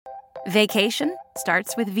Vacation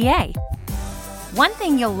starts with VA. One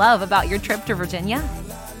thing you'll love about your trip to Virginia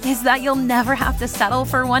is that you'll never have to settle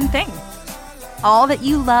for one thing. All that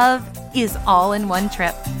you love is all in one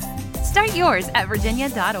trip. Start yours at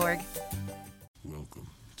virginia.org. Welcome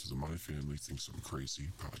to the My Family Thinks I'm Crazy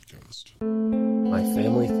podcast. My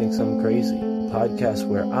Family Thinks I'm Crazy, a podcast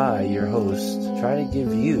where I, your host, try to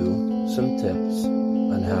give you some tips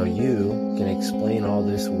on how you can explain all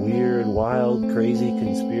this weird, wild, crazy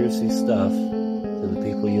conspiracy stuff to the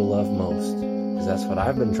people you love most. Because that's what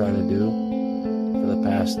I've been trying to do for the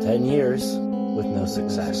past 10 years with no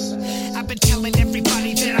success. I've been telling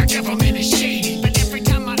everybody that our government is shady, but every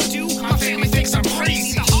time I do, my family thinks I'm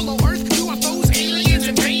crazy. The hollow earth, UFOs, aliens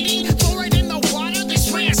invading, fluoride in the water, they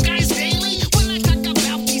spray our skies daily. When I talk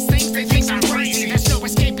about these things, they think I'm crazy. There's no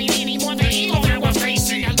escaping anymore the evil that we're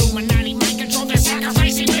facing. Illuminati mind control, they're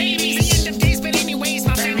sacrificing babies. The end of days, but anyways,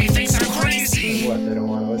 my family thinks I'm crazy. What, they don't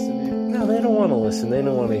want to listen to you? No, they don't want to listen. They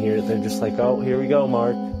don't want to hear it. They're just like, oh, here we go,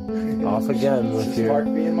 Mark. Off again with your... Mark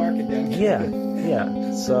being Mark again. Yeah.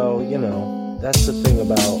 So, that's the thing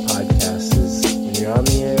about podcasts is when you're on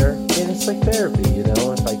the air, and it's like therapy,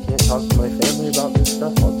 If I can't talk to my family about this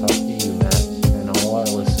stuff, I'll talk to you, Matt, and all our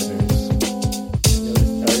listeners. You'll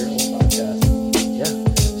just tell your whole podcast. Yeah.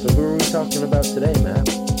 So who are we talking about today, Matt?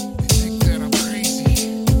 They think that I'm crazy.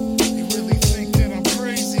 They really think that I'm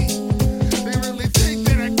crazy. They really think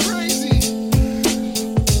that I'm crazy.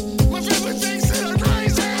 My family thinks that I'm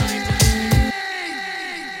crazy.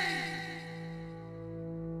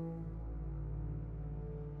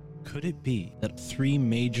 Could it be that three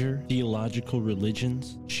major theological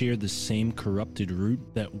religions share the same corrupted root,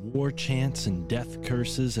 that war chants and death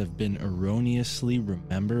curses have been erroneously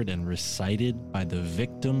remembered and recited by the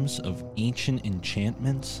victims of ancient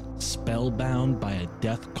enchantments, spellbound by a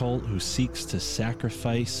death cult who seeks to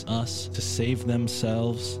sacrifice us to save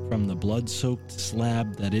themselves from the blood-soaked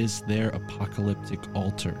slab that is their apocalyptic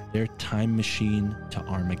altar, their time machine to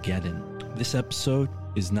Armageddon? This episode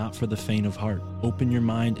is not for the faint of heart. Open your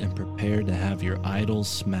mind and prepare to have your idols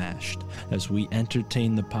smashed as we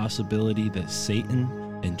entertain the possibility that Satan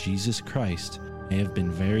and Jesus Christ may have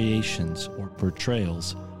been variations or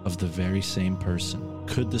portrayals of the very same person.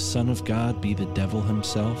 Could the Son of God be the devil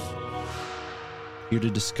himself? Here to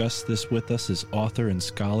discuss this with us is author and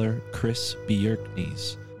scholar Chris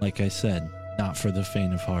Bjerknes. Like I said, not for the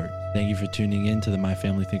faint of heart. Thank you for tuning in to the My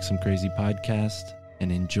Family Thinks I'm Crazy podcast,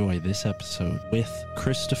 and enjoy this episode with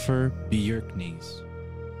Christopher Bjerknes.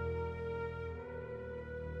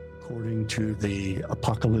 According to the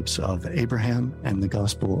Apocalypse of Abraham and the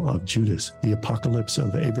Gospel of Judas, the Apocalypse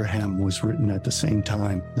of Abraham was written at the same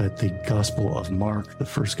time that the Gospel of Mark, the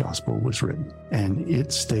first Gospel, was written. And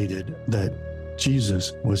it stated that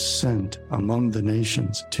Jesus was sent among the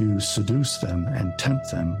nations to seduce them and tempt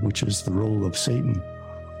them, which is the role of Satan,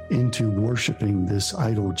 into worshiping this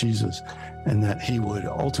idol Jesus, and that he would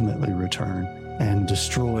ultimately return and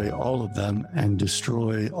destroy all of them and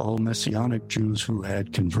destroy all Messianic Jews who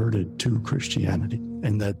had converted to Christianity,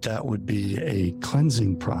 and that would be a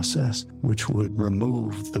cleansing process which would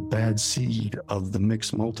remove the bad seed of the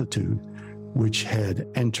mixed multitude which had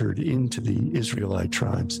entered into the Israelite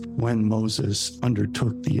tribes when Moses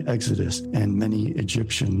undertook the Exodus, and many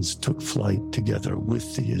Egyptians took flight together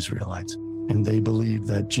with the Israelites. And they believed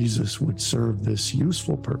that Jesus would serve this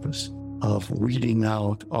useful purpose of weeding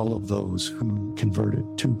out all of those who converted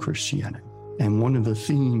to Christianity. And one of the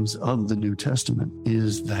themes of the New Testament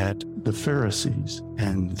is that the Pharisees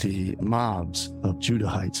and the mobs of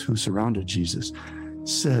Judahites who surrounded Jesus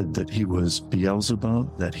said that he was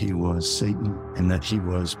Beelzebub, that he was Satan, and that he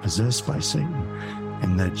was possessed by Satan,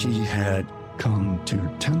 and that he had come to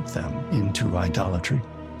tempt them into idolatry.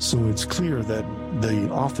 So it's clear that the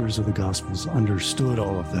authors of the Gospels understood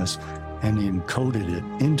all of this and encoded it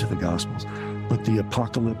into the Gospels. But the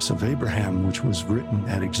Apocalypse of Abraham, which was written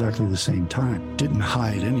at exactly the same time, didn't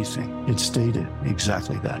hide anything. It stated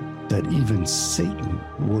exactly that even Satan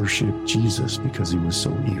worshiped Jesus because he was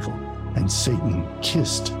so evil. And Satan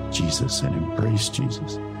kissed Jesus and embraced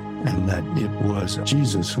Jesus. And that it was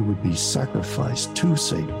Jesus who would be sacrificed to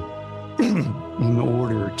Satan in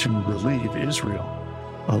order to relieve Israel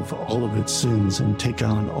of all of its sins and take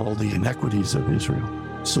on all the inequities of Israel.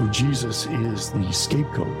 So Jesus is the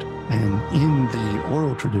scapegoat. And in the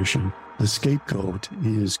oral tradition, the scapegoat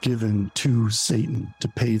is given to Satan to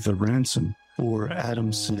pay the ransom for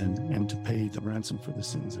Adam's sin and to pay the ransom for the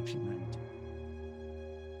sins of humanity.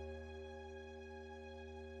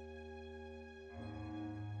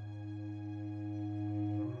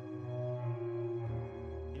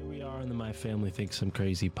 Here we are on the My Family Thinks I'm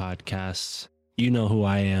Crazy podcast. You know who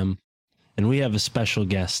I am. And we have a special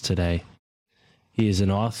guest today. He is an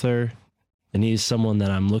author, and he is someone that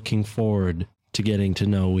I'm looking forward to getting to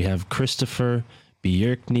know. We have Christopher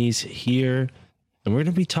Bjerknes here, and we're going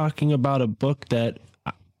to be talking about a book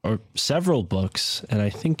or several books, and I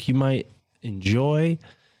think you might enjoy.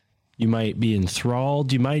 You might be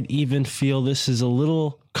enthralled. You might even feel this is a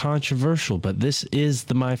little controversial, but this is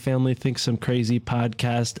the My Family Thinks I'm Crazy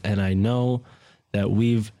podcast, and I know that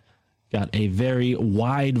we've got a very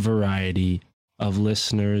wide variety of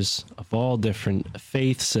listeners of all different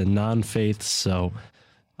faiths and non-faiths, so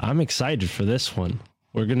I'm excited for this one.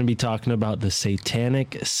 We're going to be talking about the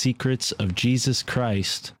Satanic Secrets of Jesus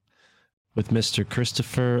Christ with Mr.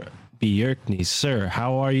 Christopher Bjerknes. Sir,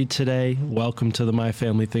 how are you today? Welcome to the My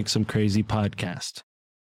Family Thinks I'm Crazy podcast.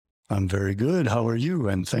 I'm very good. How are you?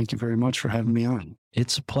 And thank you very much for having me on.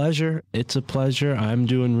 It's a pleasure. It's a pleasure. I'm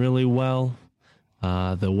doing really well.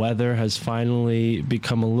 The weather has finally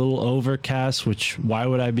become a little overcast, which why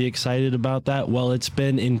would I be excited about that? Well, it's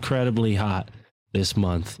been incredibly hot this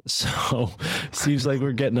month. So seems like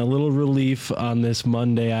we're getting a little relief on this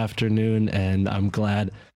Monday afternoon, and I'm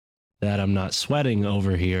glad that I'm not sweating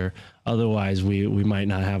over here. Otherwise, we might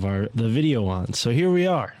not have the video on. So here we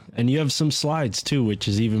are. And you have some slides too, which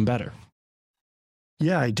is even better.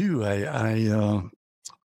 Yeah, I do. I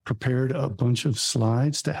prepared a bunch of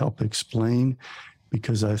slides to help explain,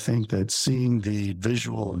 because I think that seeing the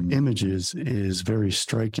visual images is very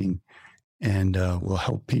striking and will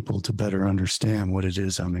help people to better understand what it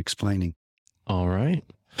is I'm explaining. All right.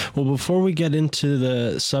 Well, before we get into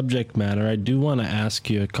the subject matter, I do want to ask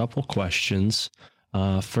you a couple questions.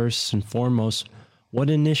 First and foremost, what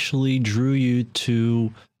initially drew you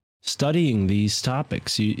to studying these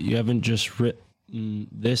topics? You haven't just written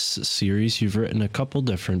this series, you've written a couple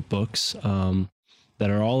different books that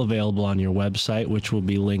are all available on your website, which will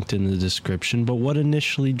be linked in the description. But what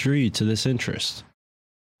initially drew you to this interest?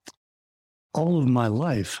 All of my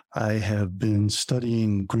life, I have been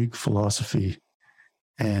studying Greek philosophy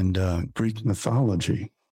and Greek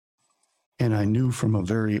mythology. And I knew from a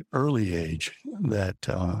very early age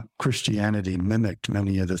that Christianity mimicked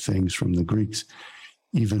many of the things from the Greeks.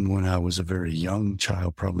 Even when I was a very young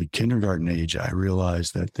child, probably kindergarten age, I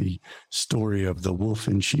realized that the story of the wolf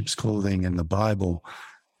in sheep's clothing in the Bible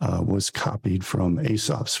was copied from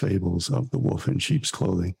Aesop's fables of the wolf in sheep's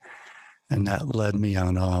clothing. And that led me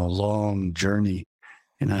on a long journey.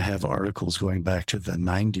 And I have articles going back to the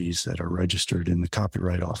 90s that are registered in the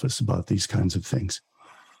Copyright Office about these kinds of things.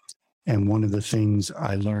 And one of the things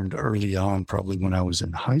I learned early on, probably when I was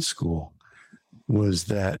in high school, was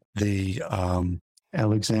that the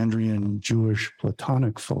Alexandrian Jewish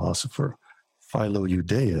Platonic philosopher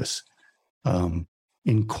Philo-Judaeus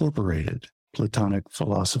incorporated Platonic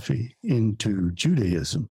philosophy into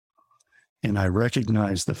Judaism. And I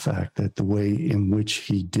recognized the fact that the way in which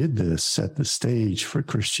he did this set the stage for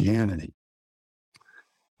Christianity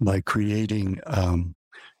by creating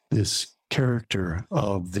this character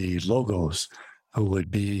of the Logos, who would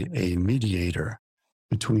be a mediator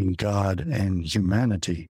between God and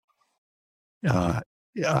humanity.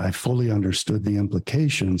 I fully understood the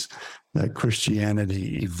implications that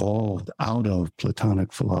Christianity evolved out of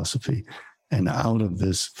Platonic philosophy and out of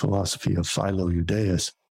this philosophy of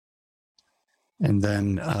Philo-Judaeus. And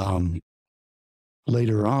then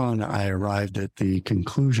later on, I arrived at the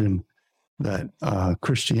conclusion that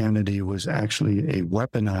Christianity was actually a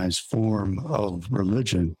weaponized form of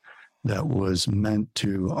religion that was meant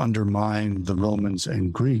to undermine the Romans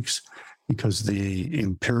and Greeks, because the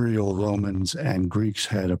imperial Romans and Greeks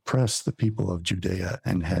had oppressed the people of Judea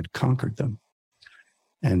and had conquered them.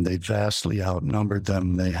 And they vastly outnumbered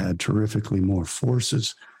them. They had terrifically more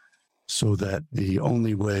forces, so that the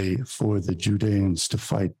only way for the Judeans to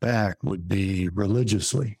fight back would be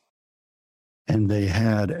religiously. And they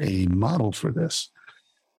had a model for this,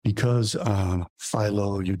 because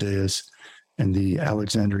Philo-Judaeus and the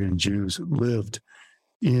Alexandrian Jews lived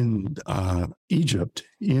in Egypt,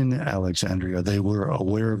 in Alexandria. They were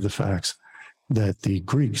aware of the facts that the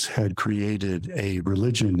Greeks had created a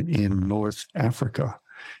religion in North Africa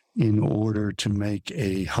in order to make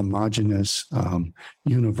a homogeneous,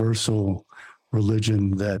 universal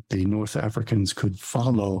religion that the North Africans could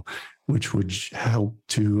follow, which would help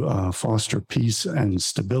to foster peace and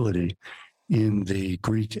stability in the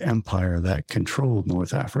Greek Empire that controlled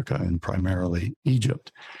North Africa and primarily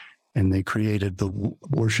Egypt. And they created the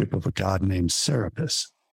worship of a god named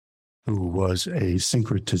Serapis, who was a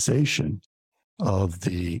syncretization of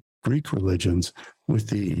the Greek religions with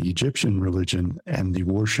the Egyptian religion and the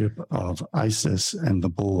worship of Isis and the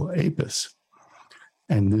bull Apis.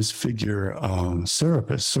 And this figure,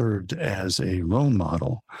 Serapis, served as a role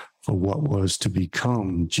model for what was to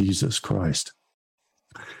become Jesus Christ.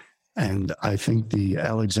 And I think the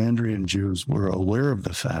Alexandrian Jews were aware of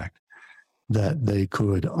the fact that they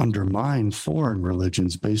could undermine foreign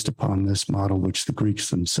religions based upon this model, which the Greeks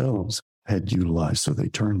themselves had utilized. So they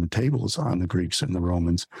turned the tables on the Greeks and the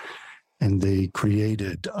Romans, and they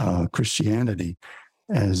created Christianity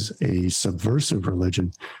as a subversive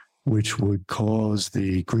religion, which would cause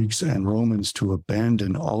the Greeks and Romans to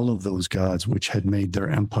abandon all of those gods which had made their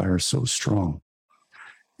empire so strong.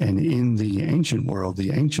 And in the ancient world,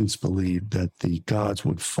 the ancients believed that the gods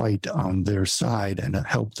would fight on their side and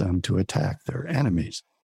help them to attack their enemies.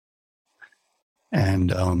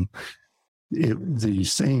 And the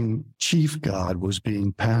same chief god was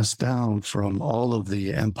being passed down from all of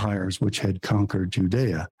the empires which had conquered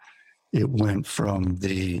Judea. It went from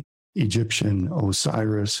the Egyptian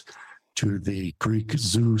Osiris to the Greek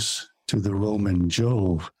Zeus to the Roman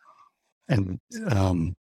Jove. And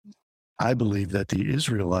I believe that the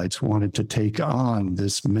Israelites wanted to take on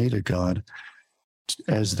this meta-god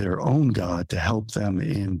as their own god to help them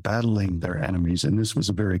in battling their enemies. And this was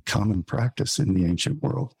a very common practice in the ancient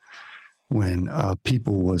world. When a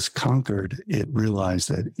people was conquered, it realized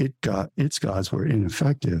that its gods were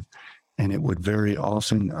ineffective, and it would very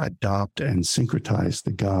often adopt and syncretize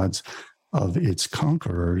the gods of its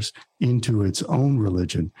conquerors into its own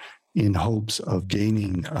religion in hopes of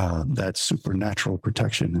gaining that supernatural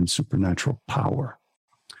protection and supernatural power.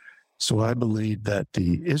 So I believe that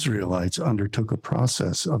the Israelites undertook a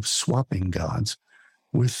process of swapping gods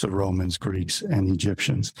with the Romans, Greeks, and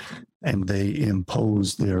Egyptians, and they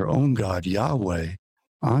imposed their own god, Yahweh,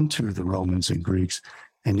 onto the Romans and Greeks,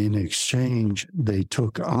 and in exchange, they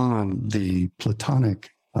took on the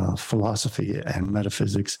Platonic philosophy and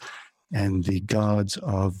metaphysics and the gods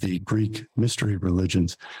of the Greek mystery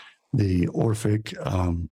religions, the Orphic,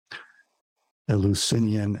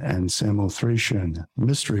 Eleusinian, and Samothracian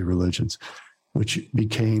mystery religions, which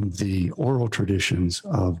became the oral traditions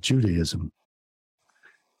of Judaism.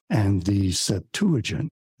 And the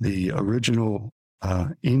Septuagint, the original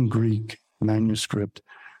in Greek manuscript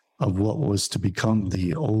of what was to become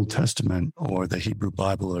the Old Testament or the Hebrew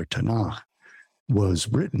Bible or Tanakh, was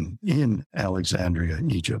written in Alexandria,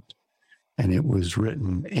 Egypt. And it was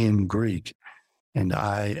written in Greek. And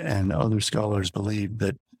I and other scholars believe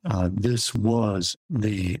that this was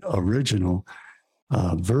the original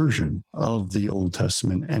version of the Old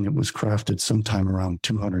Testament, and it was crafted sometime around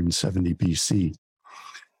 270 BC.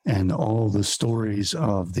 And all the stories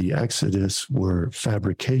of the Exodus were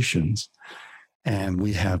fabrications. And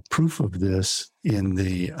we have proof of this in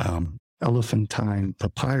the Elephantine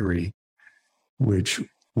papyri, which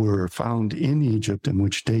were found in Egypt and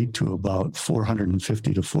which date to about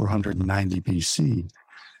 450 to 490 BC.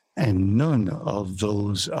 And none of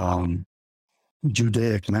those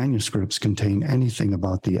Judaic manuscripts contain anything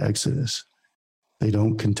about the Exodus. They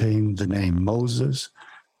don't contain the name Moses.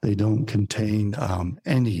 They don't contain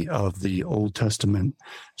any of the Old Testament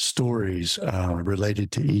stories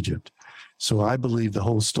related to Egypt. So I believe the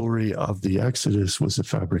whole story of the Exodus was a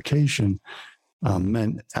fabrication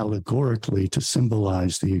meant allegorically to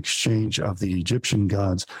symbolize the exchange of the Egyptian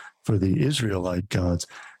gods for the Israelite gods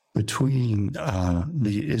between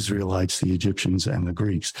the Israelites, the Egyptians, and the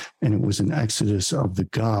Greeks. And it was an exodus of the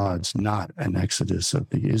gods, not an exodus of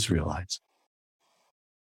the Israelites.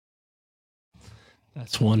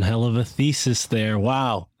 That's one hell of a thesis there.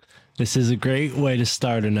 Wow. This is a great way to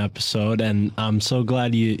start an episode, and I'm so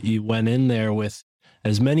glad you went in there with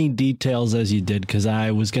as many details as you did, because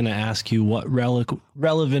I was going to ask you what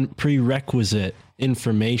relevant prerequisite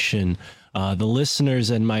information the listeners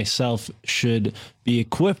and myself should be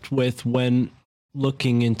equipped with when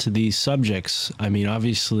looking into these subjects. I mean,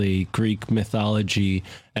 obviously, Greek mythology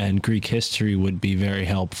and Greek history would be very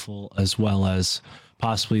helpful, as well as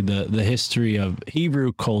possibly the history of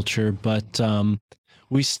Hebrew culture. But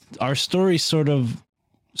our story sort of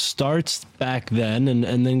starts back then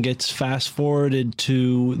and then gets fast forwarded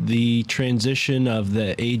to the transition of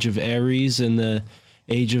the age of Aries and the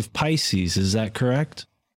age of Pisces. Is that correct?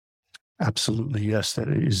 Absolutely, yes. That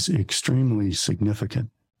is extremely significant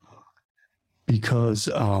because,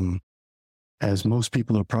 as most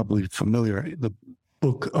people are probably familiar, the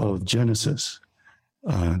book of Genesis,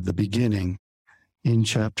 the beginning in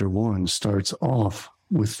chapter 1, starts off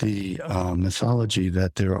with the mythology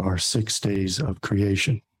that there are 6 days of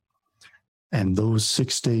creation. And those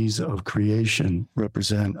 6 days of creation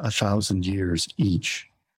represent 1,000 years each.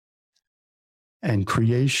 And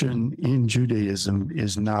creation in Judaism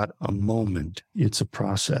is not a moment, it's a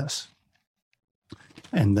process.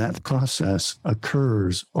 And that process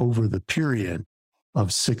occurs over the period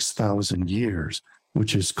of 6,000 years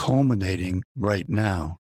which is culminating right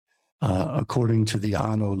now. According to the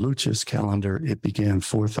Anno Lucis calendar, it began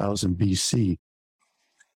 4000 BC.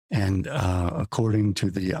 And according to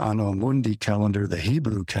the Anno Mundi calendar, the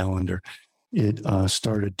Hebrew calendar, it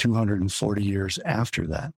started 240 years after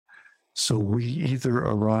that. So we either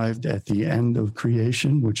arrived at the end of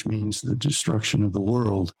creation, which means the destruction of the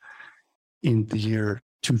world, in the year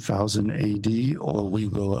 2000 AD, or we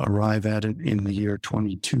will arrive at it in the year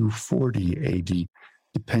 2240 AD,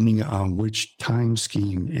 depending on which time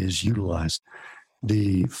scheme is utilized.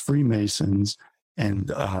 The Freemasons and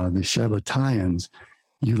the Shabbatians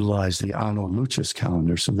utilize the Anno Lucis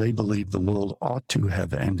calendar, so they believe the world ought to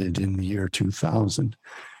have ended in the year 2000,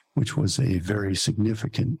 which was a very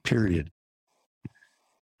significant period.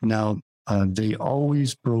 Now, they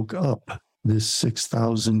always broke up this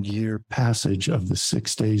 6,000-year passage of the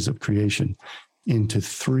 6 days of creation into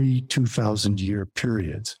 3 2,000-year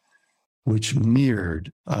periods, which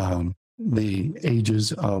mirrored the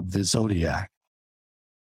ages of the zodiac.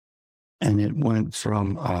 And it went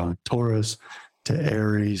from Taurus to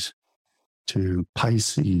Aries to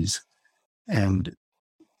Pisces. And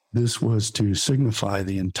this was to signify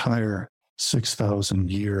the entire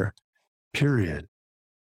 6,000-year period.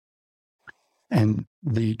 And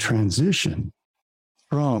the transition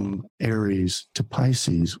from Aries to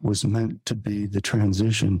Pisces was meant to be the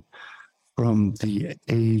transition from the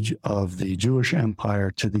age of the Jewish Empire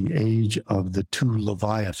to the age of the two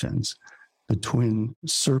Leviathans, the twin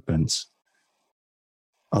serpents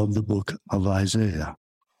of the book of Isaiah.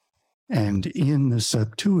 And in the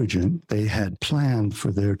Septuagint, they had planned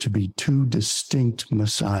for there to be two distinct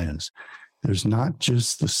messiahs. There's not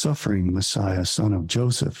just the suffering Messiah, son of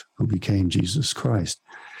Joseph, who became Jesus Christ.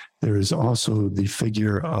 There is also the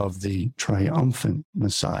figure of the triumphant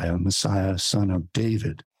Messiah, Messiah, son of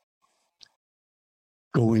David.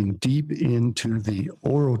 Going deep into the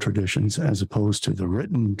oral traditions as opposed to the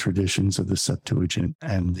written traditions of the Septuagint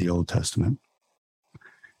and the Old Testament.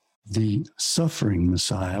 The suffering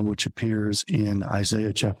Messiah, which appears in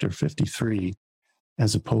Isaiah chapter 53,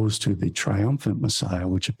 as opposed to the triumphant Messiah,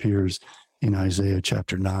 which appears in Isaiah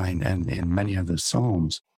chapter 9 and in many of the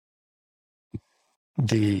Psalms.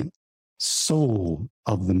 The soul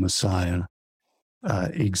of the Messiah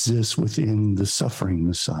exists within the suffering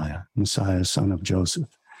Messiah, Messiah, son of Joseph.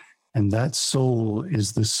 And that soul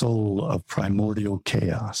is the soul of primordial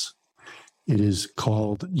chaos. It is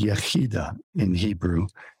called Yechida in Hebrew,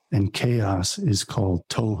 and chaos is called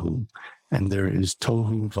Tohu. And there is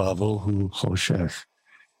Tohu Vavohu Choshech.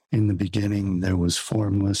 In the beginning, there was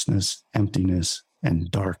formlessness, emptiness,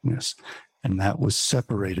 and darkness. And that was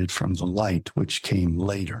separated from the light, which came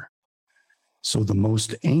later. So the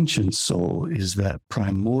most ancient soul is that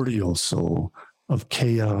primordial soul of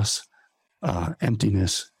chaos,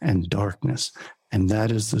 emptiness, and darkness. And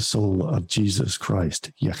that is the soul of Jesus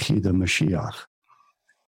Christ, Yechida Mashiach.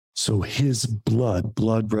 So his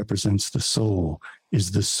blood represents the soul,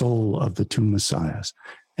 is the soul of the two messiahs.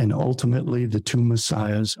 And ultimately, the two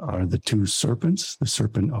messiahs are the two serpents, the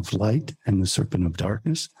serpent of light and the serpent of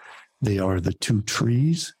darkness. They are the two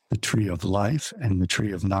trees, the tree of life and the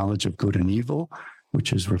tree of knowledge of good and evil,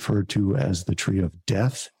 which is referred to as the tree of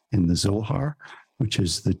death in the Zohar, which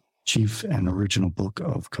is the chief and original book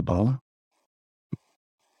of Kabbalah.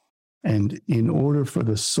 And in order for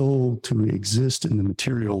the soul to exist in the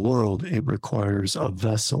material world, it requires a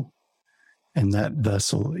vessel. And that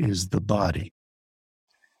vessel is the body.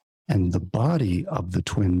 And the body of the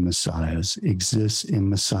twin messiahs exists in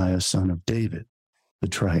Messiah, son of David, the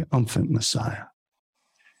triumphant Messiah.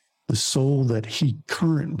 The soul that he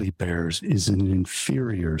currently bears is an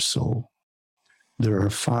inferior soul. There are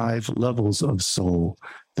 5 levels of soul.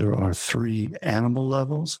 There are 3 animal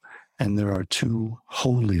levels, and there are 2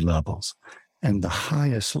 holy levels. And the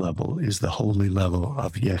highest level is the holy level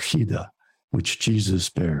of Yechida, which Jesus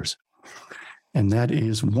bears. And that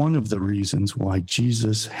is one of the reasons why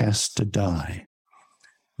Jesus has to die.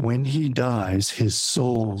 When he dies, his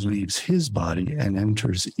soul leaves his body and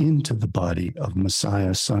enters into the body of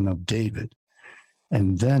Messiah, son of David.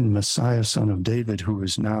 And then Messiah, son of David, who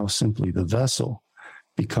is now simply the vessel,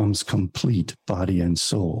 becomes complete body and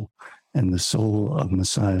soul. And the soul of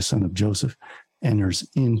Messiah, son of Joseph, enters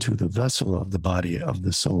into the vessel of the body of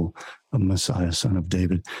the soul of Messiah, son of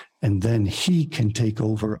David. And then he can take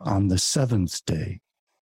over on the 7th day,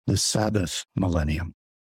 the Sabbath millennium.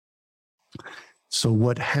 So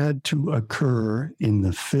what had to occur in the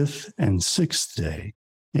 5th and 6th day,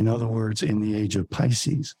 in other words, in the age of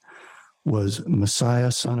Pisces, was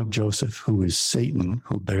Messiah, son of Joseph, who is Satan,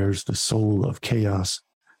 who bears the soul of chaos,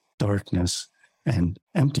 darkness, and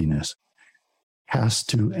emptiness, has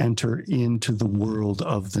to enter into the world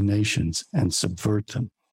of the nations and subvert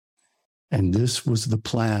them. And this was the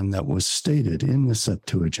plan that was stated in the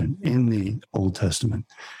Septuagint, in the Old Testament.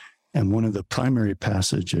 And one of the primary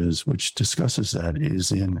passages which discusses that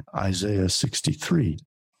is in Isaiah 63,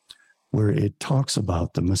 where it talks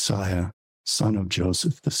about the Messiah, son of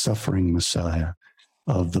Joseph, the suffering Messiah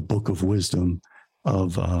of the book of wisdom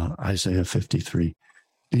of Isaiah 53,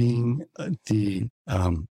 being the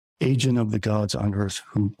agent of the gods on earth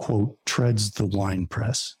who, quote, treads the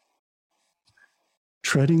winepress.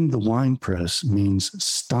 Treading the winepress means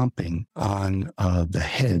stomping on the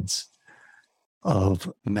heads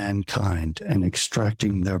of mankind and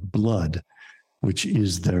extracting their blood, which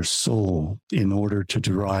is their soul, in order to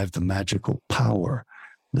derive the magical power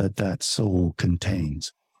that that soul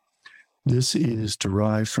contains. This is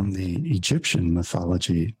derived from the Egyptian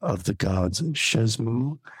mythology of the gods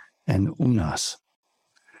Shesmu and Unas.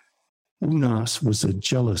 Unas was a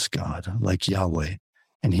jealous god like Yahweh,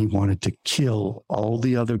 and he wanted to kill all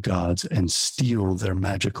the other gods and steal their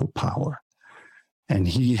magical power. And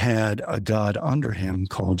he had a god under him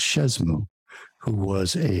called Shesmu, who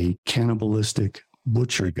was a cannibalistic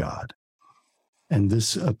butcher god. And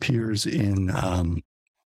this appears in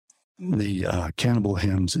the cannibal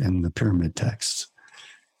hymns in the pyramid texts.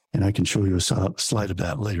 And I can show you a slide of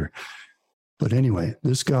that later. But anyway,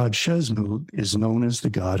 this god Shesmu is known as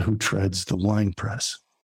the god who treads the winepress.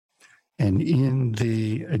 And in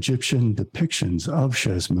the Egyptian depictions of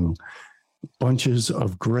Shesmu, bunches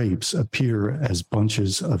of grapes appear as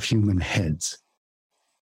bunches of human heads.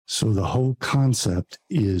 So the whole concept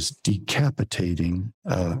is decapitating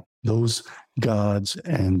those gods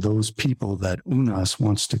and those people that Unas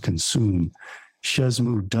wants to consume.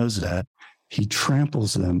 Shesmu does that. He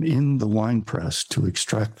tramples them in the winepress to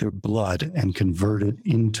extract their blood and convert it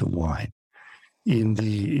into wine. In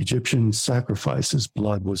the Egyptian sacrifices,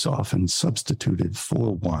 blood was often substituted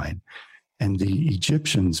for wine, and the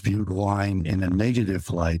Egyptians viewed wine in a negative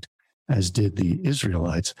light, as did the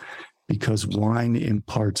Israelites, because wine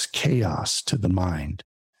imparts chaos to the mind.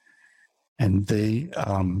 And they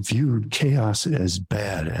viewed chaos as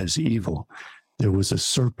bad, as evil. There was a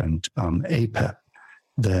serpent, Apep,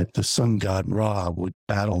 that the sun god Ra would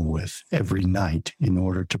battle with every night in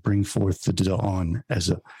order to bring forth the dawn as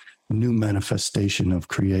a new manifestation of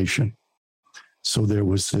creation. So there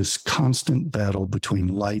was this constant battle between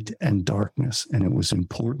light and darkness, and it was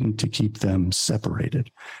important to keep them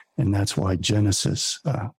separated. And that's why Genesis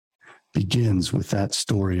begins with that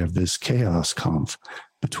story of this chaos conf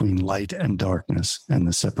between light and darkness and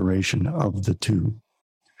the separation of the two.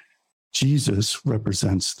 Jesus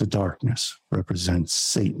represents the darkness, represents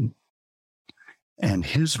Satan. And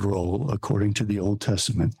his role, according to the Old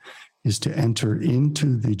Testament, is to enter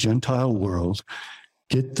into the Gentile world,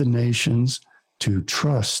 get the nations to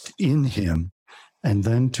trust in him, and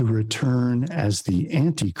then to return as the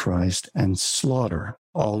Antichrist and slaughter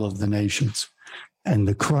all of the nations. And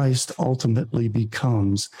the Christ ultimately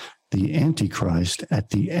becomes the Antichrist at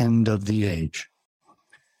the end of the age.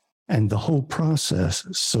 And the whole process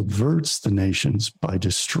subverts the nations by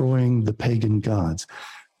destroying the pagan gods.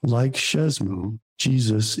 Like Shesmu,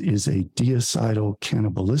 Jesus is a deicidal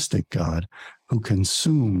cannibalistic god who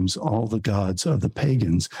consumes all the gods of the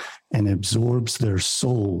pagans and absorbs their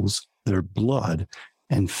souls, their blood,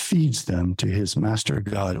 and feeds them to his master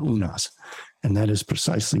god Unas. And that is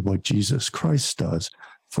precisely what Jesus Christ does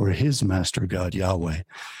for his master god Yahweh.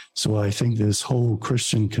 So I think this whole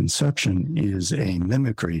Christian conception is a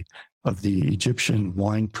mimicry of the Egyptian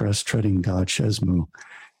winepress treading god Shesmu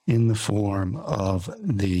in the form of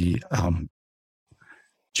the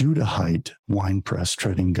Judahite winepress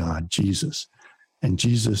treading god Jesus. And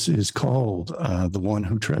Jesus is called the one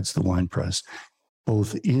who treads the winepress,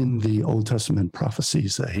 both in the Old Testament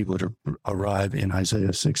prophecies that he would arrive in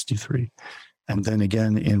Isaiah 63, and then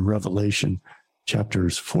again in Revelation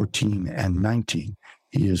chapters 14 and 19.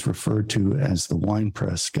 He is referred to as the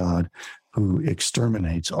winepress God who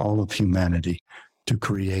exterminates all of humanity to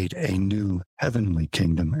create a new heavenly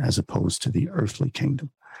kingdom as opposed to the earthly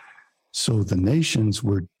kingdom. So the nations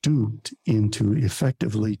were duped into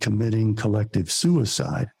effectively committing collective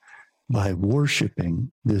suicide by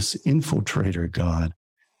worshiping this infiltrator God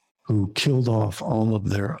who killed off all of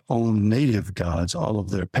their own native gods, all of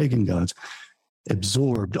their pagan gods,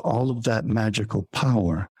 absorbed all of that magical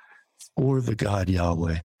power for the God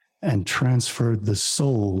Yahweh, and transferred the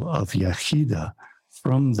soul of Yahida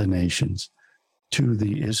from the nations to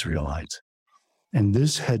the Israelites. And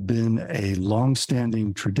this had been a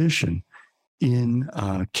long-standing tradition in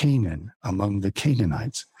Canaan, among the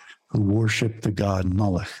Canaanites who worshiped the god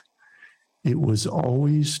Moloch. It was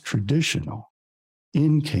always traditional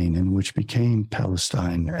in Canaan, which became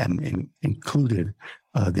Palestine and included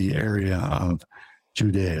the area of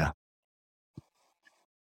Judea.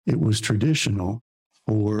 It was traditional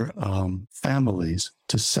for families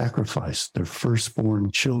to sacrifice their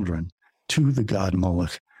firstborn children to the god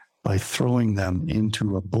Moloch by throwing them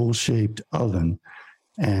into a bowl-shaped oven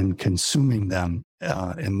and consuming them,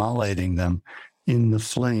 immolating them in the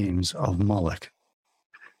flames of Moloch.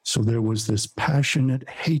 So there was this passionate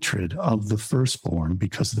hatred of the firstborn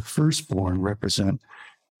because the firstborn represent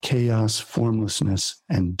chaos, formlessness,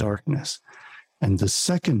 and darkness. And the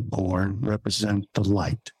secondborn represent the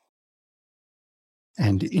light.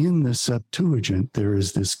 And in the Septuagint, there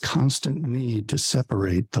is this constant need to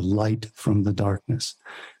separate the light from the darkness.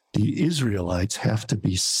 The Israelites have to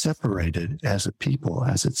be separated as a people,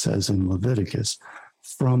 as it says in Leviticus,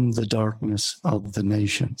 from the darkness of the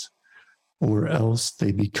nations, or else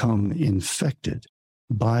they become infected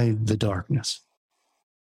by the darkness.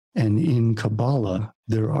 And in Kabbalah,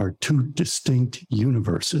 there are two distinct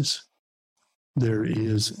universes. There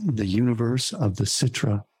is the universe of the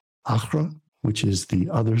Sitra Achra, which is the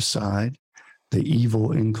other side, the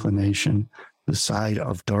evil inclination, the side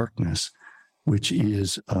of darkness, which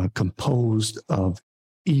is composed of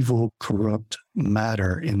evil, corrupt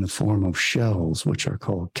matter in the form of shells, which are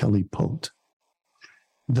called kelipot.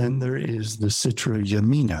 Then there is the Sitra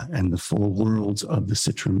Yamina and the four worlds of the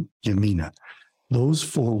Sitra Yamina. Those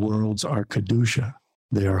four worlds are Kedusha.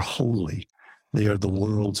 They are holy. They are the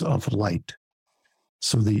worlds of light.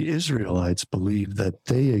 So the Israelites believe that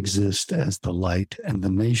they exist as the light and the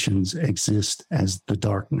nations exist as the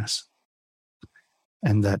darkness,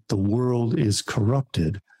 and that the world is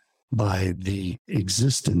corrupted by the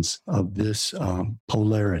existence of this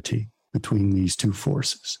polarity between these two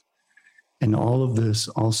forces. And all of this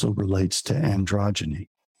also relates to androgyny,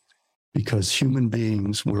 because human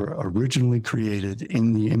beings were originally created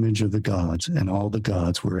in the image of the gods, and all the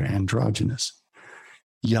gods were androgynous.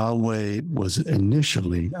 Yahweh was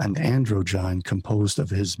initially an androgyne composed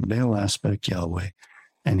of his male aspect, Yahweh,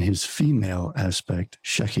 and his female aspect,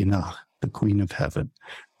 Shekinah, the Queen of Heaven,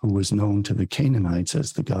 who was known to the Canaanites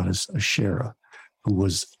as the goddess Asherah, who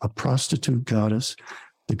was a prostitute goddess,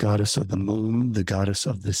 the goddess of the moon, the goddess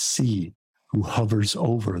of the sea, who hovers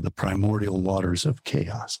over the primordial waters of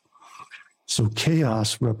chaos. So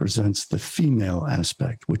chaos represents the female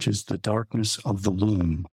aspect, which is the darkness of the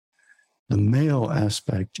womb. The male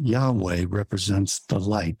aspect, Yahweh, represents the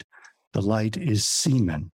light. The light is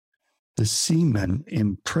semen. The semen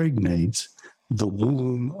impregnates the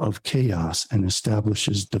womb of chaos and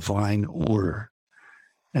establishes divine order.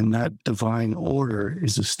 And that divine order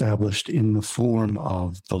is established in the form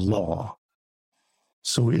of the law.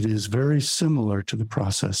 So it is very similar to the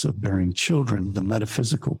process of bearing children. The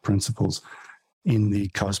metaphysical principles in the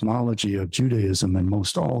cosmology of Judaism and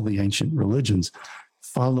most all the ancient religions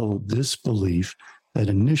follow this belief that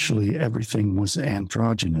initially everything was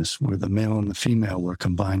androgynous, where the male and the female were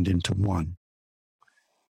combined into one.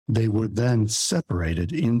 They were then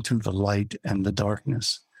separated into the light and the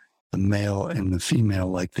darkness, the male and the female,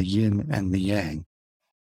 like the yin and the yang.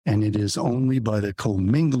 And it is only by the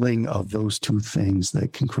commingling of those two things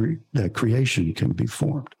that that creation can be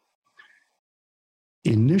formed.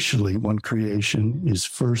 Initially, when creation is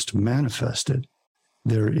first manifested,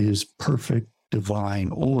 there is perfect divine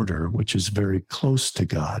order, which is very close to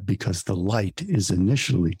God because the light is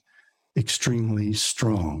initially extremely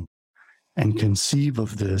strong. And conceive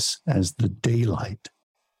of this as the daylight.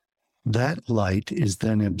 That light is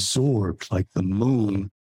then absorbed like the moon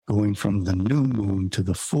going from the new moon to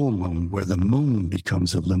the full moon, where the moon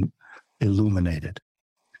becomes illuminated.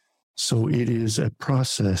 So it is a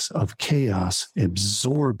process of chaos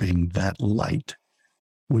absorbing that light,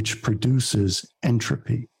 which produces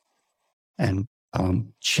entropy and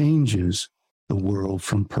changes the world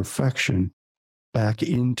from perfection back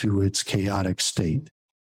into its chaotic state.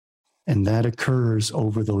 And that occurs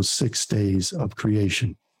over those 6 days of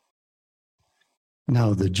creation.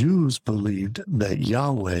 Now, the Jews believed that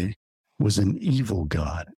Yahweh was an evil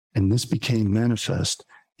God, and this became manifest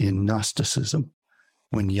in Gnosticism,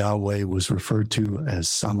 when Yahweh was referred to as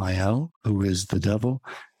Samael, who is the devil,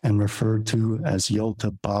 and referred to as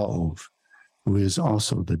Yalta Ba'ov, who is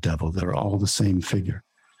also the devil. They're all the same figure.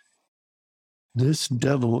 This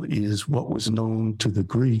devil is what was known to the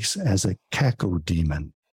Greeks as a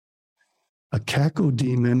cacodemon. A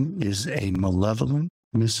cacodemon is a malevolent,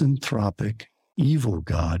 misanthropic, evil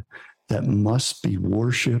god that must be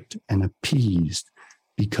worshipped and appeased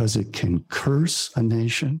because it can curse a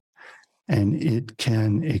nation and it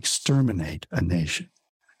can exterminate a nation.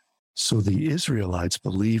 So the Israelites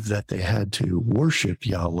believed that they had to worship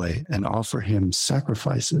Yahweh and offer him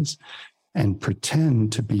sacrifices and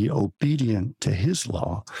pretend to be obedient to his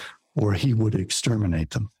law, or he would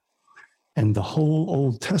exterminate them. And the whole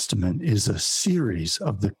Old Testament is a series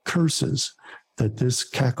of the curses that this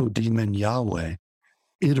cacodemon Yahweh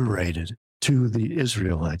iterated to the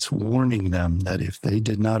Israelites, warning them that if they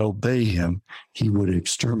did not obey him, he would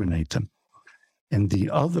exterminate them. And the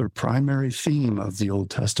other primary theme of the Old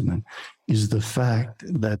Testament is the fact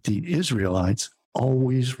that the Israelites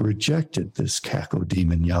always rejected this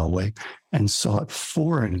cacodemon Yahweh and sought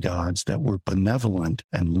foreign gods that were benevolent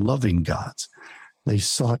and loving gods. They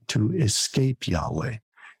sought to escape Yahweh.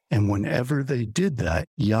 And whenever they did that,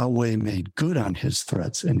 Yahweh made good on his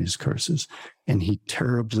threats and his curses, and he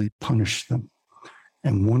terribly punished them.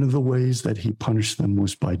 And one of the ways that he punished them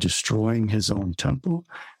was by destroying his own temple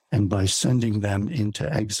and by sending them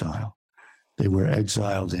into exile. They were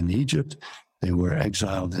exiled in Egypt, they were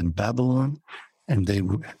exiled in Babylon, and they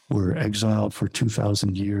were exiled for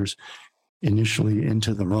 2,000 years, initially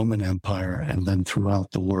into the Roman Empire and then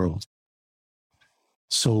throughout the world.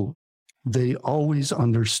 So they always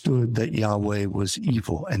understood that Yahweh was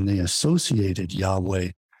evil, and they associated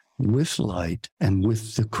Yahweh with light and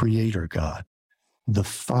with the Creator God, the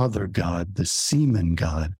Father God, the semen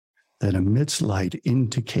God that emits light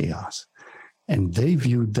into chaos. And they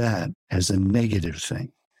viewed that as a negative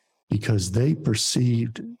thing because they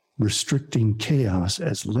perceived restricting chaos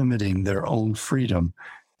as limiting their own freedom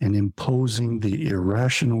and imposing the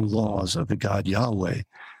irrational laws of the God Yahweh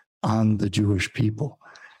on the Jewish people.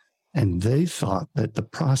 And they thought that the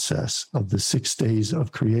process of the 6 days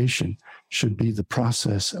of creation should be the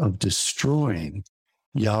process of destroying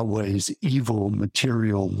Yahweh's evil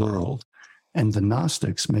material world. And the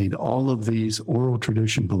Gnostics made all of these oral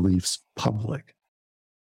tradition beliefs public.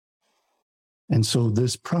 And so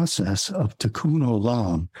this process of tikkun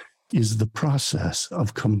olam is the process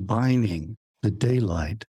of combining the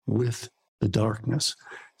daylight with the darkness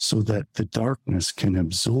so that the darkness can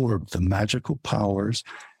absorb the magical powers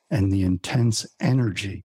and the intense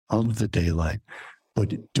energy of the daylight,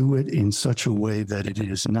 but do it in such a way that it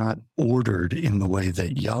is not ordered in the way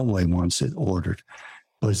that Yahweh wants it ordered,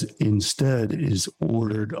 but instead is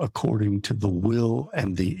ordered according to the will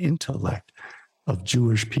and the intellect of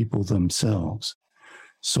Jewish people themselves,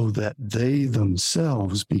 so that they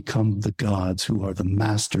themselves become the gods who are the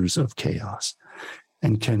masters of chaos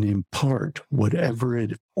and can impart whatever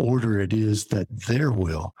order it is that their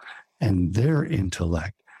will and their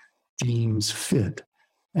intellect deems fit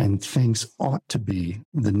and thinks ought to be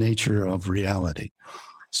the nature of reality.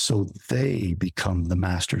 So they become the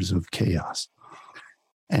masters of chaos.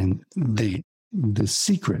 And the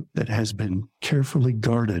secret that has been carefully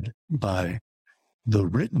guarded by the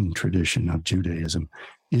written tradition of Judaism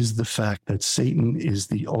is the fact that Satan is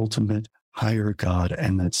the ultimate higher God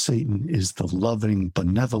and that Satan is the loving,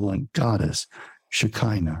 benevolent goddess,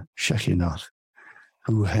 Shekinah,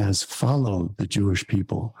 who has followed the Jewish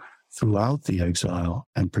people throughout the exile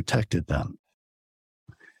and protected them.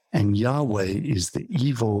 And Yahweh is the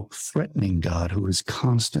evil, threatening God who is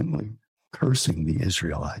constantly cursing the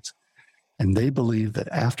Israelites. And they believe that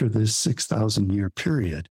after this 6,000-year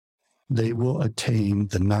period, they will attain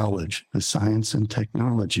the knowledge, the science and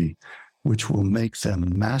technology, which will make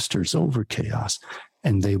them masters over chaos,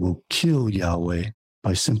 and they will kill Yahweh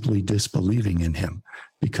by simply disbelieving in him,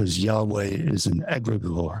 because Yahweh is an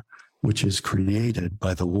egregore, which is created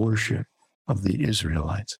by the worship of the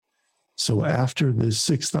Israelites. So after this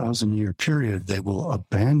 6,000-year period, they will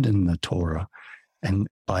abandon the Torah, and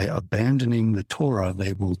by abandoning the Torah,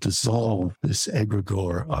 they will dissolve this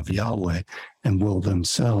egregore of Yahweh and will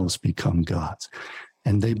themselves become gods.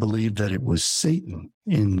 And they believe that it was Satan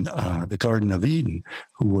in the Garden of Eden,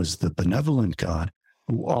 who was the benevolent God,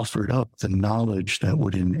 who offered up the knowledge that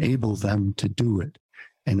would enable them to do it,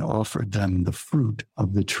 and offered them the fruit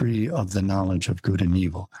of the tree of the knowledge of good and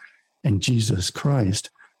evil. And Jesus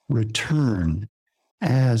Christ returned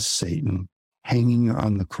as Satan, hanging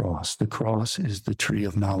on the cross. The cross is the tree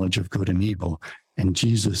of knowledge of good and evil, and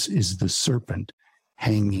Jesus is the serpent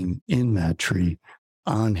hanging in that tree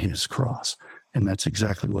on his cross. And that's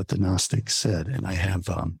exactly what the Gnostics said. And I have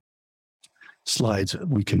slides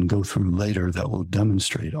we can go through later that will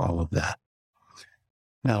demonstrate all of that.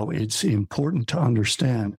 Now, it's important to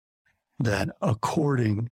understand that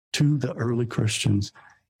according to the early Christians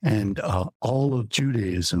and all of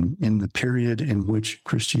Judaism in the period in which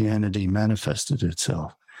Christianity manifested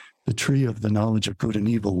itself, the tree of the knowledge of good and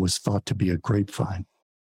evil was thought to be a grapevine.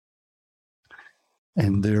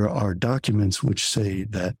 And there are documents which say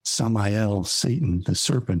that Samael, Satan, the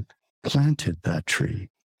serpent, planted that tree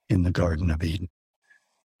in the Garden of Eden.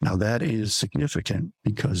 Now that is significant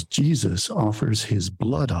because Jesus offers his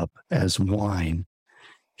blood up as wine.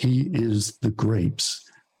 He is the grapes,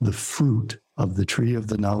 the fruit of the tree of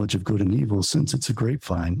the knowledge of good and evil, since it's a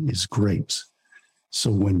grapevine, is grapes. So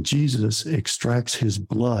when Jesus extracts his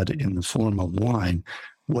blood in the form of wine,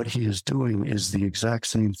 what he is doing is the exact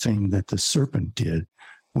same thing that the serpent did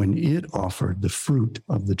when it offered the fruit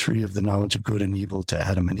of the tree of the knowledge of good and evil to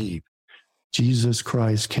Adam and Eve. Jesus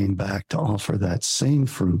Christ came back to offer that same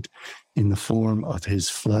fruit in the form of his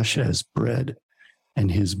flesh as bread and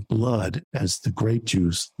his blood as the grape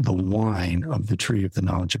juice, the wine of the tree of the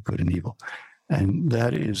knowledge of good and evil. And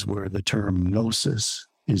that is where the term gnosis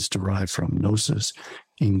is derived from. Gnosis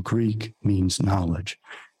in Greek means knowledge.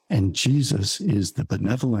 And Jesus is the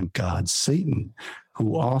benevolent God, Satan,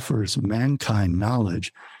 who offers mankind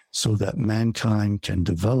knowledge so that mankind can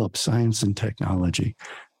develop science and technology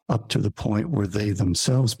up to the point where they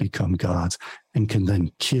themselves become gods and can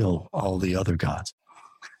then kill all the other gods.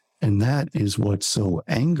 And that is what so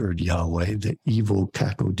angered Yahweh, the evil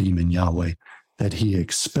cacodemon Yahweh, that he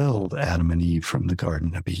expelled Adam and Eve from the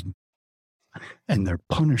Garden of Eden. And their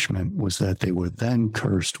punishment was that they were then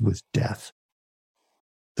cursed with death.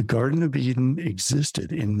 The Garden of Eden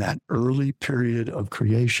existed in that early period of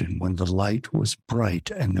creation when the light was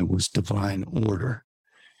bright and there was divine order.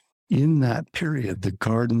 In that period, the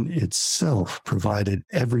garden itself provided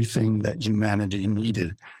everything that humanity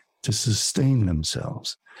needed to sustain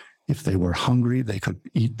themselves. If they were hungry, they could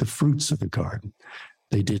eat the fruits of the garden.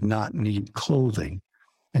 They did not need clothing,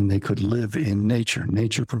 and they could live in nature.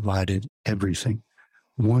 Nature provided everything.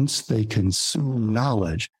 Once they consumed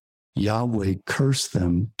knowledge, Yahweh cursed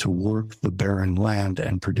them to work the barren land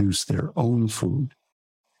and produce their own food.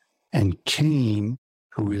 And Cain,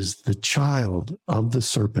 who is the child of the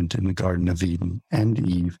serpent in the Garden of Eden and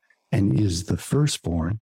Eve, and is the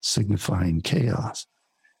firstborn, signifying chaos.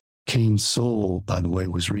 Cain's soul, by the way,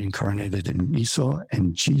 was reincarnated in Esau,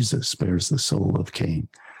 and Jesus bears the soul of Cain,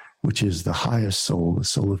 which is the highest soul, the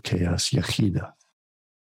soul of chaos, Yechida.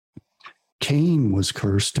 Cain was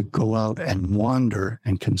cursed to go out and wander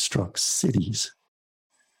and construct cities.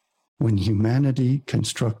 When humanity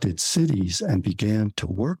constructed cities and began to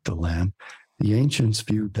work the land, the ancients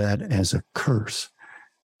viewed that as a curse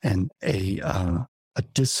and a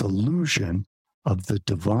disillusion of the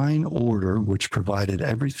divine order, which provided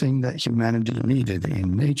everything that humanity needed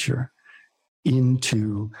in nature,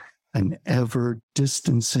 into an ever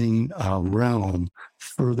distancing realm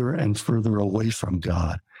further and further away from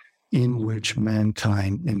God, in which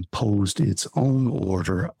mankind imposed its own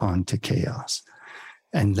order onto chaos.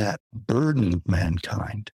 And that burdened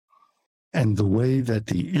mankind. And the way that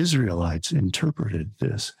the Israelites interpreted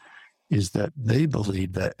this is that they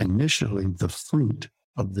believed that initially the fruit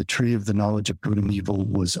of the tree of the knowledge of good and evil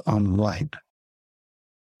was unripe.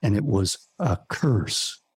 And it was a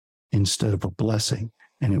curse instead of a blessing.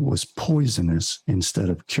 And it was poisonous instead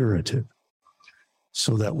of curative.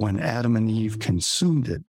 So that when Adam and Eve consumed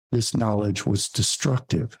it, this knowledge was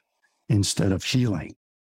destructive instead of healing.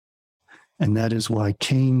 And that is why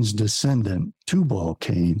Cain's descendant,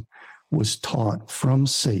 Tubal-Cain, was taught from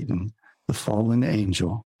Satan, the fallen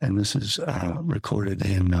angel, and this is recorded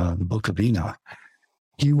in the book of Enoch.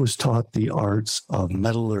 He was taught the arts of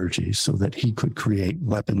metallurgy so that he could create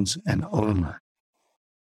weapons and armor.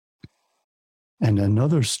 And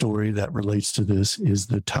another story that relates to this is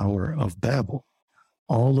the Tower of Babel.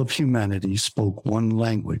 All of humanity spoke one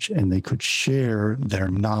language, and they could share their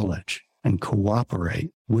knowledge and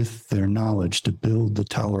cooperate with their knowledge to build the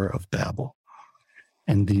Tower of Babel.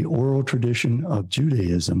 And the oral tradition of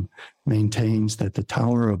Judaism maintains that the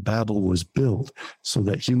Tower of Babel was built so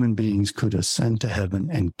that human beings could ascend to heaven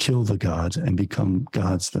and kill the gods and become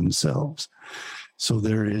gods themselves. So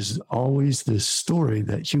there is always this story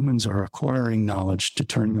that humans are acquiring knowledge to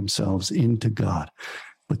turn themselves into God.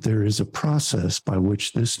 But there is a process by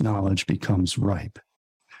which this knowledge becomes ripe.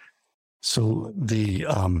 So the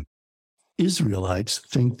Israelites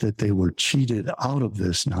think that they were cheated out of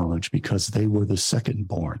this knowledge because they were the second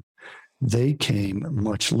born. They came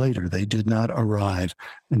much later. They did not arrive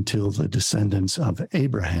until the descendants of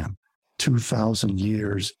Abraham, 2,000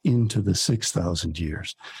 years into the 6,000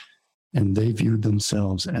 years. And they viewed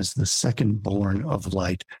themselves as the second born of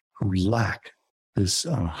light who lack this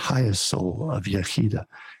highest soul of Yechida.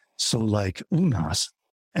 So like Unas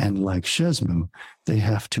and like Shezmu, they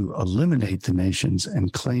have to eliminate the nations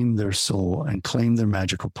and claim their soul and claim their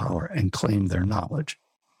magical power and claim their knowledge.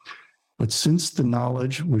 But since the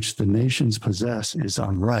knowledge which the nations possess is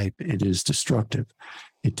unripe, it is destructive.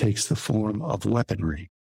 It takes the form of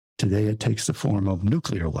weaponry. Today it takes the form of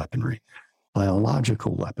nuclear weaponry.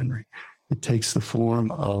 biological weaponry. It takes the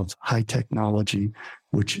form of high technology,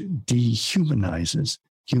 which dehumanizes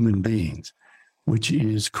human beings, which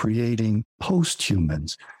is creating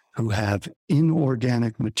post-humans who have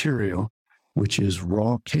inorganic material, which is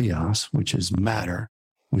raw chaos, which is matter,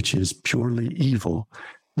 which is purely evil.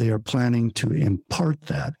 They are planning to impart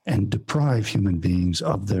that and deprive human beings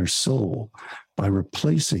of their soul by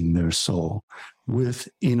replacing their soul with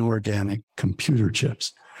inorganic computer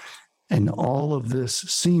chips. And all of this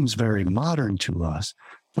seems very modern to us,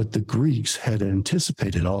 but the Greeks had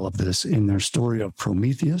anticipated all of this in their story of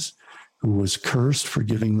Prometheus, who was cursed for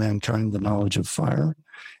giving mankind the knowledge of fire,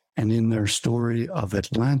 and in their story of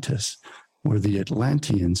Atlantis, where the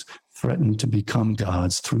Atlanteans threatened to become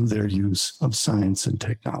gods through their use of science and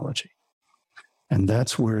technology. And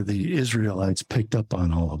that's where the Israelites picked up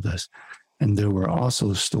on all of this. And there were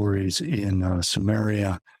also stories in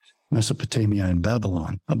Sumeria, Mesopotamia, and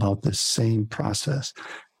Babylon about this same process,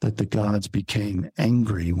 that the gods became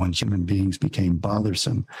angry when human beings became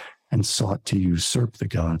bothersome and sought to usurp the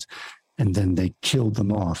gods, and then they killed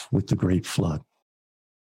them off with the Great Flood.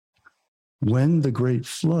 When the Great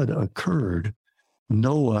Flood occurred,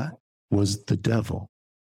 Noah was the devil.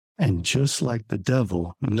 And just like the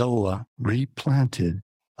devil, Noah replanted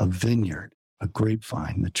a vineyard, a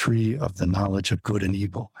grapevine, the tree of the knowledge of good and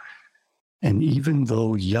evil. And even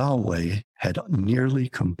though Yahweh had nearly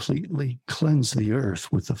completely cleansed the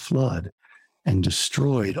earth with the flood and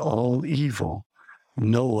destroyed all evil,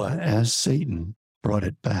 Noah, as Satan, brought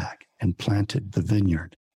it back and planted the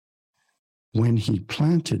vineyard. When he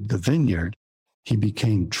planted the vineyard, he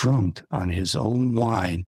became drunk on his own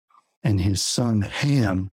wine, and his son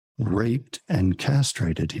Ham raped and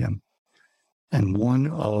castrated him. And one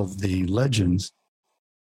of the legends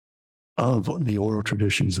of the oral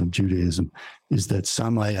traditions of Judaism is that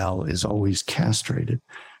Samael is always castrated,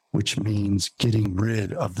 which means getting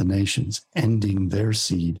rid of the nations, ending their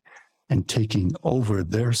seed, and taking over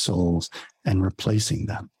their souls and replacing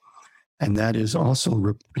them. And that is also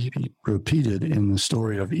repeated in the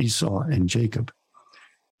story of Esau and Jacob.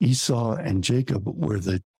 Esau and Jacob were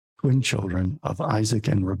the twin children of Isaac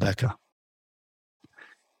and Rebekah.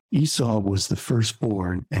 Esau was the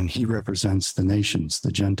firstborn, and he represents the nations,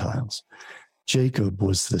 the Gentiles. Jacob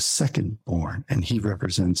was the secondborn, and he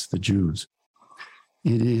represents the Jews.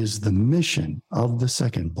 It is the mission of the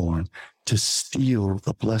secondborn to steal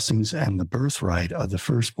the blessings and the birthright of the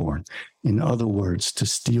firstborn. In other words, to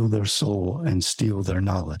steal their soul and steal their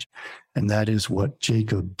knowledge. And that is what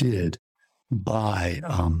Jacob did by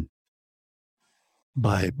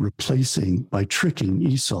tricking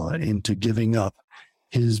Esau into giving up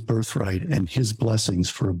his birthright and his blessings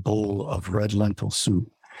for a bowl of red lentil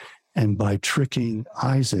soup, and by tricking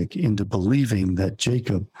Isaac into believing that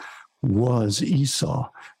Jacob was Esau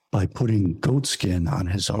by putting goat skin on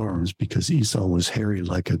his arms because Esau was hairy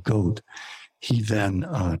like a goat. He then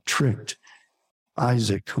tricked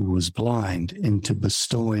Isaac, who was blind, into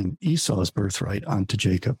bestowing Esau's birthright onto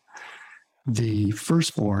Jacob. The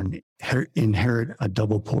firstborn inherit a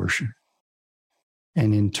double portion.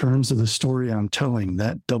 And in terms of the story I'm telling,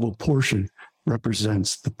 that double portion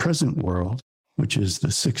represents the present world, which is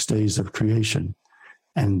the 6 days of creation,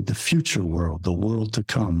 and the future world, the world to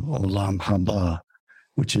come, Olam Haba,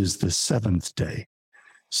 which is the 7th day.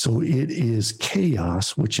 So it is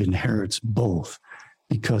chaos which inherits both,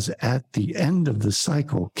 because at the end of the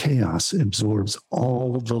cycle, chaos absorbs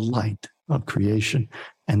all the light of creation,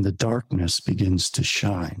 and the darkness begins to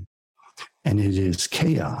shine. And it is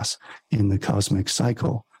chaos in the cosmic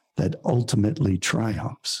cycle that ultimately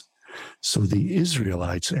triumphs. So the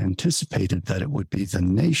Israelites anticipated that it would be the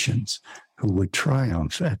nations who would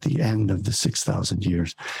triumph at the end of the 6,000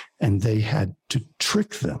 years. And they had to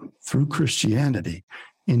trick them through Christianity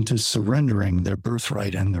into surrendering their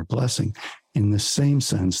birthright and their blessing, in the same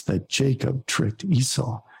sense that Jacob tricked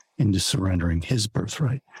Esau into surrendering his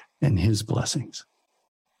birthright and his blessings.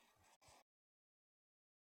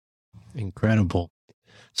 Incredible.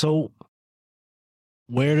 So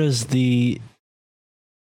where does the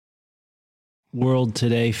world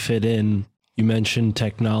today fit in? You mentioned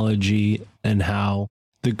technology and how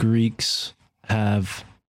the Greeks have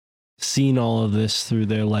seen all of this through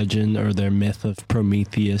their legend or their myth of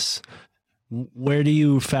Prometheus. Where do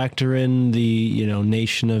you factor in the,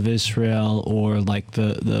 nation of Israel, or like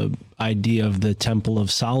the idea of the Temple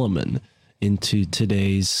of Solomon into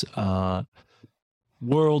today's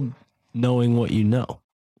world, knowing what you know?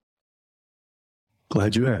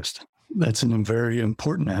 Glad you asked. That's a very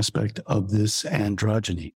important aspect of this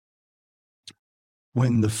androgyny.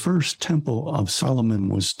 When the first temple of Solomon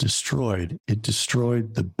was destroyed, it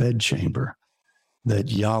destroyed the bedchamber.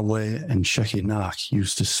 that Yahweh and Shekinah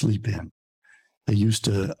used to sleep in. They used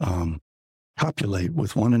to copulate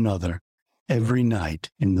with one another every night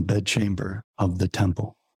in the bedchamber of the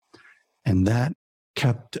temple. And that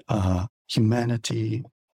kept humanity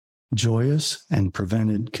joyous and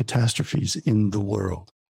prevented catastrophes in the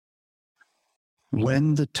world.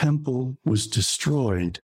 When the temple was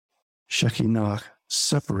destroyed, Shekinah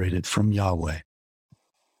separated from Yahweh.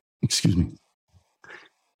 Excuse me.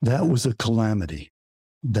 That was a calamity.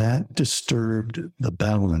 That disturbed the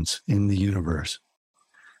balance in the universe.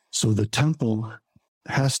 So the temple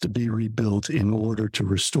has to be rebuilt in order to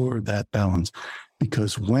restore that balance,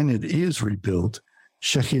 because when it is rebuilt,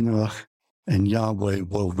 Shekinah and Yahweh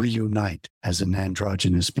will reunite as an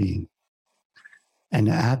androgynous being. And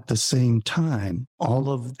at the same time, all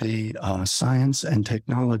of the science and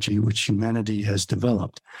technology which humanity has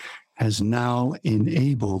developed has now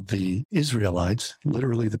enabled the Israelites,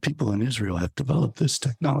 literally the people in Israel have developed this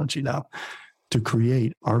technology now, to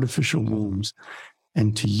create artificial wombs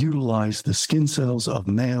and to utilize the skin cells of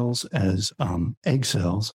males as egg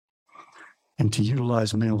cells, and to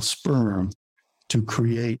utilize male sperm to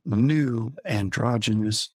create new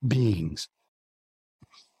androgynous beings.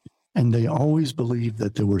 And they always believed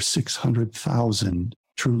that there were 600,000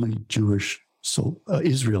 truly Jewish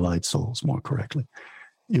Israelite souls, more correctly.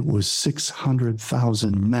 It was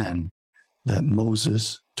 600,000 men that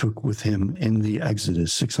Moses took with him in the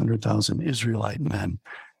Exodus, 600,000 Israelite men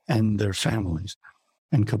and their families.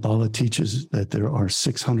 And Kabbalah teaches that there are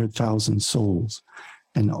 600,000 souls,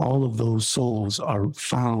 and all of those souls are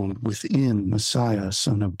found within Messiah,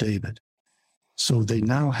 son of David. So they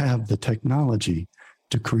now have the technology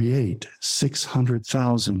to create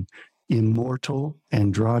 600,000 immortal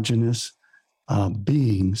androgynous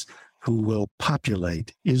beings who will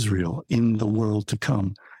populate Israel in the world to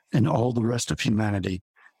come, and all the rest of humanity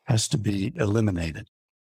has to be eliminated.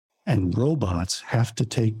 And robots have to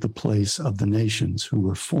take the place of the nations who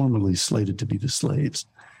were formerly slated to be the slaves.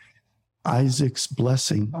 Isaac's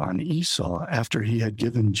blessing on Esau, after he had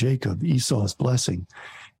given Jacob Esau's blessing,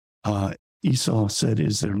 Esau said,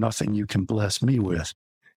 "Is there nothing you can bless me with?"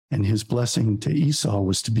 And his blessing to Esau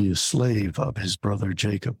was to be a slave of his brother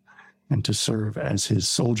Jacob and to serve as his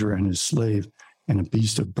soldier and his slave and a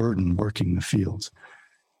beast of burden working the fields.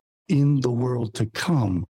 In the world to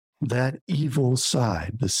come, that evil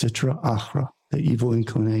side, the Sitra Achra, the evil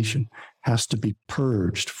inclination, has to be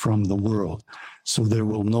purged from the world. So there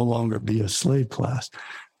will no longer be a slave class,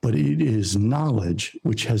 but it is knowledge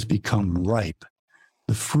which has become ripe.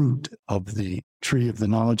 The fruit of the tree of the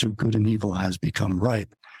knowledge of good and evil has become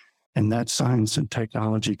ripe. And that science and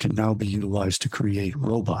technology can now be utilized to create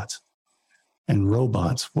robots. And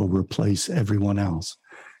robots will replace everyone else.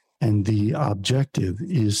 And the objective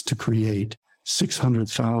is to create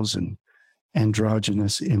 600,000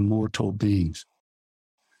 androgynous immortal beings.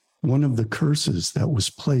 One of the curses that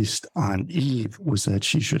was placed on Eve was that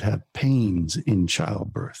she should have pains in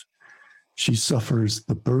childbirth. She suffers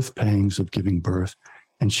the birth pangs of giving birth,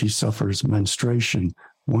 and she suffers menstruation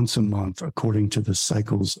once a month according to the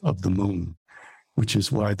cycles of the moon, which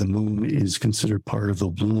is why the moon is considered part of the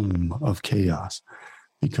womb of chaos,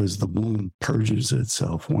 because the womb purges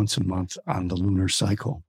itself once a month on the lunar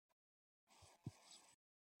cycle.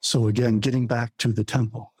 So again, getting back to the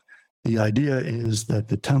temple, the idea is that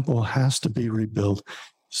the temple has to be rebuilt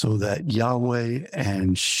so that Yahweh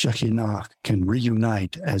and Shekinah can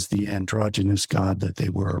reunite as the androgynous God that they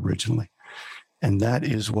were originally. And that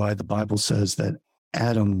is why the Bible says that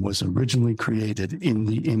Adam was originally created in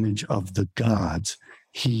the image of the gods,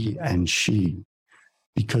 he and she,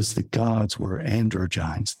 because the gods were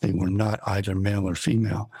androgynes. They were not either male or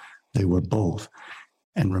female. They were both.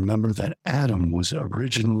 And remember that Adam was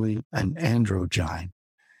originally an androgyne,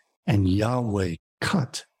 and Yahweh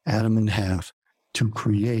cut Adam in half to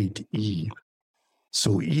create Eve.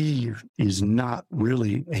 So Eve is not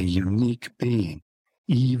really a unique being.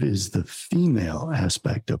 Eve is the female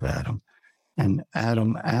aspect of Adam. And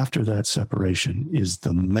Adam, after that separation, is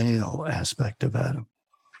the male aspect of Adam.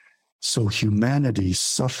 So humanity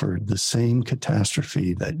suffered the same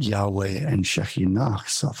catastrophe that Yahweh and Shekinah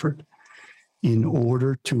suffered in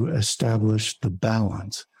order to establish the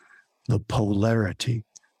balance, the polarity,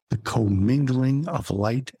 the commingling of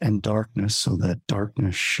light and darkness so that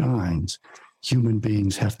darkness shines. Human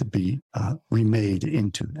beings have to be remade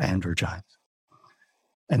into androgynes.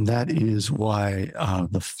 And that is why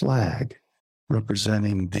the flag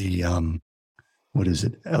representing the,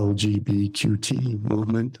 LGBTQ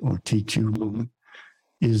movement or TQ movement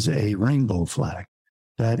is a rainbow flag.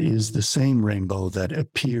 That is the same rainbow that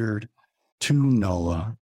appeared to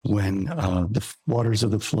Noah when the waters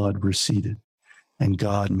of the flood receded. and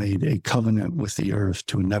God made a covenant with the earth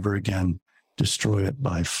to never again destroy it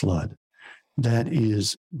by flood. That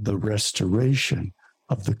is the restoration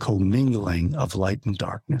of the commingling of light and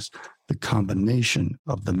darkness, the combination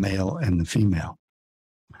of the male and the female.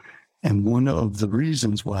 And one of the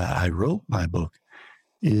reasons why I wrote my book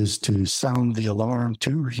is to sound the alarm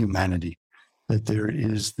to humanity that there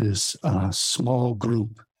is this small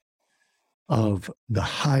group of the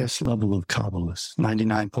highest level of Kabbalists.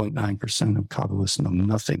 99.9% of Kabbalists know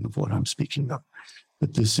nothing of what I'm speaking of.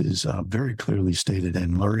 But this is very clearly stated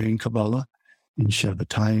in Marian Kabbalah, in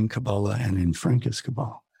Shabbatayan Kabbalah, and in Frankist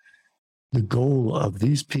Kabbalah. The goal of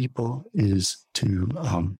these people is to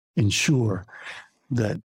ensure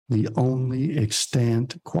that the only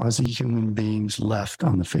extant quasi-human beings left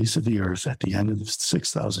on the face of the earth at the end of the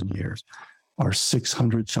 6,000 years are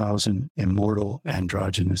 600,000 immortal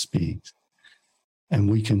androgynous beings. And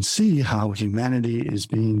we can see how humanity is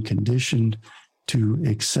being conditioned to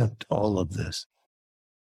accept all of this.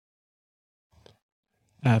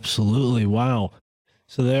 Absolutely. Wow.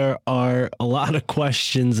 So there are a lot of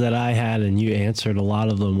questions that I had, and you answered a lot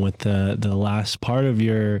of them with the last part of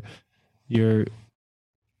your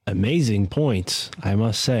amazing points, I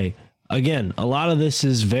must say. Again, a lot of this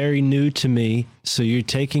is very new to me, so you're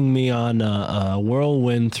taking me on a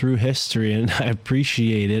whirlwind through history, and I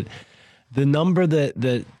appreciate it. The number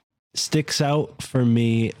that sticks out for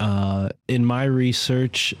me in my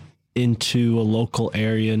research into a local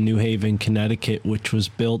area, New Haven, Connecticut, which was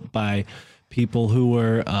built by people who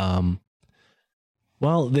were,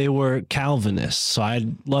 they were Calvinists. So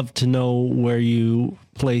I'd love to know where you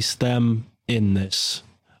place them in this.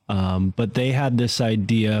 But they had this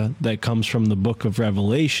idea that comes from the book of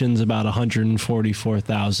Revelations, about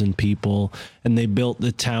 144,000 people, and they built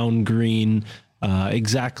the town green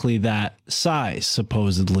exactly that size,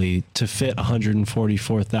 supposedly, to fit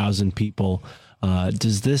 144,000 people.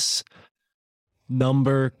 Does this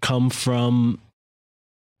number come from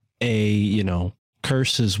a,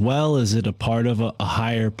 curse as well? Is it a part of a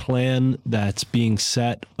higher plan that's being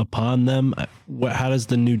set upon them? How does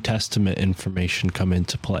the New Testament information come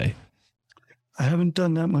into play? I haven't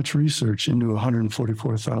done that much research into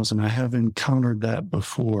 144,000. I have encountered that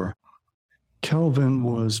before. Calvin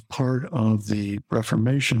was part of the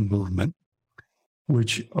Reformation movement,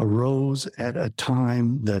 which arose at a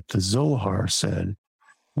time that the Zohar said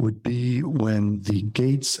would be when the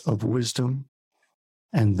gates of wisdom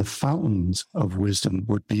and the fountains of wisdom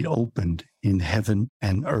would be opened in heaven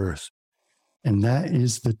and earth. And that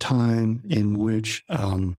is the time in which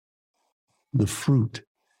the fruit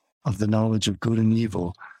of the knowledge of good and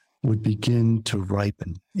evil would begin to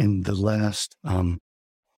ripen in the last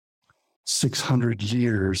 600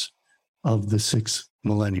 years of the 6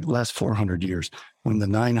 millennia, last 400 years, when the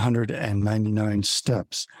 999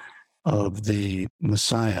 steps of the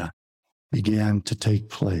Messiah began to take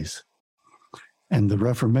place. And the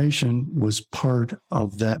Reformation was part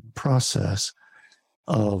of that process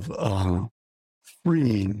of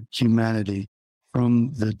freeing humanity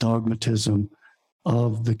from the dogmatism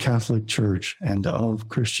of the Catholic Church and of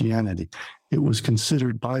Christianity. It was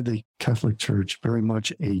considered by the Catholic Church very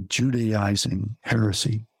much a Judaizing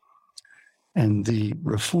heresy. And the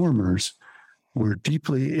Reformers were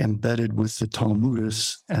deeply embedded with the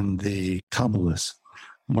Talmudists and the Kabbalists.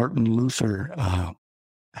 Martin Luther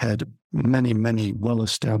had many, many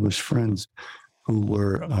well-established friends who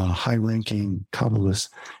were high-ranking Kabbalists,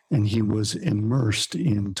 and he was immersed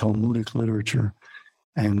in Talmudic literature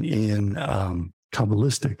and in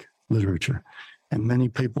Kabbalistic literature. And many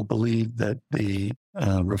people believe that the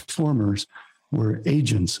Reformers were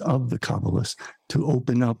agents of the Kabbalists to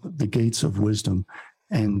open up the gates of wisdom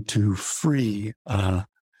and to free the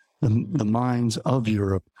minds of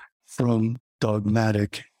Europe from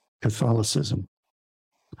dogmatic Catholicism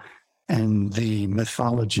and the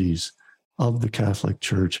mythologies of the Catholic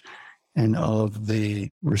Church and of the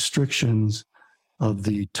restrictions of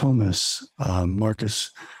the Thomas,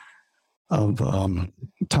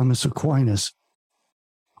 Thomas Aquinas,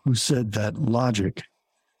 who said that logic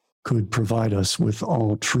could provide us with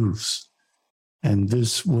all truths. And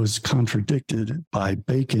this was contradicted by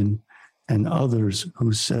Bacon and others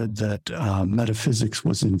who said that metaphysics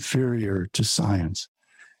was inferior to science,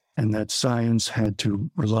 and that science had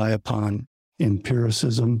to rely upon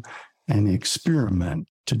empiricism and experiment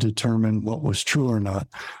to determine what was true or not,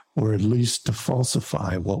 or at least to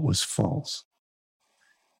falsify what was false.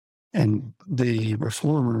 And the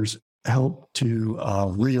Reformers helped to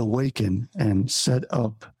reawaken and set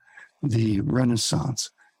up the Renaissance,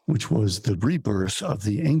 which was the rebirth of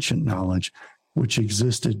the ancient knowledge which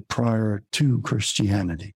existed prior to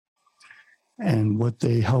Christianity. And what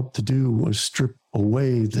they helped to do was strip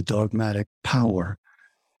away the dogmatic power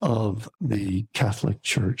of the Catholic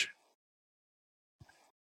Church.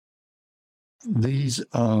 These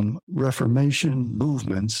Reformation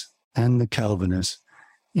movements and the Calvinists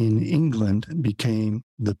in England became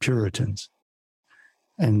the Puritans.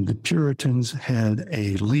 And the Puritans had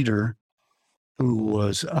a leader who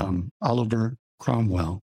was Oliver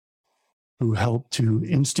Cromwell, who helped to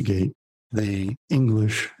instigate the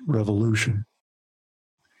English Revolution.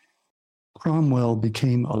 Cromwell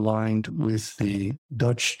became aligned with the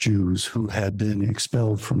Dutch Jews who had been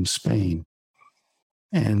expelled from Spain.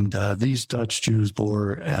 And these Dutch Jews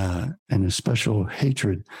bore an especial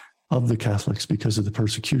hatred of the Catholics because of the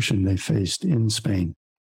persecution they faced in Spain.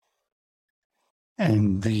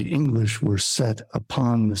 And the English were set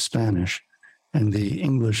upon the Spanish, and the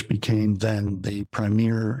English became then the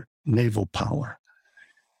premier naval power.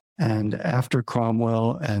 And after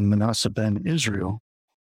Cromwell and Manasseh ben Israel,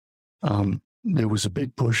 there was a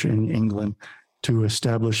big push in England to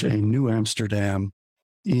establish a New Amsterdam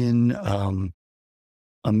in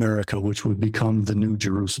America, which would become the New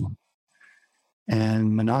Jerusalem.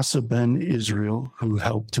 And Manasseh ben Israel, who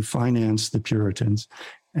helped to finance the Puritans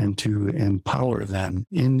and to empower them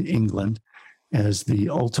in England as the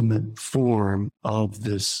ultimate form of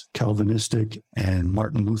this Calvinistic and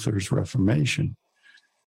Martin Luther's Reformation,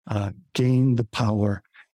 gained the power.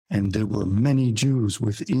 And there were many Jews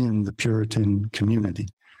within the Puritan community.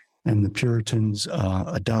 And the Puritans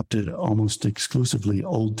adopted almost exclusively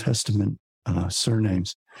Old Testament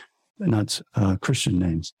surnames, not Christian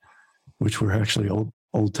names, which were actually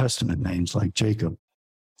Old Testament names like Jacob.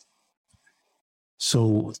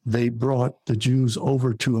 So they brought the Jews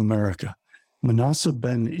over to America. Manasseh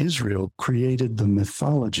ben Israel created the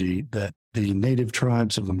mythology that the native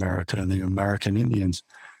tribes of America and the American Indians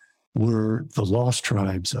were the lost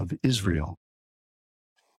tribes of Israel.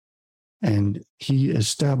 And he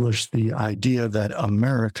established the idea that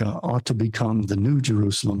America ought to become the New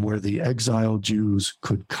Jerusalem, where the exiled Jews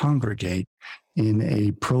could congregate in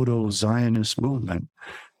a proto-Zionist movement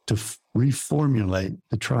to reformulate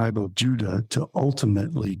the tribe of Judah to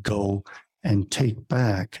ultimately go and take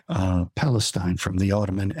back Palestine from the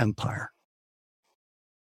Ottoman Empire.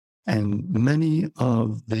 And many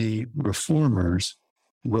of the reformers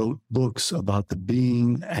wrote books about the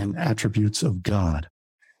being and attributes of God.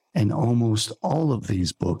 And almost all of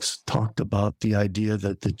these books talked about the idea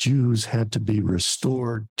that the Jews had to be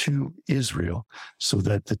restored to Israel so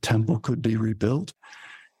that the temple could be rebuilt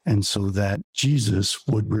and so that Jesus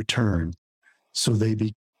would return. So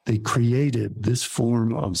they created this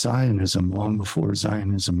form of Zionism long before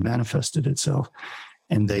Zionism manifested itself.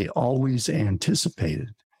 And they always anticipated,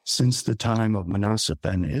 since the time of Manasseh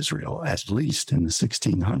ben Israel, at least in the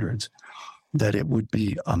 1600s, that it would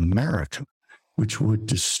be America which would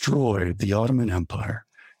destroy the Ottoman Empire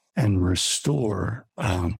and restore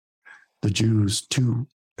the Jews to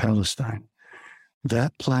Palestine.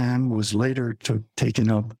 That plan was later taken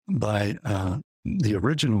up by the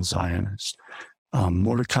original Zionist,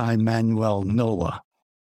 Mordecai Manuel Noah,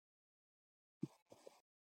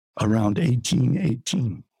 around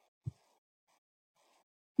 1818.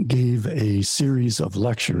 Gave a series of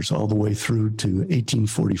lectures all the way through to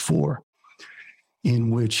 1844,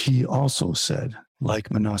 in which he also said,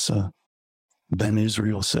 like Manasseh ben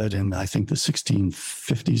Israel said in, I think, the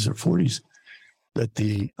 1650s or 40s, that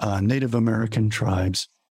the Native American tribes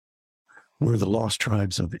were the lost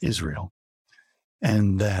tribes of Israel,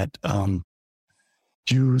 and that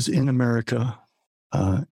Jews in America,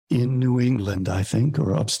 in New England, I think,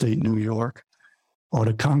 or upstate New York, ought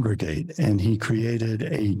to congregate. And he created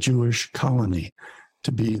a Jewish colony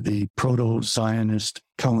to be the proto-Zionist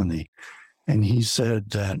colony. And he said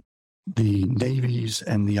that the navies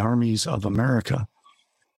and the armies of America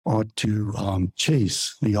ought to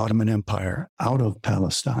chase the Ottoman Empire out of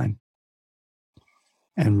Palestine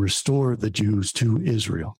and restore the Jews to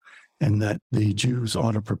Israel, and that the Jews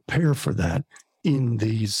ought to prepare for that in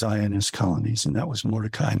these Zionist colonies. And that was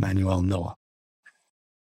Mordecai Manuel Noah.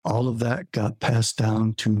 All of that got passed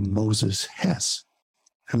down to Moses Hess,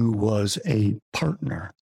 who was a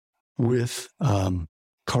partner with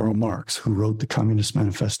Karl Marx, who wrote the Communist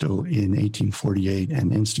Manifesto in 1848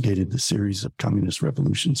 and instigated the series of communist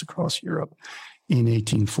revolutions across Europe in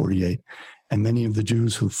 1848. And many of the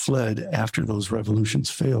Jews who fled after those revolutions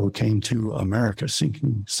failed came to America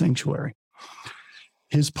seeking sanctuary.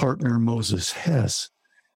 His partner, Moses Hess,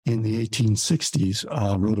 in the 1860s,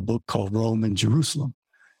 wrote a book called Rome and Jerusalem,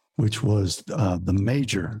 which was the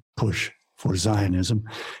major push for Zionism.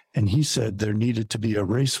 And he said there needed to be a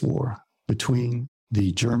race war between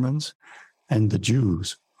the Germans and the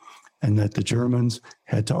Jews, and that the Germans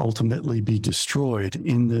had to ultimately be destroyed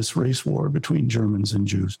in this race war between Germans and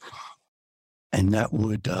Jews. And that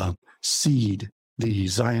would seed the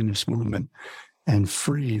Zionist movement and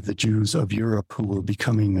free the Jews of Europe who were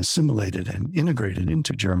becoming assimilated and integrated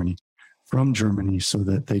into Germany from Germany so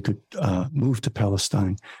that they could move to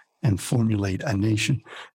Palestine and formulate a nation.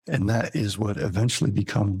 And that is what eventually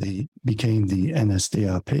became the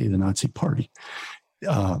NSDAP, the Nazi Party.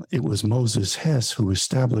 It was Moses Hess who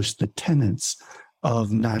established the tenets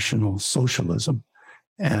of National Socialism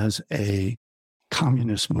as a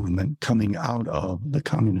communist movement coming out of the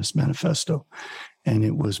Communist Manifesto. And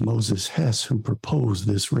it was Moses Hess who proposed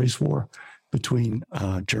this race war between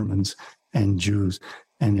Germans and Jews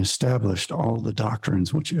and established all the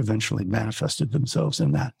doctrines which eventually manifested themselves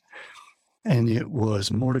in that. And it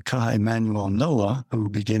was Mordecai Emanuel Noah who,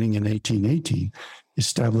 beginning in 1818,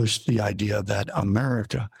 established the idea that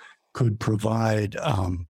America could provide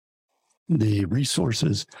the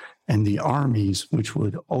resources and the armies which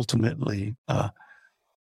would ultimately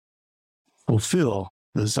fulfill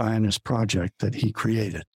the Zionist project that he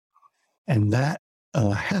created. And that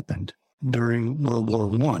happened during World War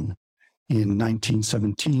I in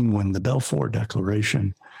 1917 when the Balfour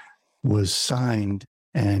Declaration was signed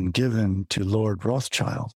and given to Lord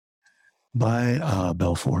Rothschild by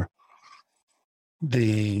Balfour.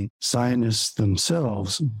 The Zionists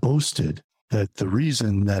themselves boasted that the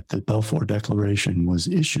reason that the Balfour Declaration was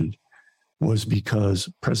issued was because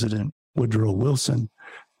President Woodrow Wilson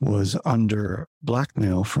was under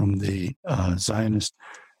blackmail from the Zionist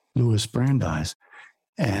Louis Brandeis,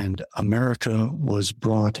 and America was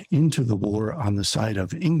brought into the war on the side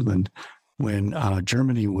of England when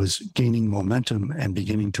Germany was gaining momentum and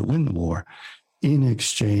beginning to win the war in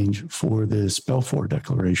exchange for this Balfour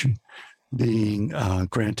Declaration being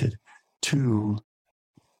granted to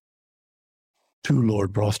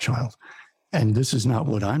Lord Rothschild. And this is not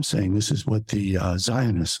what I'm saying. This is what the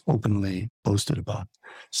Zionists openly boasted about.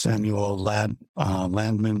 Samuel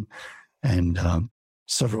Landman and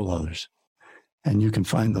several others. And you can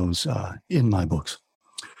find those in my books.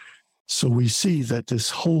 So we see that this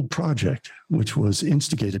whole project, which was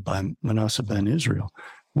instigated by Manasseh ben Israel,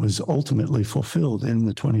 was ultimately fulfilled in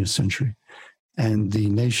the 20th century. And the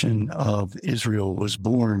nation of Israel was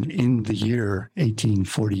born in the year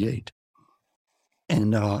 1848.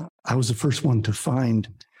 And I was the first one to find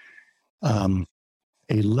a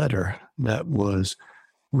letter that was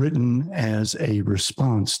written as a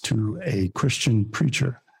response to a Christian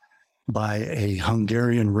preacher by a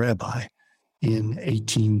Hungarian rabbi in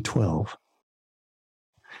 1812.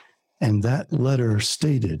 And that letter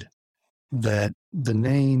stated that the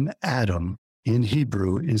name Adam in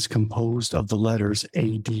Hebrew is composed of the letters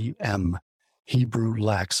ADM. Hebrew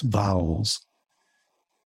lacks vowels.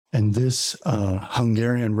 And this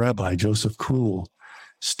Hungarian rabbi, Joseph Krull,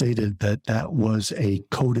 stated that that was a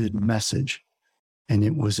coded message, and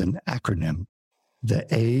it was an acronym. The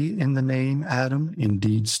A in the name Adam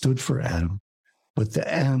indeed stood for Adam, but the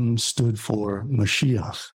M stood for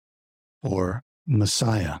Mashiach, or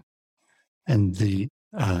Messiah, and the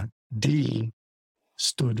D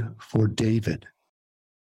stood for David.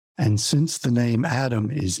 And since the name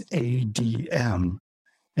Adam is ADM,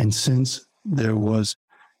 and since there was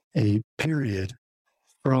a period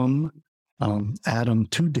from Adam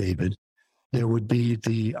to David, there would be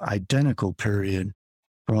the identical period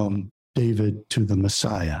from David to the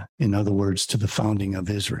Messiah, in other words, to the founding of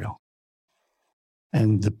Israel.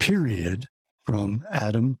 And the period from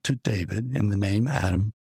Adam to David in the name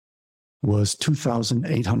Adam was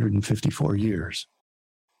 2,854 years.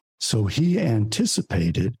 So he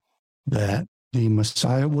anticipated that the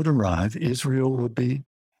Messiah would arrive, Israel would be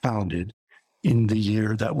founded in the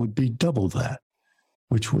year that would be double that,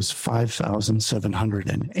 which was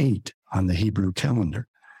 5,708 on the Hebrew calendar.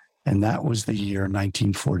 And that was the year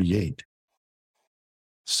 1948.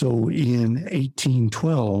 So in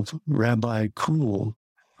 1812, Rabbi Krull,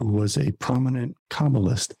 who was a prominent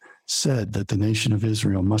Cabalist, said that the nation of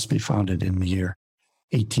Israel must be founded in the year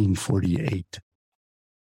 1848.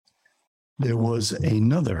 There was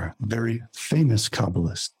another very famous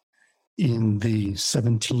Cabalist in the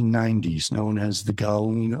 1790s known as the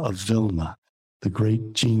Gaon of Vilna, the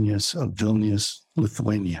great genius of Vilnius,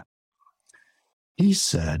 Lithuania. He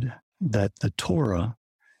said that the Torah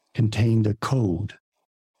contained a code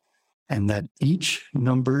and that each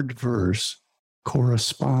numbered verse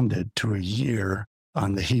corresponded to a year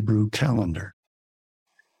on the Hebrew calendar.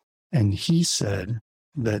 And he said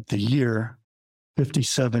that the year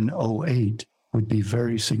 5708 would be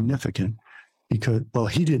very significant because, well,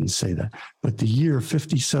 he didn't say that, but the year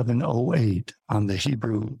 5708 on the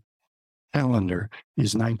Hebrew calendar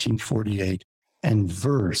is 1948, and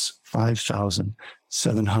verse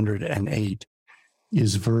 5,708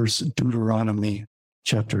 is verse Deuteronomy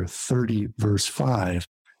chapter 30, verse 5,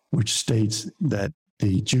 which states that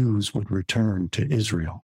the Jews would return to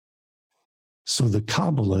Israel. So the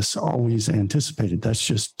Kabbalists always anticipated, that's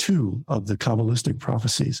just two of the Kabbalistic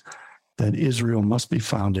prophecies, that Israel must be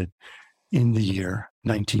founded in the year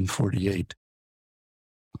 1948.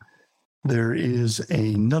 There is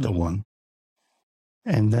another one,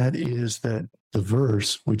 and that is that the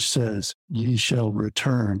verse which says, ye shall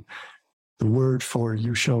return, the word for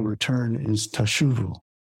you shall return is tashuvu.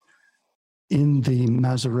 In the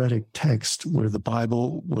Masoretic text where the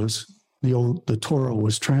Bible was, the Torah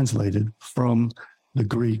was translated from the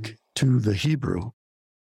Greek to the Hebrew,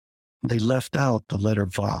 they left out the letter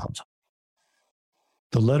Vav.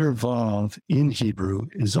 The letter Vav in Hebrew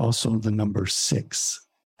is also the number 6,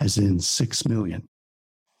 as in 6 million.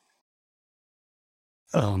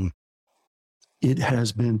 It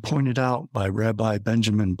has been pointed out by Rabbi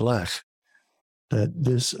Benjamin Blech that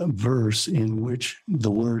this verse in which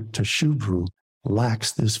the word teshuvah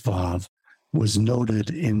lacks this Vav was noted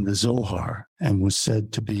in the Zohar and was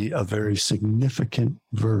said to be a very significant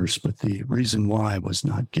verse, but the reason why was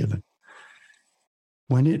not given.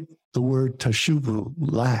 When the word teshuvah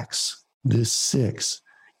lacks this 6,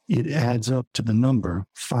 it adds up to the number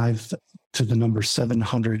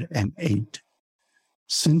 708.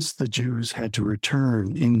 Since the Jews had to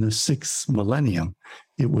return in the 6th millennium,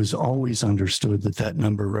 it was always understood that that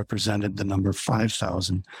number represented the number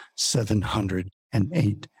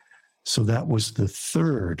 5,708. So that was the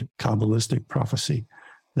third Kabbalistic prophecy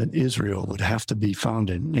that Israel would have to be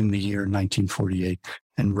founded in the year 1948.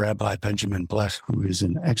 And Rabbi Benjamin Blech, who is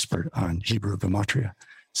an expert on Hebrew gematria,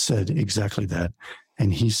 said exactly that.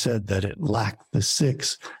 And he said that it lacked the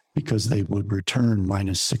 6 because they would return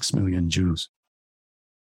minus 6 million Jews.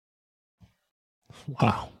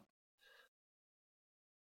 Wow.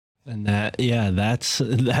 And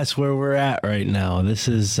that's where we're at right now. This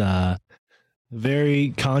is a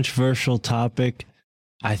very controversial topic.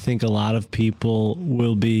 I think a lot of people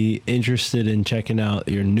will be interested in checking out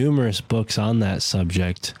your numerous books on that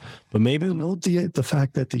subject. But maybe note the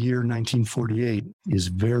fact that the year 1948 is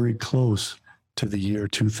very close to the year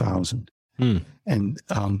 2000. And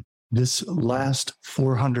this last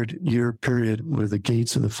 400-year period where the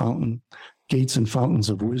gates and fountains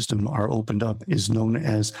of wisdom are opened up is known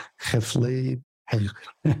as Hevlei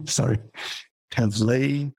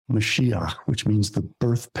Mashiach, which means the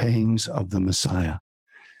birth pangs of the Messiah.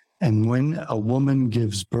 And when a woman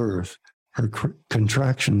gives birth, her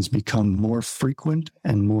contractions become more frequent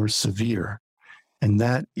and more severe. And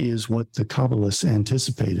that is what the Kabbalists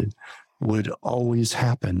anticipated would always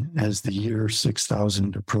happen as the year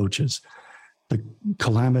 6000 approaches. The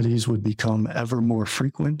calamities would become ever more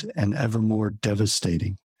frequent and ever more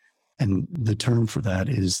devastating. And the term for that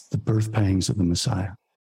is the birth pangs of the Messiah.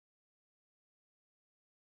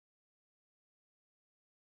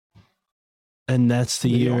 And that's the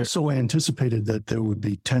year. They also anticipated that there would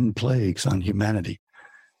be 10 plagues on humanity,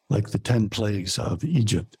 like the 10 plagues of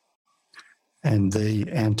Egypt. And they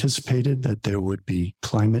anticipated that there would be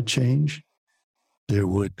climate change.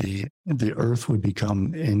 The earth would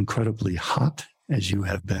become incredibly hot, as you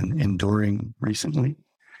have been enduring recently.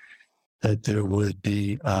 That there would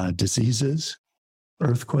be diseases,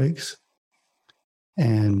 earthquakes.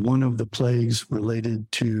 And one of the plagues related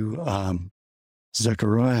to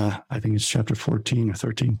Zechariah, I think it's chapter 14 or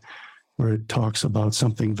 13, where it talks about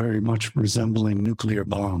something very much resembling nuclear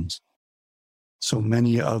bombs. So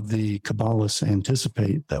many of the Kabbalists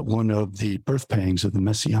anticipate that one of the birth pangs of the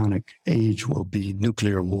Messianic age will be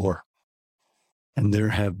nuclear war. And there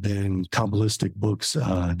have been Kabbalistic books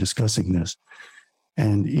discussing this.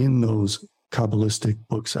 And in those Kabbalistic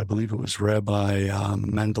books, I believe it was Rabbi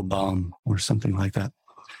Mandelbaum or something like that,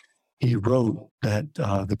 he wrote that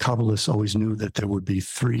the Kabbalists always knew that there would be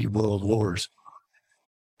 3 world wars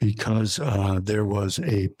because there was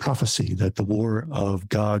a prophecy that the war of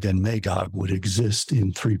Gog and Magog would exist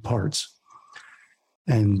in 3 parts.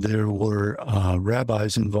 And there were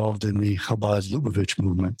rabbis involved in the Chabad-Lubavitch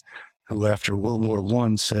movement who, after World War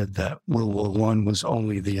I, said that World War I was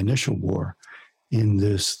only the initial war in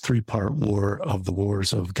this 3-part war of the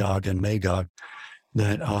wars of Gog and Magog.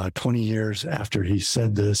 That 20 years after he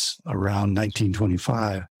said this, around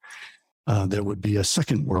 1925, there would be a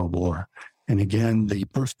second world war. And again, the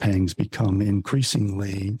birth pangs become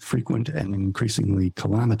increasingly frequent and increasingly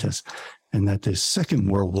calamitous, and that this second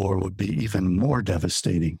world war would be even more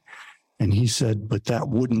devastating. And he said, but that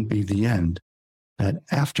wouldn't be the end, that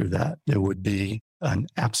after that, there would be an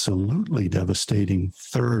absolutely devastating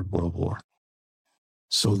third world war.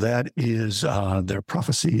 So that is their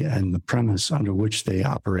prophecy and the premise under which they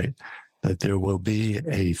operate, that there will be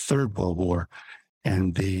a third world war,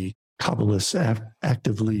 and the Kabbalists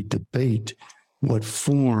actively debate what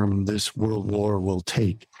form this world war will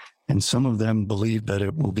take. And some of them believe that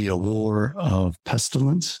it will be a war of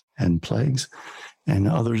pestilence and plagues, and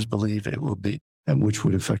others believe it will be, which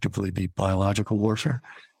would effectively be biological warfare.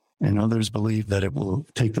 And others believe that it will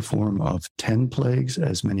take the form of 10 plagues,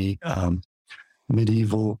 as many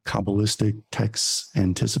medieval Kabbalistic texts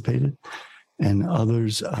anticipated. And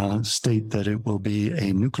others state that it will be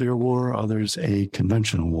a nuclear war, others a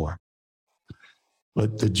conventional war.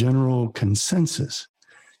 But the general consensus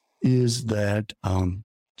is that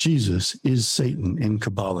Jesus is Satan in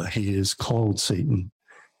Kabbalah. He is called Satan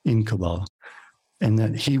in Kabbalah, and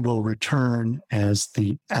that he will return as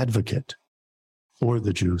the advocate for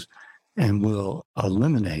the Jews and will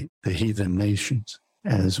eliminate the heathen nations,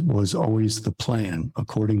 as was always the plan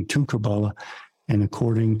according to Kabbalah and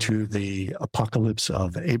according to the Apocalypse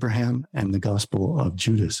of Abraham and the Gospel of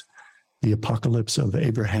Judas. The Apocalypse of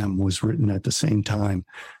Abraham was written at the same time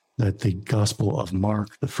that the Gospel of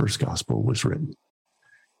Mark, the first Gospel, was written.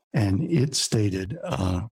 And it stated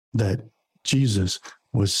that Jesus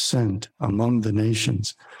was sent among the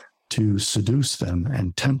nations to seduce them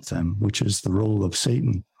and tempt them, which is the role of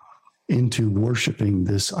Satan, into worshiping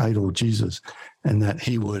this idol Jesus, and that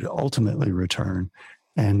he would ultimately return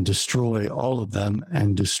and destroy all of them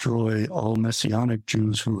and destroy all Messianic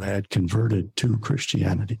Jews who had converted to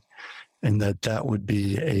Christianity, and that would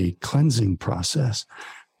be a cleansing process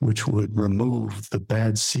which would remove the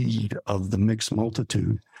bad seed of the mixed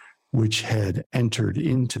multitude which had entered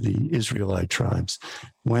into the Israelite tribes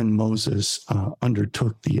when Moses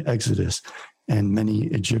undertook the Exodus, and many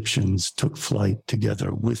Egyptians took flight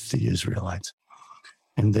together with the Israelites.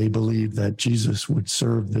 And they believed that Jesus would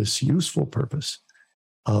serve this useful purpose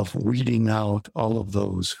of weeding out all of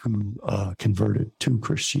those who converted to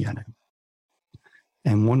Christianity.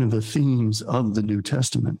 And one of the themes of the New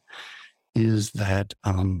Testament is that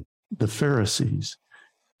the Pharisees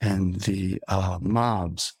and the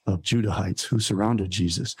mobs of Judahites who surrounded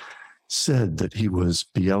Jesus said that he was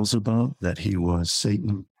Beelzebub, that he was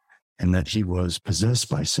Satan, and that he was possessed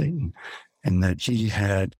by Satan, and that he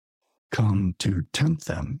had come to tempt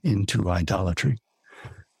them into idolatry.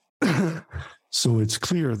 So it's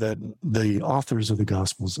clear that the authors of the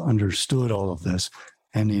Gospels understood all of this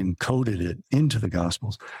and encoded it into the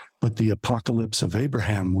Gospels. But the Apocalypse of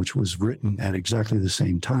Abraham, which was written at exactly the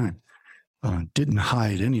same time, didn't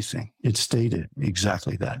hide anything. It stated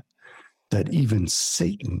exactly that even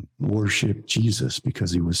Satan worshiped Jesus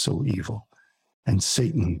because he was so evil. And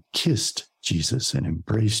Satan kissed Jesus and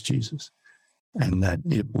embraced Jesus. And that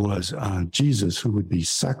it was Jesus who would be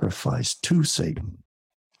sacrificed to Satan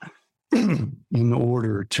in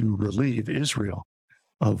order to relieve Israel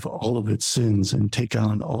of all of its sins and take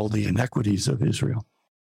on all the inequities of Israel.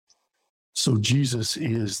 So Jesus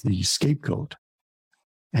is the scapegoat.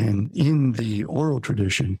 And in the oral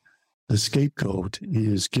tradition, the scapegoat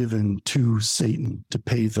is given to Satan to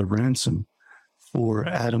pay the ransom for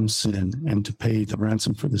Adam's sin and to pay the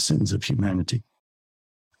ransom for the sins of humanity.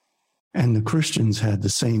 And the Christians had the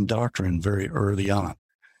same doctrine very early on.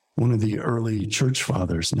 One of the early church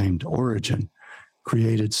fathers, named Origen,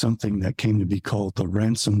 created something that came to be called the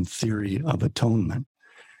ransom theory of atonement.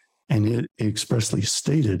 And it expressly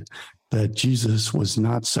stated that Jesus was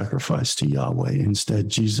not sacrificed to Yahweh. Instead,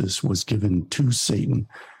 Jesus was given to Satan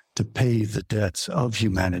to pay the debts of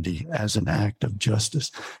humanity as an act of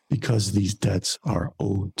justice, because these debts are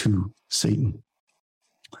owed to Satan.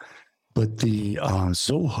 But the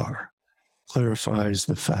Zohar clarifies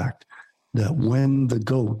the fact that when the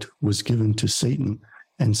goat was given to Satan,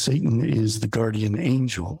 and Satan is the guardian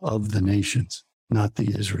angel of the nations, not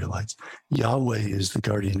the Israelites. Yahweh is the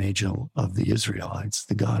guardian angel of the Israelites,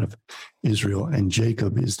 the God of Israel, and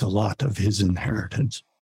Jacob is the lot of his inheritance.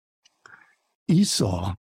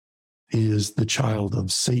 Esau is the child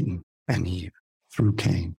of Satan and Eve through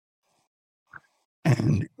Cain.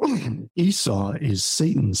 And Esau is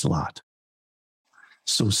Satan's lot.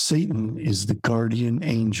 So Satan is the guardian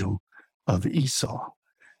angel of Esau.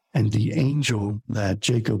 And the angel that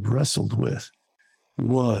Jacob wrestled with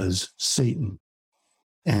was Satan.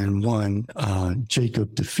 And when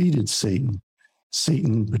Jacob defeated Satan,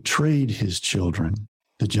 Satan betrayed his children,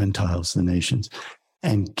 the Gentiles, the nations,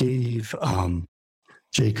 and gave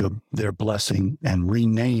Jacob their blessing and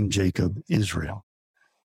renamed Jacob Israel.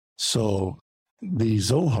 So the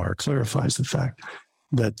Zohar clarifies the fact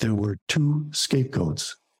that there were two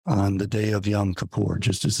scapegoats on the day of Yom Kippur,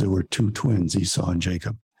 just as there were two twins, Esau and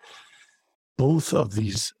Jacob. Both of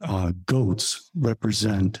these goats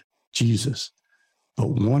represent Jesus, but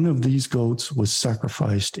one of these goats was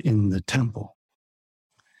sacrificed in the temple.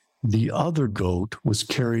 The other goat was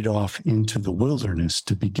carried off into the wilderness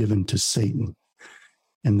to be given to Satan.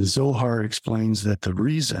 And the Zohar explains that the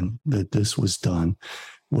reason that this was done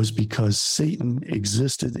was because Satan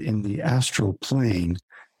existed in the astral plane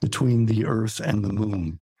between the earth and the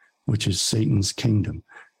moon, which is Satan's kingdom.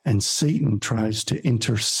 And Satan tries to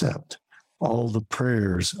intercept all the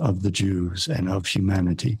prayers of the Jews and of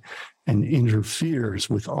humanity and interferes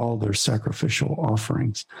with all their sacrificial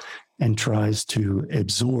offerings and tries to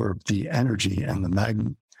absorb the energy and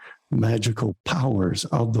the magical powers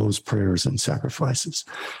of those prayers and sacrifices.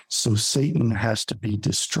 So Satan has to be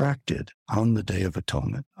distracted on the Day of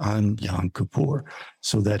Atonement, on Yom Kippur,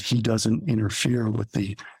 so that he doesn't interfere with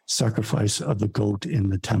the sacrifice of the goat in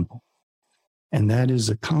the temple. And that is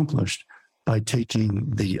accomplished by taking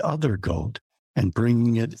the other goat and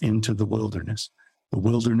bringing it into the wilderness. The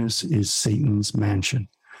wilderness is Satan's mansion.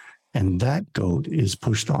 And that goat is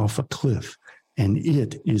pushed off a cliff, and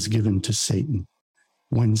it is given to Satan.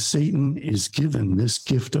 When Satan is given this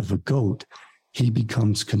gift of a goat, he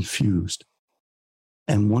becomes confused.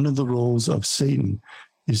 And one of the roles of Satan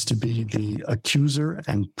is to be the accuser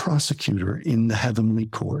and prosecutor in the heavenly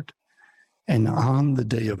court. And on the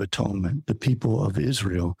Day of Atonement, the people of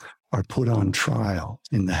Israel are put on trial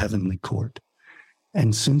in the heavenly court.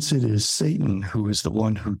 And since it is Satan who is the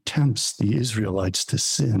one who tempts the Israelites to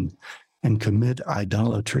sin and commit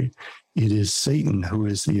idolatry, it is Satan who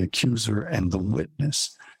is the accuser and the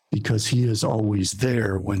witness, because he is always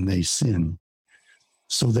there when they sin.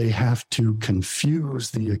 So they have to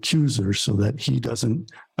confuse the accuser so that he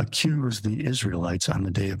doesn't accuse the Israelites on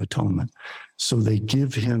the Day of Atonement. So they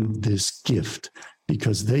give him this gift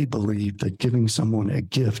because they believe that giving someone a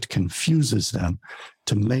gift confuses them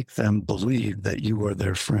to make them believe that you are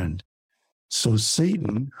their friend. So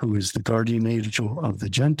Satan, who is the guardian angel of the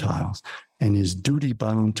Gentiles and is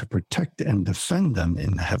duty-bound to protect and defend them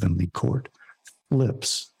in the heavenly court,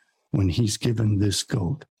 flips when he's given this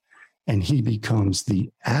goat, and he becomes the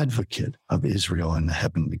advocate of Israel in the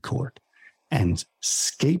heavenly court. And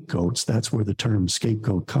scapegoats, that's where the term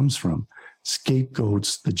scapegoat comes from,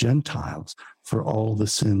 scapegoats the Gentiles for all the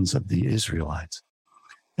sins of the Israelites.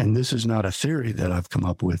 And this is not a theory that I've come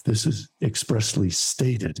up with. This is expressly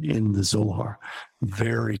stated in the Zohar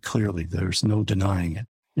very clearly. There's no denying it.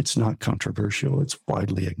 It's not controversial. It's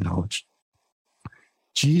widely acknowledged.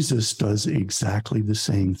 Jesus does exactly the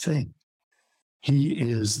same thing. He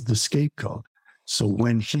is the scapegoat. So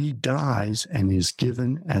when he dies and is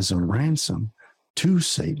given as a ransom to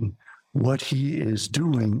Satan, what he is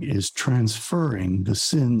doing is transferring the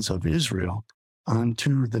sins of Israel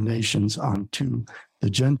onto the nations, onto the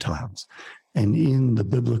Gentiles. And in the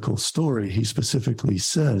biblical story, he specifically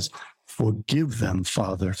says, "Forgive them,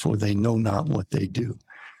 Father, for they know not what they do,"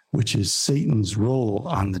 which is Satan's role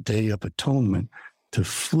on the Day of Atonement to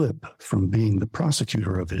flip from being the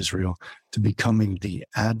prosecutor of Israel to becoming the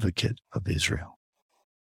advocate of Israel.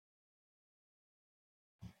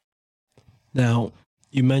 Now,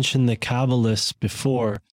 you mentioned the Cabalists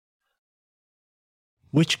before.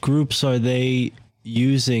 Which groups are they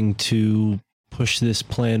using to push this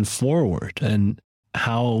plan forward? And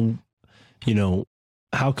how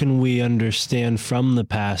can we understand from the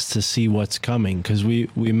past to see what's coming? Because we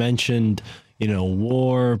mentioned,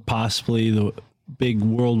 war, possibly the big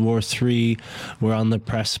World War III. We're on the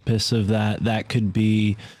precipice of that. That could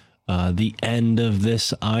be the end of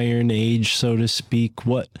this Iron Age, so to speak.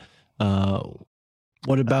 What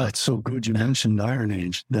about? It's so good you mentioned Iron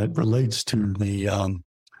Age. That relates to the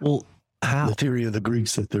how? The theory of the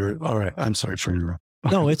Greeks that they're all right. I'm sorry for interrupting.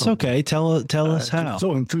 No, it's okay. Tell us how. I'm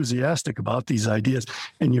so enthusiastic about these ideas,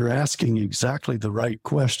 and you're asking exactly the right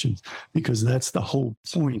questions, because that's the whole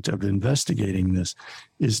point of investigating this,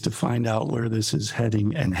 is to find out where this is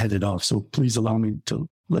heading and headed off. So please allow me to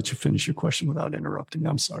let you finish your question without interrupting.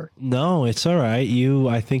 I'm sorry. No, it's all right.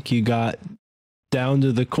 I think you got down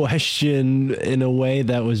to the question in a way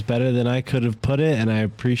that was better than I could have put it, and I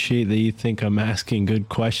appreciate that you think I'm asking good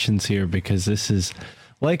questions here, because this is,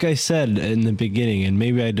 like I said in the beginning, and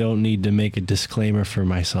maybe I don't need to make a disclaimer for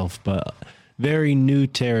myself, but very new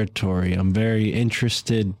territory. I'm very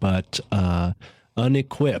interested, but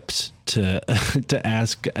unequipped to to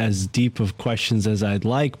ask as deep of questions as I'd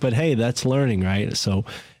like. But hey, that's learning, right? So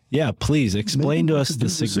yeah, please explain to us the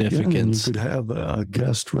significance. You could have a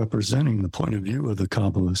guest representing the point of view of the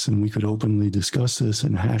Kabbalists, and we could openly discuss this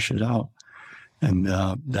and hash it out. And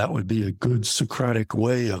that would be a good Socratic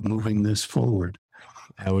way of moving this forward.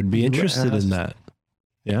 I would be You interested asked- in that.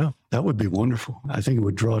 Yeah. That would be wonderful. I think it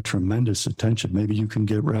would draw tremendous attention. Maybe you can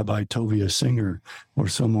get Rabbi Tovia Singer or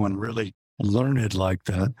someone really learned like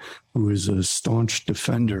that, who is a staunch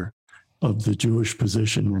defender of the Jewish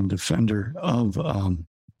position and defender of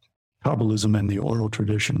Kabbalism and the oral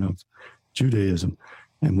tradition of Judaism,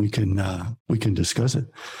 and we can discuss it.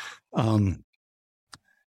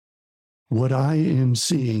 What I am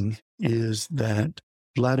seeing is that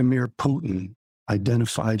Vladimir Putin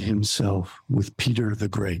identified himself with Peter the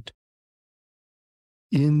Great.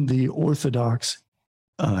 In the Orthodox,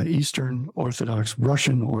 Eastern Orthodox,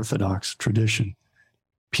 Russian Orthodox tradition,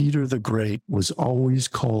 Peter the Great was always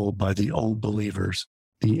called by the old believers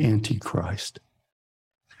the Antichrist.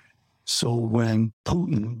 So when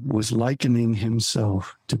Putin was likening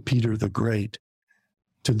himself to Peter the Great,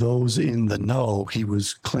 to those in the know, he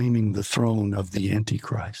was claiming the throne of the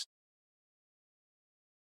Antichrist.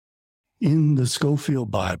 In the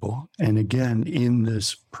Scofield Bible, and again in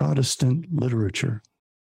this Protestant literature,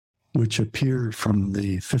 which appeared from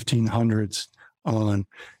the 1500s on,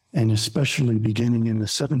 and especially beginning in the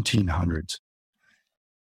 1700s,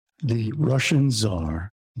 the Russian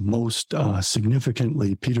Tsar, most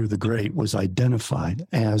significantly Peter the Great, was identified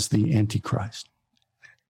as the Antichrist.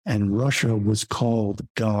 And Russia was called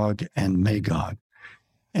Gog and Magog.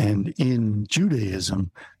 And in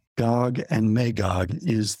Judaism, Gog and Magog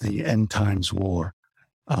is the end times war.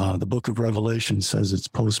 The book of Revelation says it's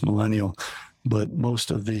post-millennial, but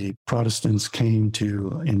most of the Protestants came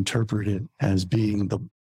to interpret it as being the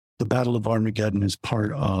Battle of Armageddon is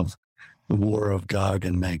part of the war of Gog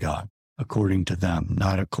and Magog, according to them,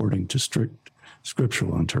 not according to strict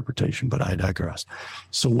scriptural interpretation, but I digress.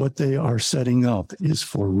 So what they are setting up is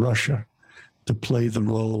for Russia to play the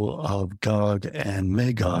role of Gog and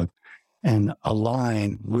Magog and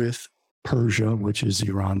align with Persia, which is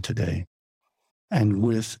Iran today, and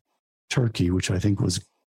with Turkey, which I think was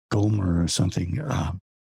Gomer or something.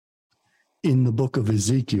 In the book of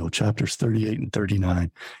Ezekiel, chapters 38 and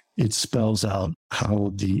 39, it spells out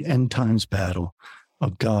how the end times battle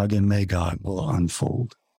of Gog and Magog will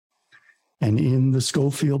unfold. And in the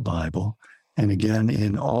Scofield Bible, and again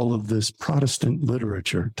in all of this Protestant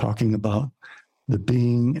literature talking about the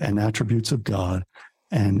being and attributes of God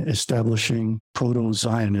and establishing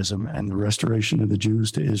proto-Zionism and the restoration of the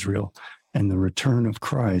Jews to Israel and the return of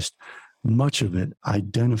Christ, much of it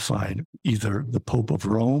identified either the Pope of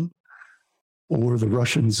Rome or the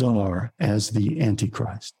Russian Tsar as the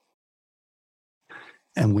Antichrist.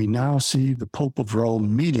 And we now see the Pope of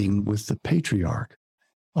Rome meeting with the Patriarch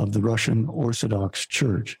of the Russian Orthodox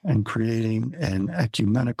Church and creating an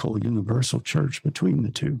ecumenical universal church between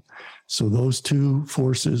the two. So those two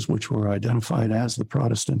forces, which were identified as the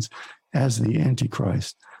Protestants, as the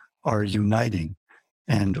Antichrist, are uniting.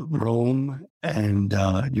 And Rome and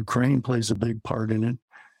Ukraine plays a big part in it,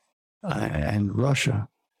 and Russia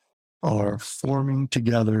are forming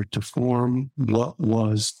together to form what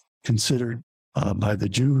was considered by the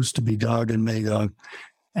Jews to be Gog and Magog,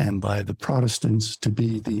 and by the Protestants to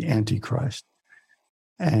be the Antichrist.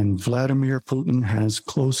 And Vladimir Putin has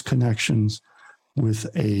close connections with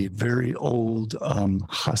a very old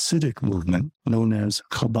Hasidic movement known as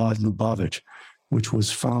Chabad Lubavitch, which was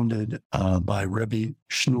founded by Rebbe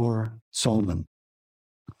Shneur Zalman,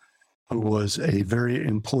 who was a very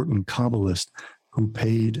important Kabbalist who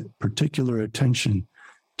paid particular attention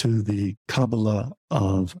to the Kabbalah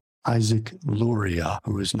of Isaac Luria,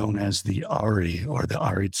 who is known as the Ari or the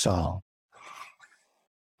Aritzal.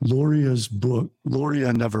 Luria's book,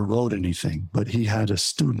 Luria never wrote anything, but he had a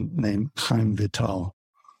student named Chaim Vital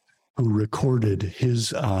who recorded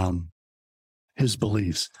his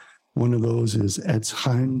beliefs. One of those is Etz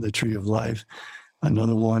Chaim, the Tree of Life.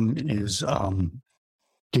 Another one is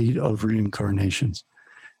Gate of Reincarnations.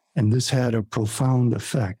 And this had a profound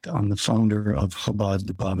effect on the founder of Chabad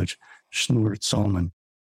Lubavitch, Shneur Zalman.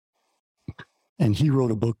 And he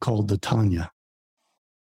wrote a book called the Tanya.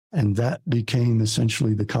 And that became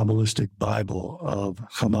essentially the Kabbalistic Bible of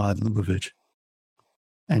Chabad Lubavitch.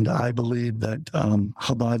 And I believe that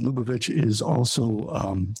Chabad Lubavitch is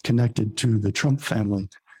also connected to the Trump family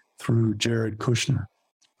through Jared Kushner,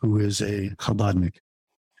 who is a Chabadnik.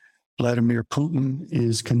 Vladimir Putin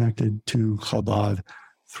is connected to Chabad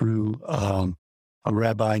through a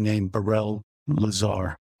rabbi named Berel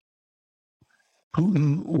Lazar.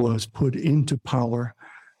 Putin was put into power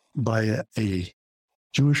by a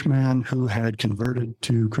Jewish man who had converted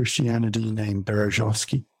to Christianity named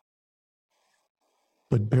Berezovsky.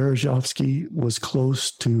 But Berezovsky was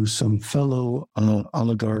close to some fellow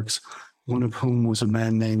oligarchs, one of whom was a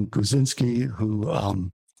man named Guzinski, who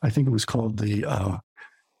I think it was called the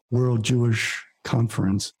World Jewish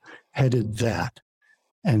conference headed that.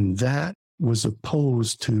 And that was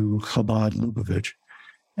opposed to Chabad Lubavitch.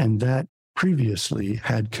 And that previously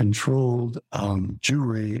had controlled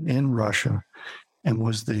Jewry in Russia and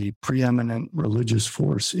was the preeminent religious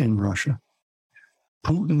force in Russia.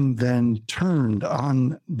 Putin then turned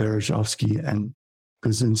on Berezovsky and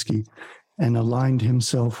Kaczynski and aligned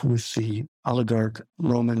himself with the oligarch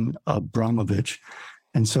Roman Abramovich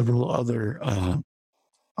and several other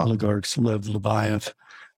oligarchs, Lev Lubayev,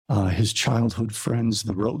 his childhood friends,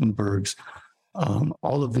 the Rotenbergs.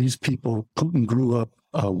 All of these people, Putin grew up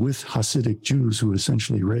with Hasidic Jews who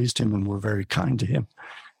essentially raised him and were very kind to him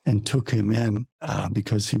and took him in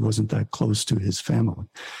because he wasn't that close to his family.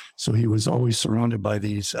 So he was always surrounded by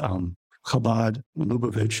these Chabad,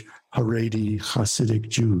 Lubavitch, Haredi, Hasidic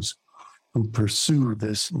Jews who pursue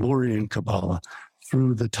this Lurian Kabbalah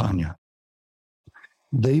through the Tanya.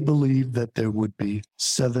 They believed that there would be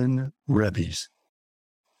 7 Rebbes,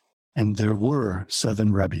 and there were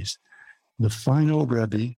 7 Rebbes. The final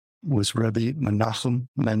Rebbe was Rebbe Menachem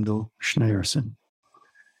Mendel Schneerson.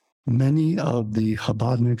 Many of the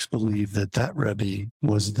Chabadniks believe that that Rebbe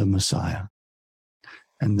was the Messiah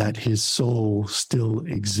and that his soul still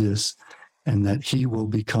exists and that he will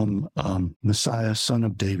become Messiah, son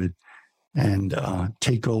of David, and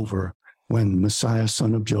take over when Messiah,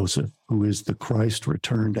 son of Joseph, who is the Christ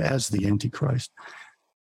returned as the Antichrist,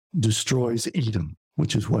 destroys Edom,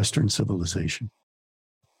 which is Western civilization.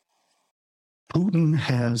 Putin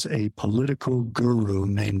has a political guru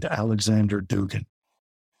named Alexander Dugin.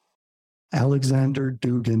 Alexander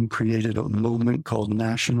Dugin created a movement called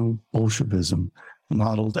National Bolshevism,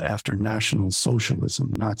 modeled after National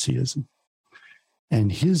Socialism, Nazism. And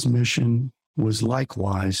his mission was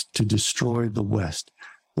likewise to destroy the West.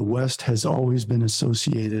 The West has always been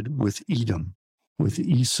associated with Edom, with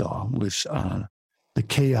Esau, with the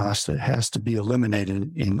chaos that has to be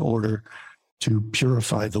eliminated in order to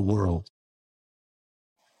purify the world.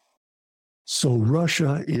 So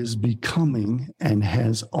Russia is becoming and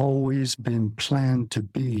has always been planned to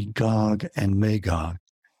be Gog and Magog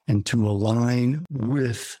and to align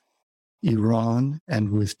with Iran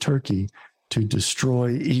and with Turkey to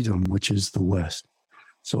destroy Edom, which is the West.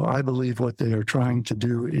 So I believe what they are trying to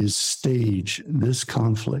do is stage this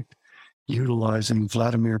conflict, utilizing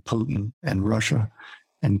Vladimir Putin and Russia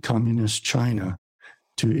and communist China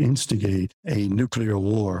to instigate a nuclear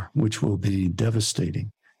war, which will be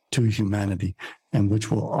devastating to humanity and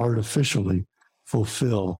which will artificially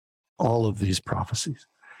fulfill all of these prophecies.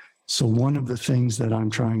 So one of the things that I'm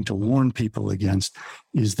trying to warn people against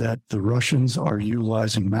is that the Russians are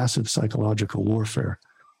utilizing massive psychological warfare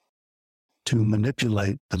to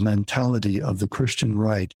manipulate the mentality of the Christian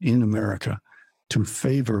right in America to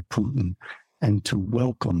favor Putin and to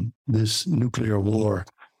welcome this nuclear war,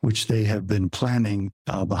 which they have been planning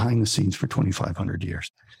behind the scenes for 2,500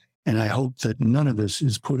 years. And I hope that none of this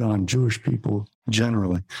is put on Jewish people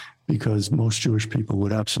generally, because most Jewish people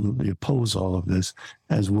would absolutely oppose all of this,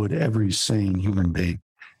 as would every sane human being,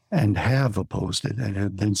 and have opposed it and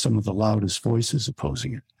have been some of the loudest voices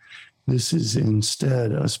opposing it. This is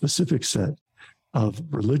instead a specific set of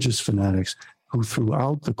religious fanatics who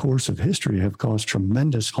throughout the course of history have caused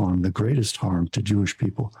tremendous harm, the greatest harm to Jewish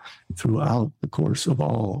people throughout the course of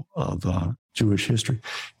all of Jewish history.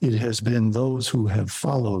 It has been those who have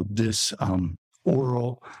followed this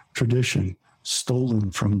oral tradition stolen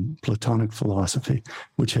from Platonic philosophy,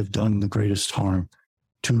 which have done the greatest harm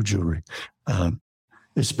to Jewry,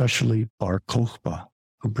 especially Bar Kokhba,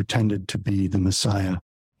 who pretended to be the Messiah,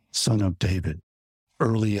 son of David,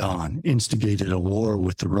 early on, instigated a war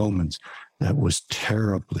with the Romans that was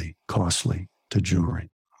terribly costly to Jewry.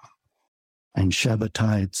 And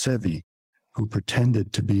Shabbatai Tzevi, who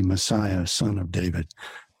pretended to be Messiah, son of David,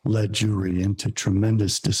 led Jewry into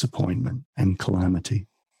tremendous disappointment and calamity.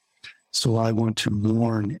 So I want to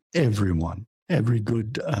warn everyone, every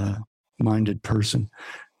good-minded person,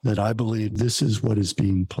 that I believe this is what is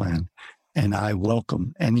being planned. And I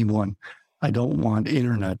welcome anyone. I don't want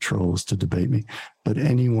internet trolls to debate me, but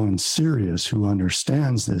anyone serious who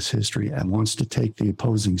understands this history and wants to take the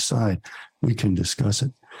opposing side, we can discuss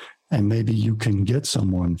it. And maybe you can get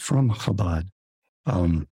someone from Chabad.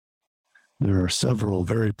 There are several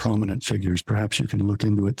very prominent figures. Perhaps you can look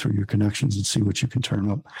into it through your connections and see what you can turn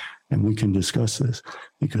up, and we can discuss this,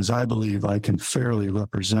 because I believe I can fairly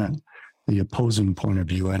represent the opposing point of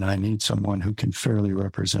view, and I need someone who can fairly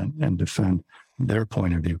represent and defend their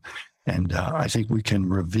point of view. And I think we can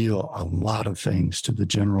reveal a lot of things to the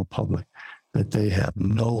general public that they have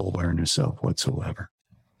no awareness of whatsoever.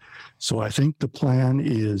 So I think the plan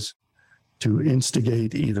is to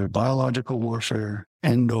instigate either biological warfare,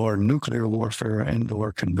 and/or nuclear warfare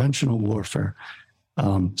and/or conventional warfare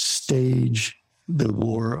stage the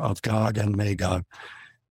war of Gog and Magog,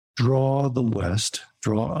 draw the West,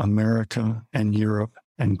 draw America and Europe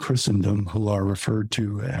and Christendom, who are referred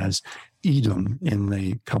to as Edom in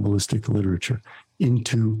the Kabbalistic literature,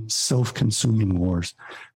 into self-consuming wars,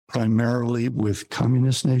 primarily with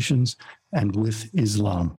communist nations and with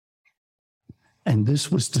Islam. And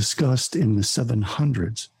this was discussed in the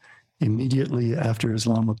 700s. Immediately after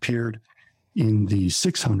Islam appeared in the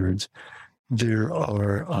 600s, there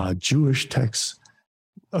are Jewish texts.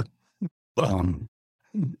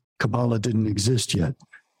 Kabbalah didn't exist yet,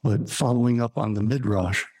 but following up on the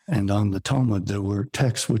Midrash and on the Talmud, there were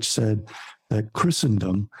texts which said that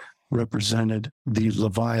Christendom represented the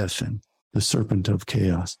Leviathan, the serpent of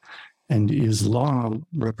chaos, and Islam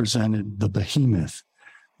represented the behemoth,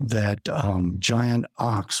 that giant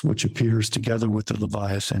ox which appears together with the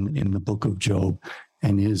Leviathan in the book of Job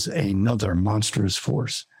and is another monstrous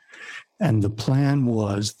force. And the plan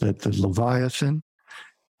was that the Leviathan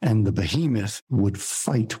and the behemoth would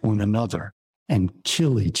fight one another and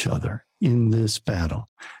kill each other in this battle.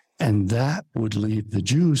 And that would leave the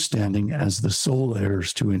Jews standing as the sole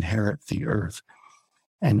heirs to inherit the earth.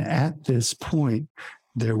 And at this point,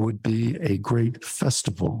 there would be a great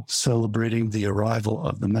festival celebrating the arrival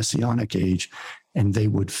of the Messianic age, and they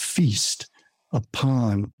would feast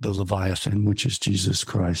upon the Leviathan, which is Jesus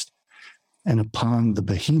Christ, and upon the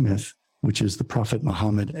behemoth, which is the Prophet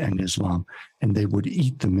Muhammad and Islam, and they would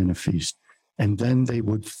eat them in a feast. And then they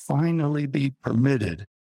would finally be permitted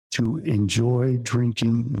to enjoy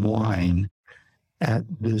drinking wine at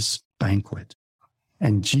this banquet.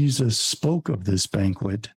 And Jesus spoke of this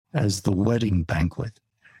banquet as the wedding banquet.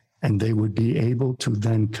 And they would be able to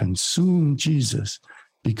then consume Jesus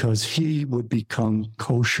because he would become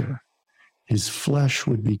kosher. His flesh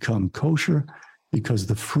would become kosher because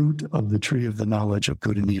the fruit of the tree of the knowledge of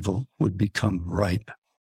good and evil would become ripe.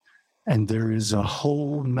 And there is a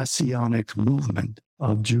whole messianic movement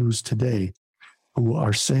of Jews today who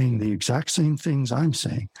are saying the exact same things I'm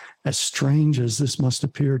saying. As strange as this must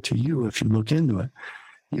appear to you, if you look into it,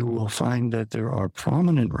 you will find that there are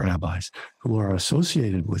prominent rabbis who are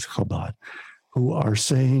associated with Chabad who are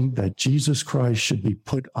saying that Jesus Christ should be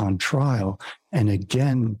put on trial and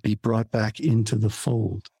again be brought back into the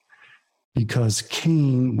fold. Because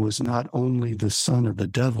Cain was not only the son of the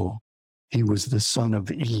devil, he was the son of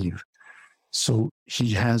Eve. So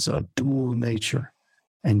he has a dual nature.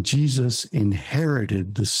 And Jesus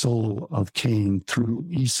inherited the soul of Cain through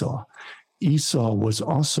Esau. Esau was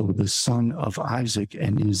also the son of Isaac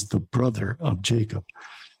and is the brother of Jacob.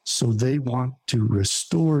 So they want to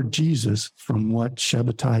restore Jesus from what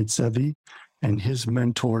Shabbatai Zevi and his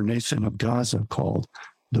mentor Nathan of Gaza called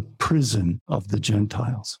the prison of the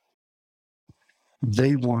Gentiles.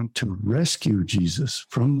 They want to rescue Jesus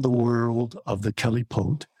from the world of the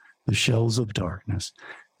Kelipot, the shells of darkness,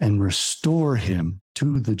 and restore him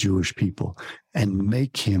to the Jewish people and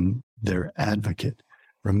make him their advocate.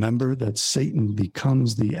 Remember that Satan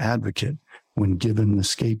becomes the advocate when given the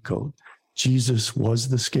scapegoat. Jesus was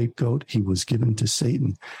the scapegoat. He was given to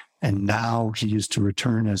Satan. And now he is to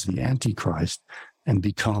return as the Antichrist and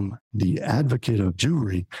become the advocate of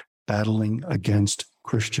Jewry, battling against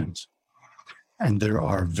Christians. And there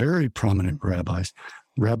are very prominent rabbis.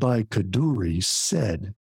 Rabbi Kaduri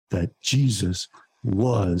said that Jesus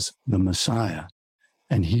was the Messiah.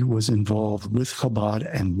 And he was involved with Chabad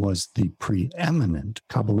and was the preeminent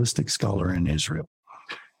Kabbalistic scholar in Israel.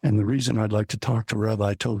 And the reason I'd like to talk to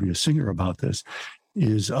Rabbi Tovia Singer about this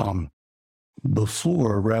is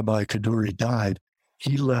before Rabbi Kaduri died,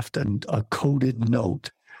 he left a coded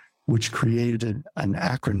note which created an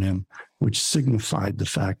acronym which signified the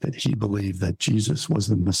fact that he believed that Jesus was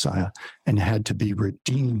the Messiah and had to be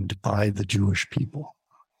redeemed by the Jewish people.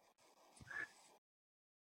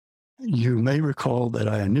 You may recall that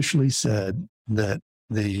I initially said that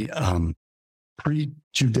the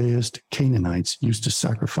pre-Judaist Canaanites used to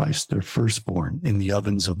sacrifice their firstborn in the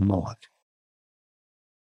ovens of Moloch.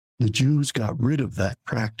 The Jews got rid of that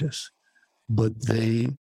practice, but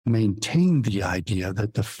they maintained the idea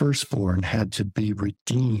that the firstborn had to be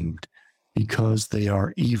redeemed because they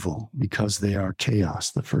are evil, because they are chaos,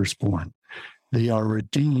 the firstborn. They are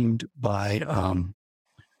redeemed by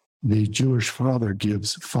the Jewish father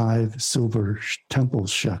gives 5 silver temple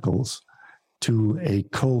shekels to a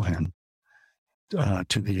Kohen,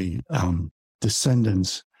 to the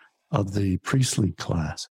descendants of the priestly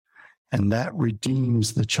class. And that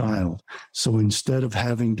redeems the child. So instead of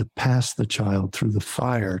having to pass the child through the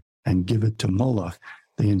fire and give it to Moloch,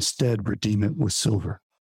 they instead redeem it with silver.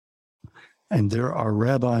 And there are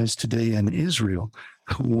rabbis today in Israel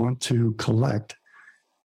who want to collect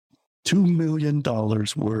 $2 million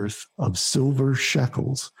worth of silver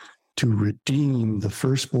shekels to redeem the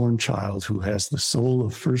firstborn child who has the soul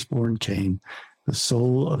of firstborn Cain, the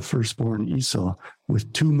soul of firstborn Esau,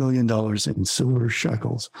 with $2 million in silver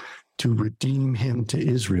shekels to redeem him to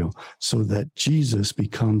Israel, so that Jesus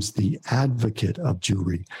becomes the advocate of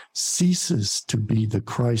Jewry, ceases to be the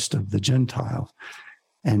Christ of the Gentiles,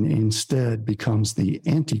 and instead becomes the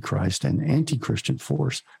Antichrist and anti-Christian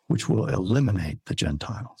force, which will eliminate the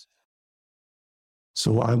Gentiles.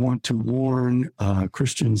 So I want to warn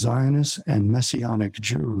Christian Zionists and Messianic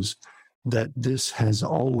Jews that this has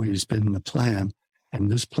always been the plan, and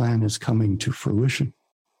this plan is coming to fruition.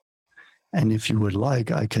 And if you would like,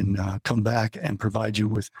 I can come back and provide you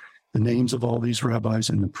with the names of all these rabbis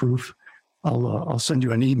and the proof. I'll send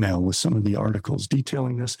you an email with some of the articles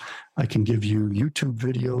detailing this. I can give you YouTube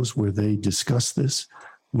videos where they discuss this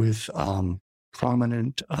with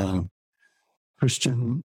prominent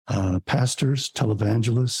Christian pastors,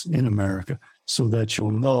 televangelists in America, so that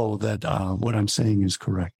you'll know that what I'm saying is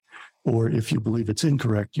correct. Or if you believe it's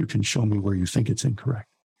incorrect, you can show me where you think it's incorrect.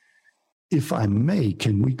 If I may,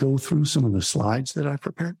 can we go through some of the slides that I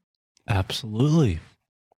prepared? Absolutely.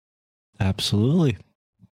 Absolutely.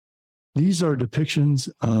 These are depictions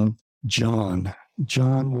of John.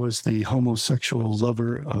 John was the homosexual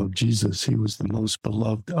lover of Jesus. He was the most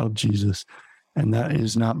beloved of Jesus. And that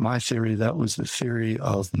is not my theory. That was the theory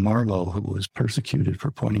of Marlowe, who was persecuted for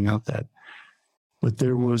pointing out that. But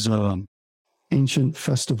there was an ancient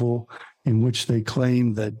festival in which they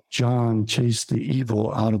claimed that John chased the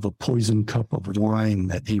evil out of a poisoned cup of wine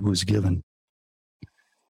that he was given.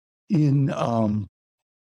 In the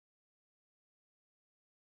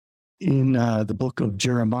book of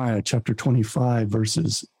Jeremiah, chapter 25,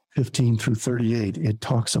 verses 15 through 38, it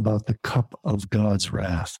talks about the cup of God's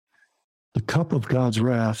wrath. The cup of God's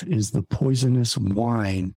wrath is the poisonous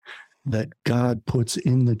wine that God puts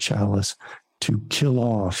in the chalice to kill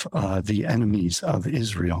off the enemies of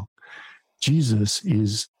Israel. Jesus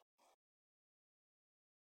is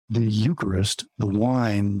the Eucharist, the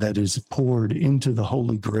wine that is poured into the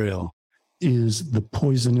Holy Grail, is the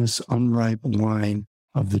poisonous, unripe wine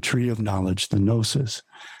of the tree of knowledge, the gnosis,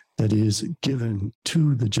 that is given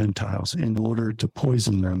to the Gentiles in order to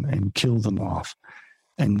poison them and kill them off.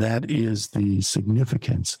 And that is the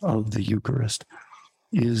significance of the Eucharist,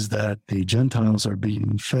 is that the Gentiles are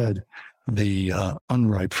being fed the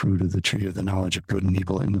unripe fruit of the tree of the knowledge of good and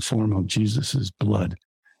evil in the form of Jesus's blood,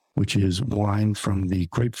 which is wine from the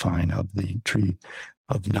grapevine of the tree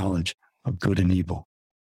of knowledge of good and evil.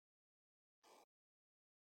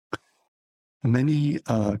 Many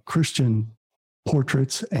Christian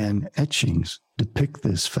portraits and etchings depict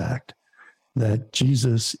this fact, that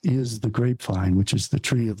Jesus is the grapevine, which is the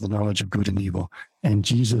tree of the knowledge of good and evil, and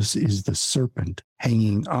Jesus is the serpent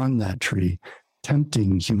hanging on that tree,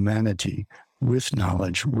 tempting humanity with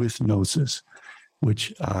knowledge, with gnosis,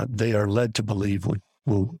 which they are led to believe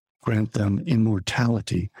will grant them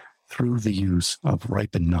immortality through the use of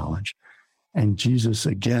ripened knowledge. And Jesus,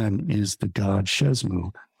 again, is the god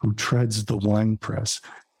Shezmu, who treads the winepress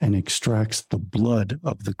and extracts the blood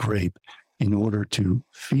of the grape in order to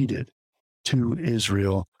feed it to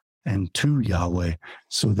Israel and to Yahweh,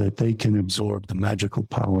 so that they can absorb the magical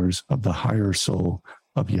powers of the higher soul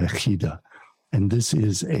of Yechida. And this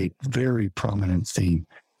is a very prominent theme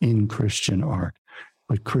in Christian art.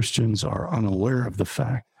 But Christians are unaware of the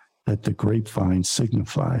fact that the grapevine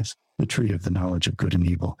signifies the tree of the knowledge of good and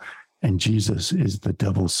evil, and Jesus is the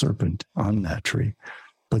devil's serpent on that tree.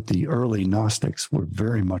 But the early Gnostics were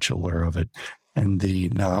very much aware of it, and the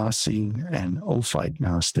Nicene and Ophite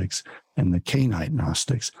Gnostics and the Cainite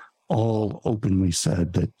Gnostics all openly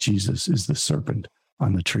said that Jesus is the serpent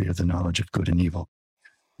on the tree of the knowledge of good and evil.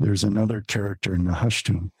 There's another character in the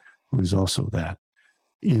Nehushtan who is also that.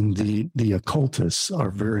 In the occultists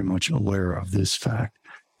are very much aware of this fact,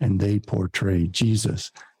 and they portray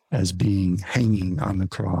Jesus as being hanging on the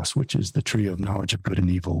cross, which is the tree of knowledge of good and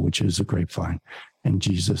evil, which is a grapevine, and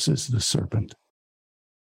Jesus is the serpent.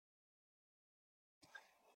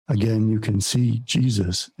 Again, you can see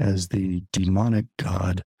Jesus as the demonic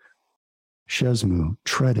god Shezmu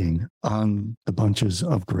treading on the bunches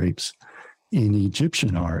of grapes. In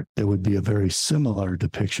Egyptian art, there would be a very similar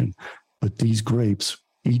depiction, but these grapes,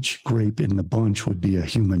 each grape in the bunch would be a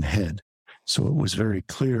human head. So it was very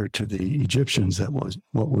clear to the Egyptians that what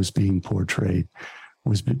was being portrayed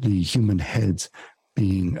was the human heads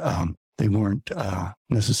being, they weren't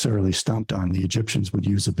necessarily stomped on. The Egyptians would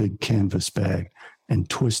use a big canvas bag and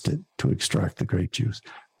twist it to extract the grape juice,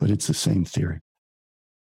 but it's the same theory.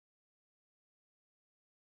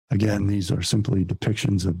 Again, these are simply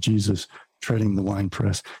depictions of Jesus treading the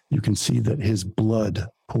winepress. You can see that his blood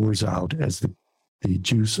pours out as the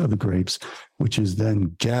juice of the grapes, which is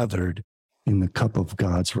then gathered in the cup of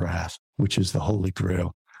God's wrath, which is the Holy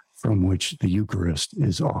Grail, from which the Eucharist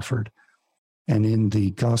is offered. And in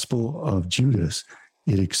the Gospel of Judas,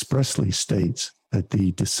 it expressly states that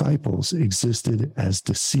the disciples existed as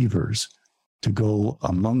deceivers to go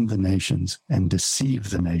among the nations and deceive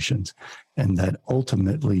the nations, and that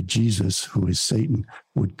ultimately Jesus, who is Satan,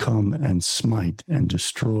 would come and smite and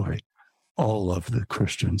destroy all of the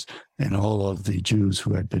Christians and all of the Jews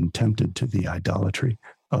who had been tempted to the idolatry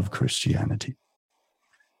of Christianity.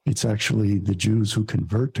 It's actually the Jews who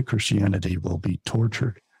convert to Christianity will be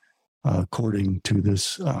tortured. According to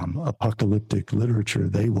this apocalyptic literature,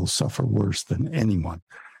 they will suffer worse than anyone.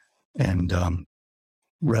 And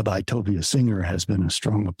Rabbi Tovia Singer has been a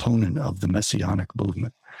strong opponent of the Messianic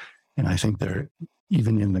movement. And I think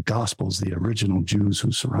even in the Gospels, the original Jews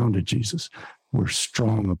who surrounded Jesus were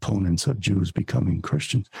strong opponents of Jews becoming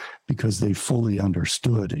Christians because they fully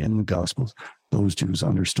understood in the Gospels, those Jews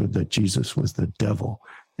understood that Jesus was the devil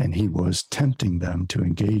and he was tempting them to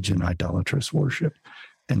engage in idolatrous worship.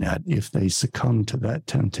 And that if they succumbed to that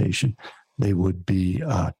temptation, they would be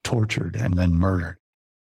tortured and then murdered.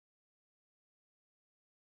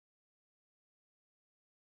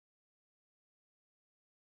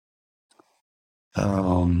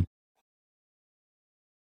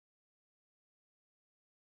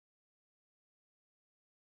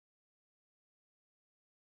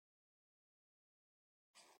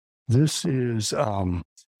 This is,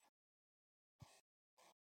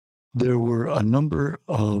 there were a number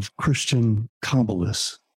of Christian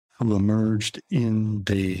Cabalists who emerged in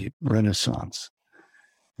the Renaissance.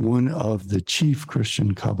 One of the chief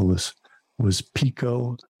Christian Cabalists was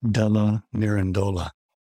Pico della Mirandola.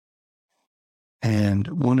 And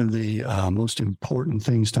one of the most important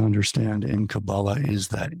things to understand in Kabbalah is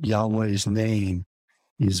that Yahweh's name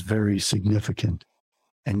is very significant.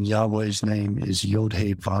 And Yahweh's name is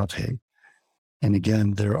Yod-He Vav-He. And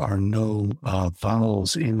again, there are no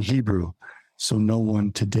vowels in Hebrew, so no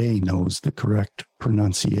one today knows the correct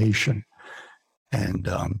pronunciation. And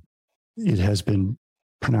it has been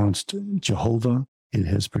pronounced Jehovah, it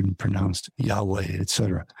has been pronounced Yahweh,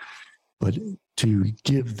 etc. But to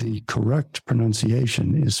give the correct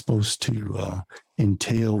pronunciation is supposed to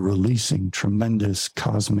entail releasing tremendous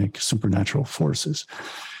cosmic supernatural forces.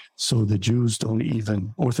 So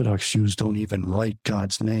the Orthodox Jews don't even write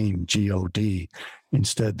God's name, G-O-D.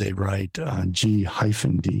 Instead, they write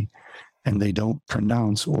G-D, and they don't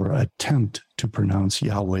pronounce or attempt to pronounce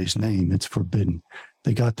Yahweh's name. It's forbidden.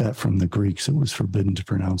 They got that from the Greeks. It was forbidden to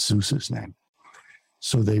pronounce Zeus's name.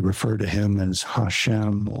 So they refer to him as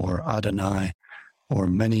Hashem or Adonai or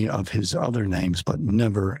many of his other names, but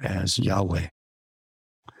never as Yahweh.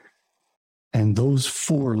 And those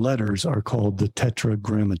 4 letters are called the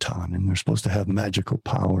Tetragrammaton, and they're supposed to have magical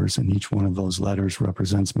powers, and each one of those letters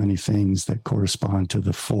represents many things that correspond to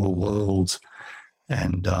the 4 worlds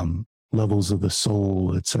and levels of the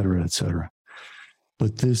soul, etc., etc.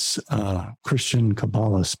 But this Christian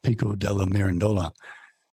Kabbalist, Pico della Mirandola,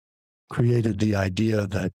 created the idea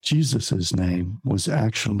that Jesus's name was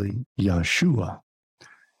actually Yeshua,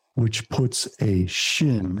 which puts a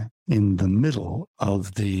shin in the middle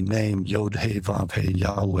of the name Yod-He Vav-He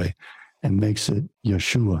Yahweh and makes it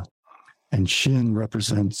Yeshua. And shin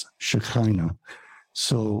represents Shekinah.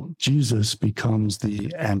 So Jesus becomes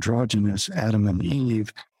the androgynous Adam and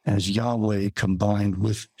Eve as Yahweh combined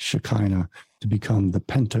with Shekinah to become the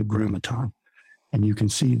Pentagrammaton. And you can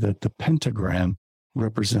see that the pentagram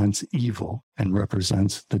represents evil and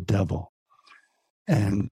represents the devil.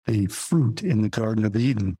 And the fruit in the Garden of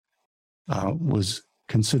Eden was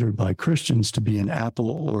considered by Christians to be an apple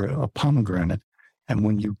or a pomegranate. And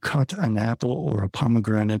when you cut an apple or a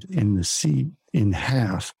pomegranate in the seed in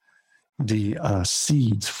half, the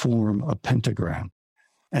seeds form a pentagram.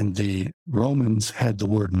 And the Romans had the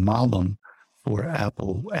word malum for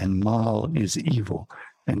apple, and mal is evil.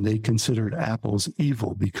 And they considered apples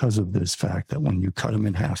evil because of this fact that when you cut them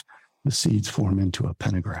in half, the seeds form into a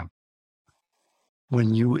pentagram.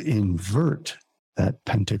 When you invert that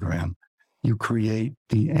pentagram, you create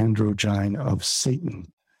the androgyne of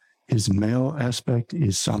Satan. His male aspect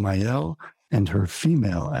is Samael, and her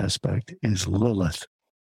female aspect is Lilith.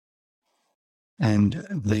 And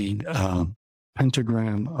the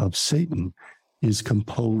pentagram of Satan is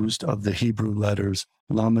composed of the Hebrew letters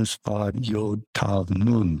Lamed Vav Yod Tav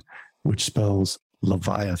Nun, which spells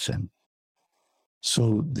Leviathan.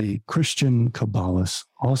 So the Christian Kabbalists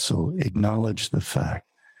also acknowledge the fact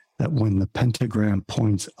that when the pentagram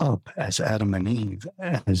points up as Adam and Eve,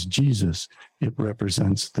 as Jesus, it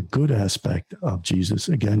represents the good aspect of Jesus.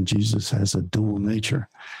 Again, Jesus has a dual nature.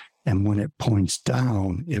 And when it points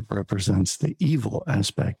down, it represents the evil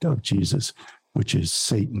aspect of Jesus, which is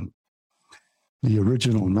Satan. The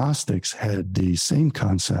original Gnostics had the same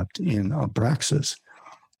concept in Abraxas,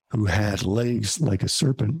 who had legs like a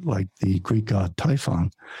serpent, like the Greek god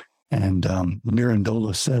Typhon. And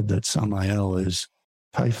Mirandola said that Samael is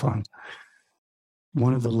Typhon.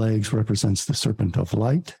 One of the legs represents the serpent of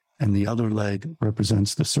light, and the other leg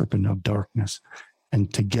represents the serpent of darkness.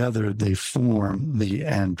 And together they form the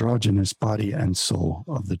androgynous body and soul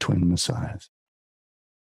of the twin messiahs.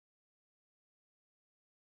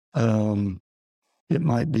 It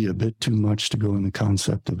might be a bit too much to go in the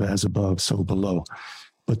concept of as above, so below.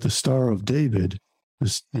 But the Star of David,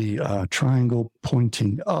 the triangle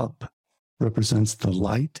pointing up, represents the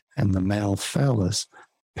light and the male phallus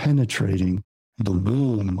penetrating the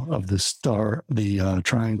womb of the star, the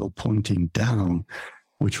triangle pointing down,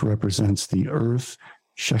 which represents the earth,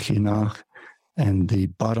 Shekinah, and the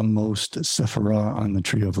bottommost Sephirah on the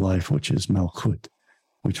tree of life, which is Malchut,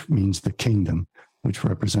 which means the kingdom, which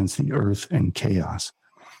represents the earth and chaos.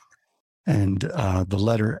 And the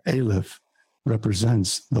letter Aleph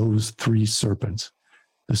represents those three serpents: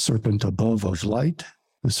 the serpent above of light,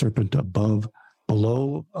 the serpent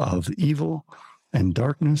below of evil and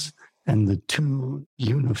darkness, and the two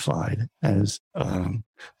unified as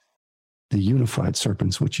the unified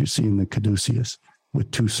serpents, which you see in the caduceus,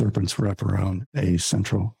 with two serpents wrap around a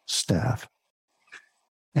central staff.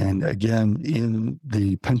 And again, in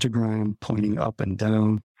the pentagram pointing up and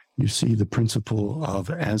down, you see the principle of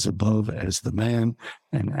as above as the man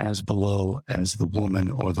and as below as the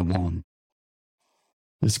woman or the womb.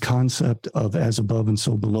 This concept of as above and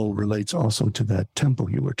so below relates also to that temple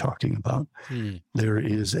you were talking about. There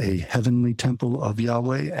is a heavenly temple of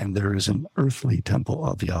Yahweh and there is an earthly temple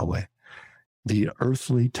of Yahweh. The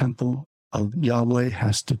earthly temple of Yahweh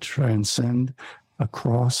has to transcend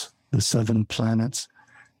across the 7 planets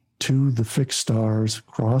to the fixed stars,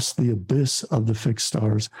 cross the abyss of the fixed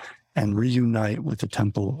stars, and reunite with the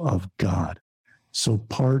temple of God. So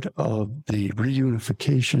part of the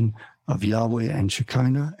reunification of Yahweh and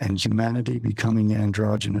Shekinah and humanity becoming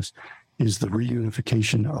androgynous is the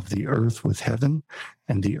reunification of the earth with heaven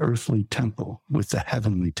and the earthly temple with the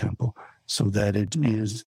heavenly temple, so that it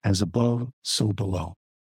is as above, so below.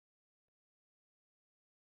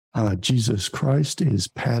 Jesus Christ is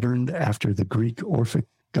patterned after the Greek Orphic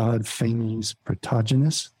god Phanes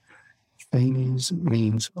Protogenes. Phanes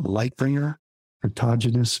means light bringer.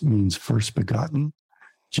 Protogenes means first begotten.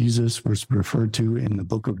 Jesus was referred to in the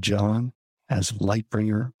book of John as light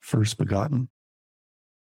bringer, first begotten.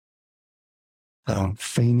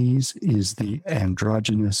 Phanes is the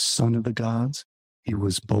androgynous son of the gods. He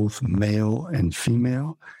was both male and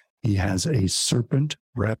female. He has a serpent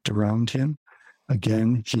wrapped around him.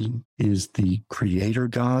 Again, he is the creator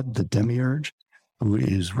God, the demiurge, who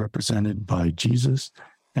is represented by Jesus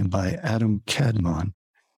and by Adam Kadmon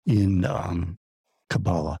in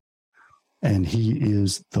Kabbalah. And he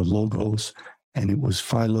is the Logos, and it was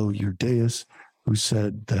Philo Eudaeus who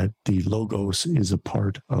said that the Logos is a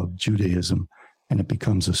part of Judaism, and it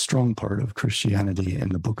becomes a strong part of Christianity in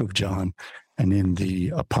the book of John and in the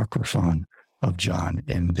Apocryphon of John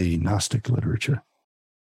in the Gnostic literature.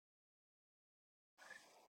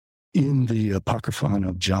 In the Apocryphon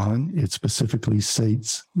of John, it specifically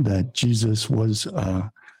states that Jesus was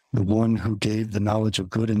the one who gave the knowledge of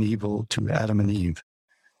good and evil to Adam and Eve.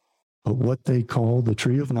 But what they call the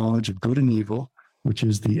tree of knowledge of good and evil, which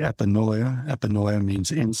is the epinoia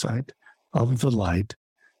means insight, of the light,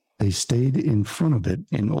 they stayed in front of it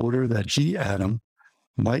in order that he, Adam,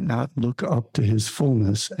 might not look up to his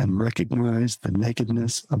fullness and recognize the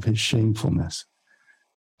nakedness of his shamefulness.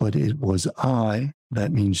 But it was I,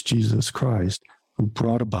 that means Jesus Christ, who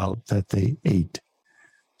brought about that they ate.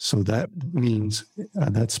 So that means,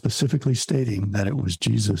 that's specifically stating that it was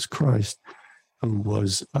Jesus Christ who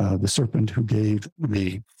was the serpent who gave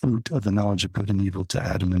the fruit of the knowledge of good and evil to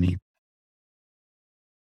Adam and Eve.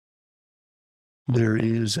 There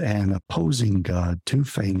is an opposing god to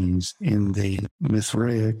Phanes in the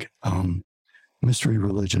Mithraic mystery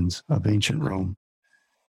religions of ancient Rome,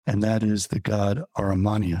 and that is the god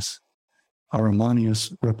Ahrimanius.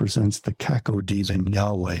 Ahrimanius represents the cacodemon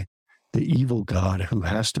Yahweh, the evil god who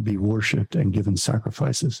has to be worshipped and given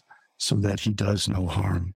sacrifices so that he does no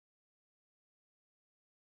harm.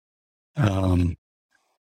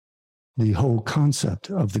 The whole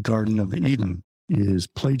concept of the Garden of Eden is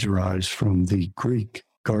plagiarized from the Greek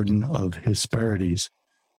Garden of Hesperides.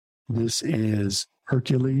 This is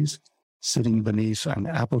Hercules sitting beneath an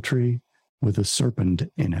apple tree with a serpent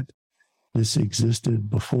in it. This existed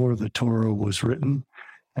before the Torah was written,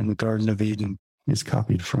 and the Garden of Eden is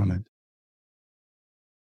copied from it.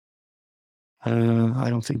 I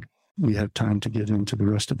don't think we have time to get into the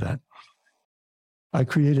rest of that. I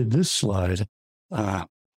created this slide to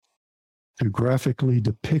graphically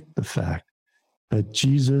depict the fact that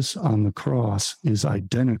Jesus on the cross is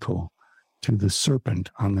identical to the serpent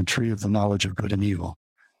on the tree of the knowledge of good and evil.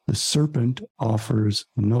 The serpent offers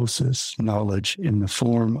gnosis, knowledge, in the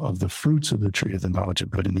form of the fruits of the tree of the knowledge of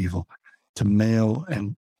good and evil to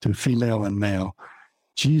female and male.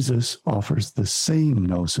 Jesus offers the same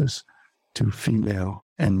gnosis to female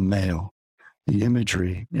and male. The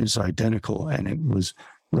imagery is identical, and it was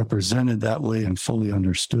represented that way and fully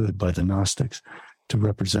understood by the Gnostics to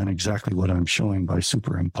represent exactly what I'm showing by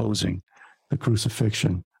superimposing the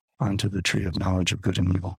crucifixion onto the tree of knowledge of good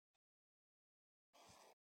and evil.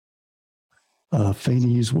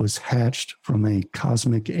 Phanes was hatched from a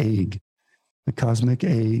cosmic egg. The cosmic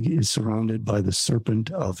egg is surrounded by the serpent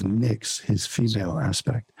of Nyx, his female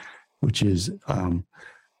aspect, which is Tohu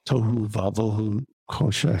Vavohu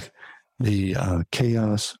Koshech, the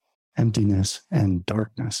chaos, emptiness, and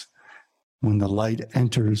darkness. When the light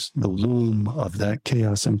enters the womb of that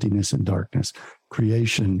chaos, emptiness, and darkness,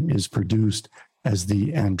 creation is produced as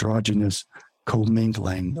the androgynous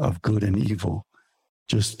commingling of good and evil,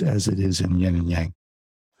 just as it is in yin and yang.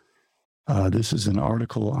 This is an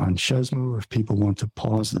article on Shesmu. If people want to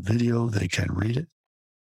pause the video, they can read it.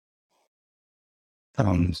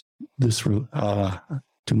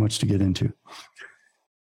 Too much to get into.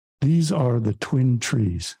 These are the twin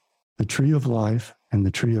trees, the tree of life and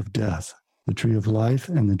the tree of death, the tree of life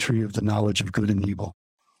and the tree of the knowledge of good and evil.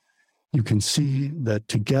 You can see that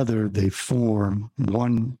together they form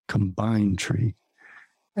one combined tree,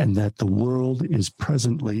 and that the world is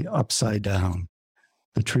presently upside down.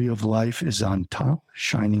 The tree of life is on top,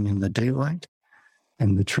 shining in the daylight,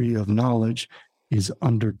 and the tree of knowledge is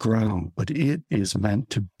underground, but it is meant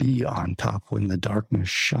to be on top when the darkness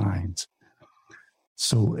shines.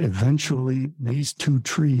 So eventually, these two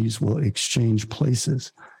trees will exchange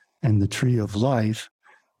places, and the tree of life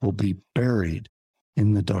will be buried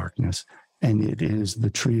in the darkness. And it is the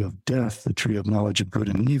tree of death, the tree of knowledge of good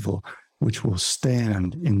and evil, which will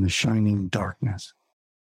stand in the shining darkness.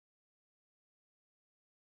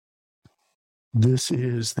 This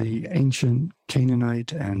is the ancient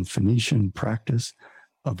Canaanite and Phoenician practice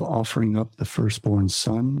of offering up the firstborn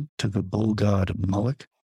son to the bull god Moloch.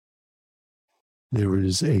 There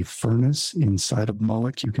is a furnace inside of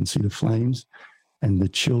Moloch. You can see the flames, and the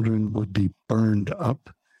children would be burned up,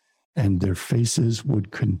 and their faces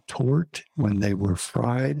would contort when they were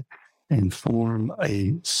fried and form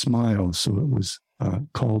a smile. So it was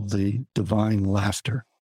called the divine laughter.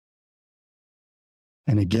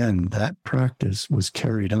 And again, that practice was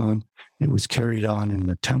carried on. It was carried on in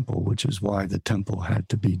the temple, which is why the temple had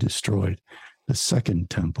to be destroyed, the second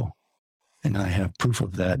temple. And I have proof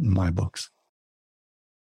of that in my books.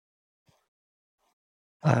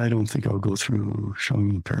 I don't think I'll go through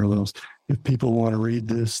showing the parallels. If people want to read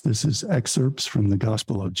this, this is excerpts from the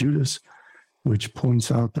Gospel of Judas, which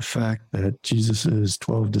points out the fact that Jesus'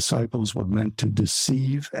 12 disciples were meant to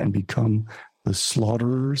deceive and become the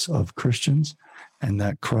slaughterers of Christians, and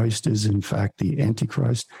that Christ is in fact the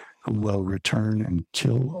Antichrist who will return and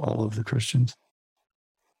kill all of the Christians.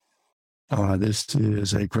 This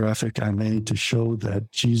is a graphic I made to show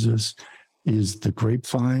that Jesus is the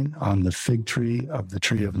grapevine on the fig tree of the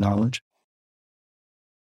tree of knowledge.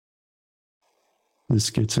 This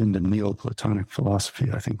gets into Neoplatonic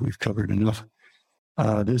philosophy. I think we've covered enough.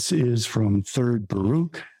 This is from 3rd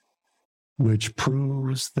Baruch, which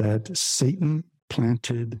proves that Satan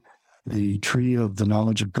planted the tree of the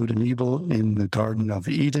knowledge of good and evil in the Garden of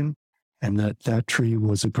Eden, and that tree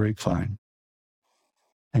was a grapevine.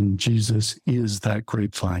 And Jesus is that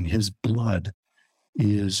grapevine. His blood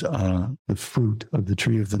is the fruit of the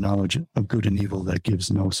tree of the knowledge of good and evil that gives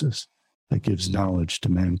gnosis, that gives knowledge to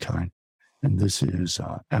mankind. And this is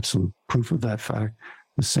absolute proof of that fact.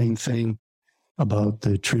 The same thing about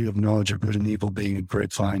the tree of knowledge of good and evil being a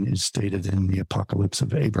grapevine is stated in the Apocalypse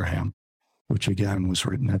of Abraham, which again was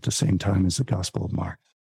written at the same time as the Gospel of Mark.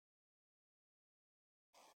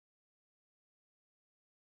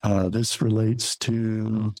 This relates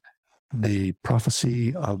to the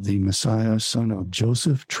prophecy of the Messiah, son of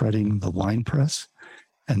Joseph, treading the winepress,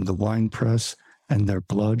 and the winepress and their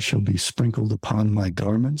blood shall be sprinkled upon my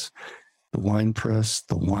garments. The winepress,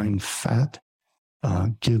 the wine fat,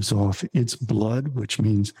 gives off its blood, which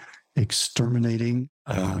means exterminating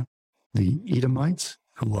the Edomites,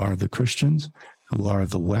 who are the Christians, who are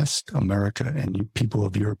the West, America, and you people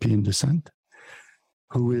of European descent?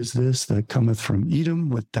 Who is this that cometh from Edom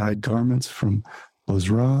with dyed garments from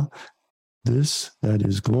Bozrah? This that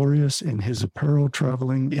is glorious in his apparel,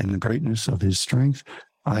 traveling in the greatness of his strength.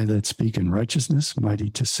 I that speak in righteousness, mighty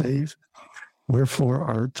to save. Wherefore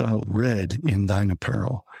art thou red in thine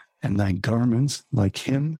apparel, and thy garments like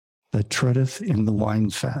him that treadeth in the wine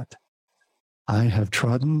fat? I have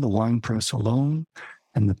trodden the winepress alone,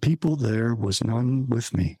 and the people there was none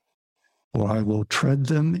with me. For I will tread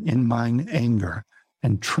them in mine anger,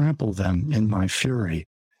 and trample them in my fury,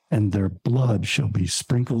 and their blood shall be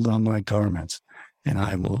sprinkled on my garments, and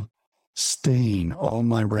I will stain all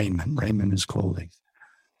my raiment. Raiment is clothing.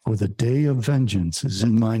 For the day of vengeance is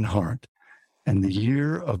in mine heart, and the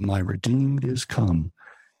year of my redeemed is come.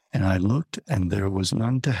 And I looked, and there was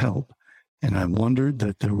none to help, and I wondered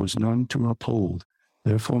that there was none to uphold.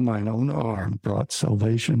 Therefore mine own arm brought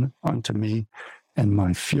salvation unto me, and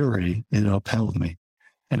my fury it upheld me.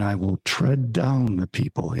 And I will tread down the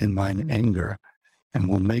people in mine anger, and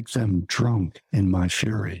will make them drunk in my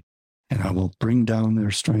fury, and I will bring down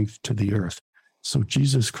their strength to the earth. So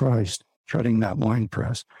Jesus Christ, treading that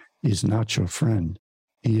winepress, is not your friend.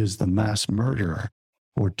 He is the mass murderer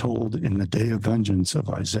foretold in the day of vengeance of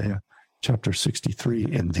Isaiah chapter 63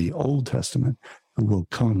 in the Old Testament, who will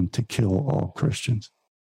come to kill all Christians.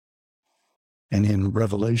 And in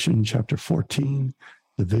Revelation chapter 14,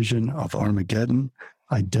 the vision of Armageddon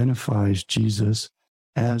identifies Jesus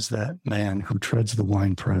as that man who treads the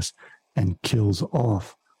winepress and kills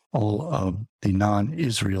off all of the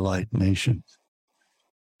non-Israelite nations.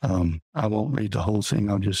 I won't read the whole thing.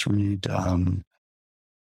 I'll just read,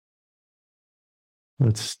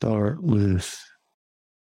 let's start with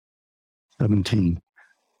 17.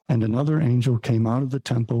 And another angel came out of the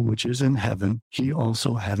temple which is in heaven, he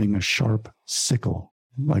also having a sharp sickle,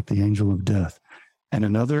 like the angel of death. And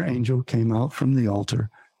another angel came out from the altar,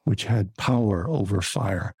 which had power over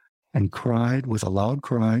fire, and cried with a loud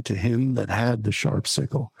cry to him that had the sharp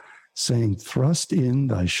sickle, saying, Thrust in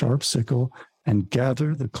thy sharp sickle, and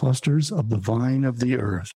gather the clusters of the vine of the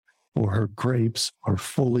earth, for her grapes are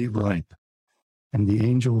fully ripe. And the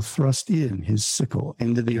angel thrust in his sickle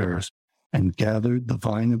into the earth, and gathered the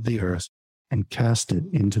vine of the earth, and cast it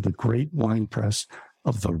into the great winepress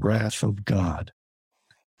of the wrath of God.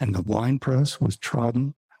 And the winepress was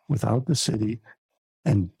trodden without the city,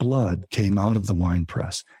 and blood came out of the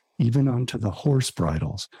winepress, even unto the horse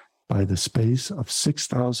bridles, by the space of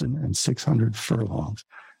 6,600 furlongs.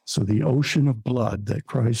 So the ocean of blood that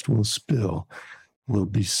Christ will spill will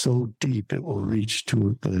be so deep it will reach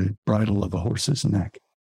to the bridle of a horse's neck.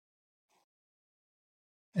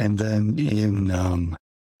 And then in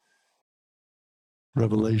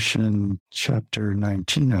Revelation chapter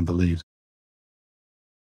 19, I believe.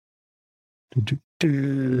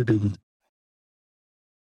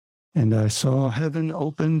 And I saw heaven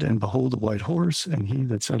opened, and behold, a white horse, and he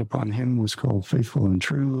that sat upon him was called Faithful and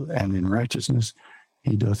True, and in righteousness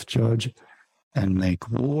he doth judge and make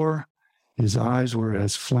war. His eyes were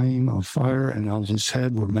as flame of fire, and on his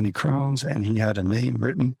head were many crowns, and he had a name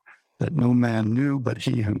written that no man knew but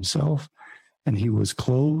he himself. And he was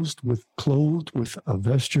clothed with a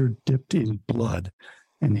vesture dipped in blood,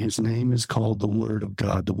 and his name is called the Word of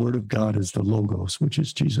God. The Word of God is the Logos, which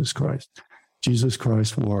is Jesus Christ. Jesus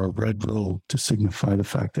Christ wore a red robe to signify the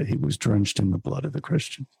fact that he was drenched in the blood of the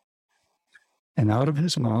Christians. And out of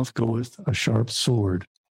his mouth goeth a sharp sword,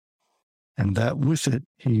 and that with it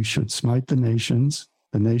he should smite the nations.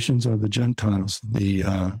 The nations are the Gentiles.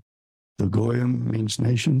 The Goyim means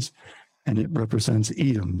nations, and it represents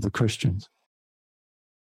Edom, the Christians.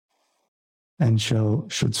 And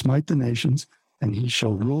should smite the nations, and he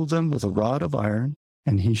shall rule them with a rod of iron,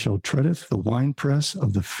 and he shall treadeth the winepress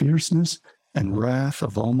of the fierceness and wrath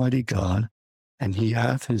of Almighty God, and he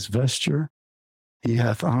hath on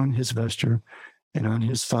his vesture, and on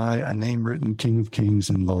his thigh a name written, King of Kings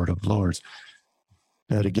and Lord of Lords.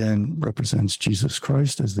 That again represents Jesus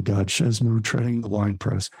Christ as the God Sheznu treading the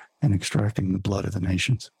winepress and extracting the blood of the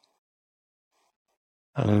nations.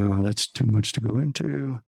 That's too much to go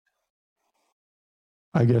into.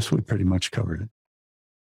 I guess we pretty much covered it.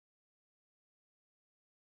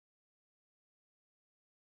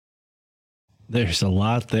 There's a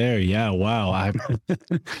lot there. Yeah. Wow.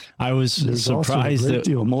 I was There's surprised also a great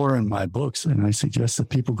deal more in my books, and I suggest that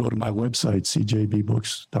people go to my website,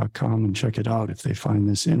 cjbbooks.com, and check it out if they find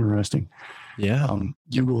this interesting. Yeah.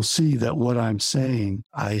 You will see that what I'm saying,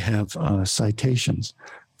 I have citations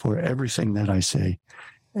for everything that I say,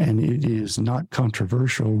 and it is not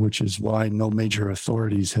controversial, which is why no major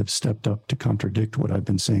authorities have stepped up to contradict what I've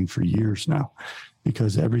been saying for years now.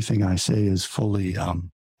 because everything I say is fully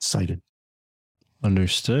cited.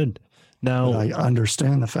 Understood. Now, But I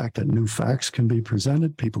understand the fact that new facts can be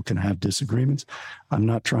presented. People can have disagreements. I'm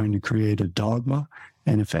not trying to create a dogma.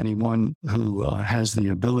 And if anyone who has the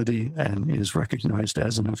ability and is recognized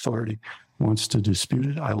as an authority wants to dispute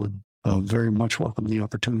it, I would very much welcome the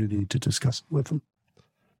opportunity to discuss it with them.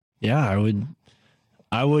 yeah,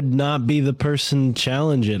 I would not be the person to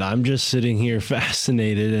challenge it. I'm just sitting here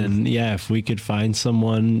fascinated. And yeah, if we could find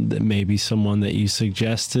someone that you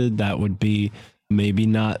suggested, that would be maybe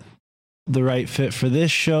not the right fit for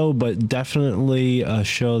this show, but definitely a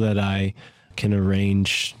show that I can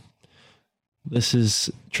arrange. This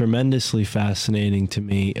is tremendously fascinating to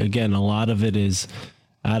me. Again, a lot of it is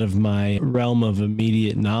out of my realm of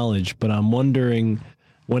immediate knowledge, but I'm wondering,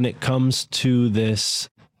 when it comes to this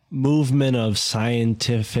movement of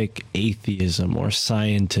scientific atheism or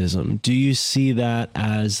scientism, do you see that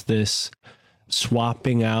as this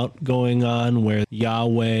swapping out going on, where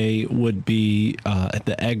Yahweh would be,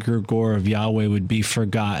 the egregore of Yahweh would be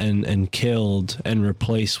forgotten and killed and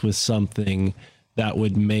replaced with something that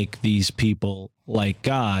would make these people like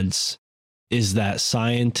gods? Is that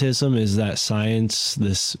scientism? Is that science,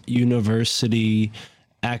 this university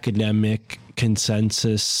academic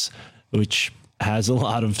consensus, which has a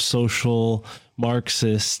lot of social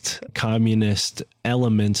Marxist communist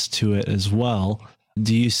elements to it as well?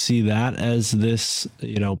 Do you see that as this,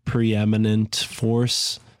 preeminent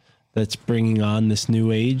force that's bringing on this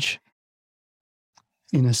new age?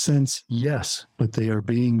 In a sense, yes, but they are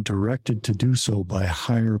being directed to do so by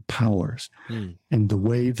higher powers. And the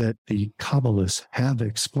way that the Kabbalists have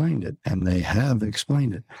explained it, and they have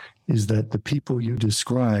explained it, is that the people you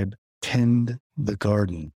describe tend the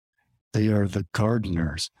garden. They are the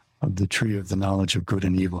gardeners of the tree of the knowledge of good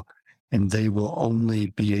and evil. And they will only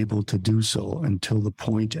be able to do so until the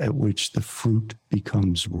point at which the fruit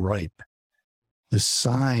becomes ripe. The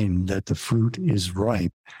sign that the fruit is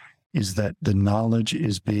ripe is that the knowledge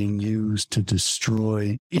is being used to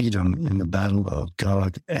destroy Edom in the battle of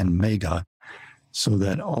Gog and Magog, so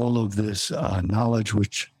that all of this knowledge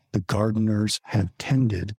which the gardeners have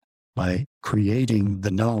tended by creating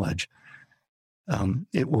the knowledge,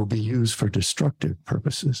 it will be used for destructive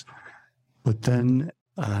purposes. But then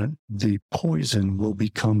the poison will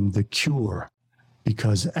become the cure,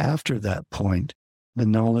 because after that point, the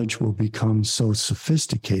knowledge will become so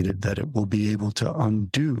sophisticated that it will be able to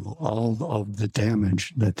undo all of the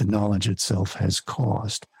damage that the knowledge itself has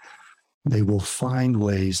caused. They will find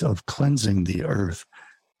ways of cleansing the earth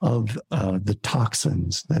of the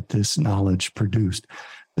toxins that this knowledge produced.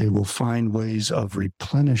 They will find ways of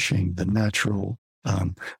replenishing the natural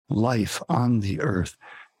life on the earth,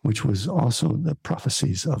 which was also the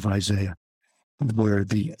prophecies of Isaiah, where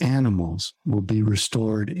the animals will be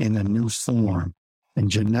restored in a new form and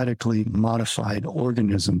genetically modified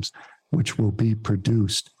organisms which will be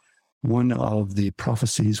produced. One of the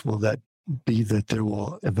prophecies will be that there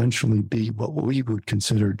will eventually be what we would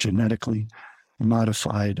consider genetically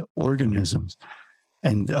modified organisms.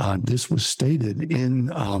 And this was stated in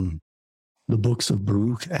the books of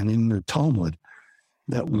Baruch and in the Talmud,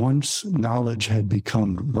 that once knowledge had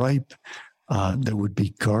become ripe, there would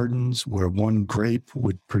be gardens where one grape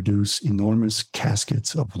would produce enormous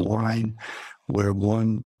caskets of wine, where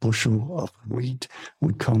one bushel of wheat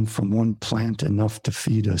would come from one plant enough to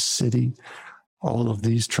feed a city. All of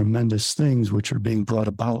these tremendous things which are being brought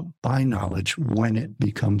about by knowledge when it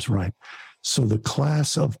becomes ripe. So the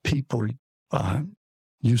class of people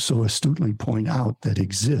you so astutely point out that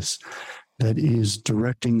exists, that is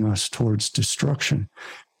directing us towards destruction,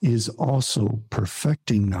 is also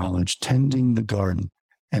perfecting knowledge, tending the garden,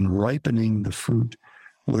 and ripening the fruit,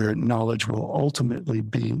 where knowledge will ultimately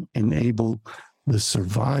enable the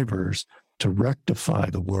survivors to rectify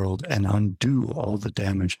the world and undo all the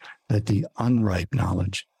damage that the unripe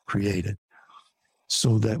knowledge created.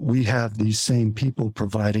 So that we have these same people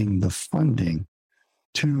providing the funding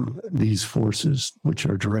to these forces, which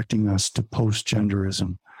are directing us to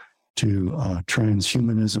post-genderism, to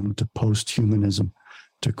transhumanism, to post-humanism,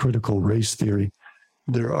 to critical race theory.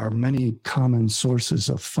 There are many common sources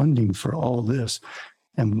of funding for all this.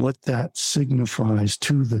 And what that signifies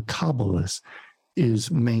to the Kabbalists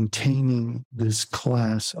is maintaining this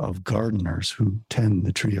class of gardeners who tend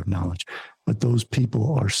the tree of knowledge. But those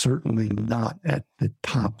people are certainly not at the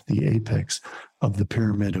top, the apex of the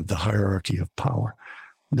pyramid of the hierarchy of power.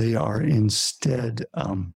 They are instead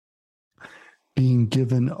being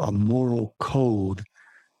given a moral code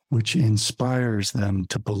which inspires them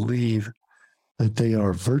to believe that they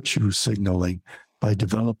are virtue signaling by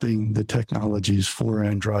developing the technologies for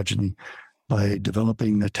androgyny, by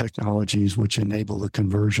developing the technologies which enable the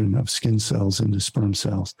conversion of skin cells into sperm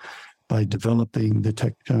cells, by developing the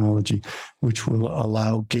technology which will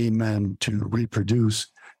allow gay men to reproduce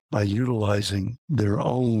by utilizing their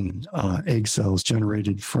own egg cells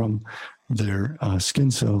generated from their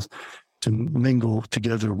skin cells to mingle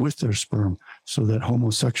together with their sperm, so that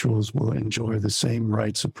homosexuals will enjoy the same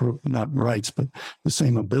rights, not rights, but the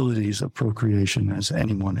same abilities of procreation as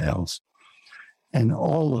anyone else. And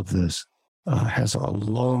all of this has a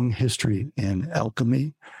long history in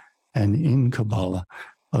alchemy and in Kabbalah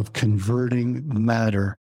of converting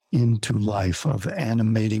matter into life, of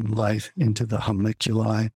animating life into the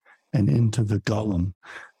homunculi and into the golem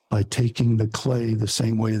by taking the clay the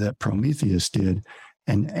same way that Prometheus did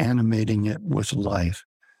and animating it with life,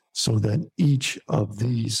 so that each of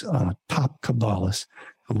these top Kabbalists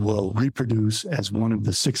who will reproduce as one of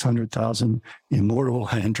the 600,000 immortal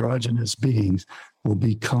androgynous beings will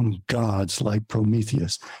become gods like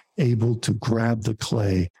Prometheus, able to grab the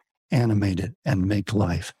clay, animate it, and make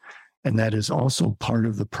life. And that is also part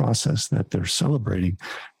of the process that they're celebrating,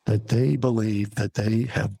 that they believe that they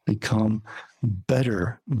have become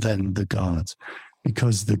better than the gods,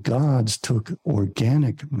 because the gods took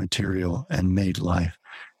organic material and made life,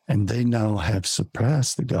 and they now have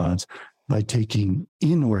surpassed the gods by taking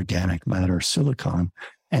inorganic matter, silicon,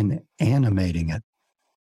 and animating it.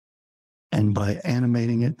 And by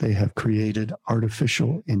animating it, they have created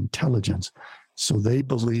artificial intelligence. So they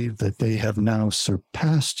believe that they have now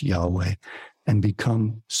surpassed Yahweh and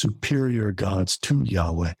become superior gods to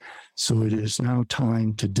Yahweh. So it is now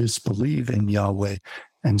time to disbelieve in Yahweh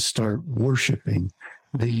and start worshiping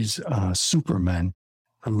these supermen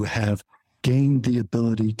who have gained the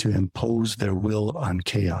ability to impose their will on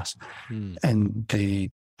chaos. And the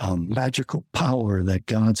magical power that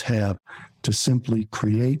gods have to simply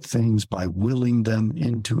create things by willing them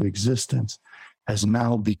into existence has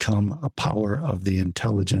now become a power of the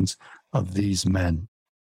intelligence of these men.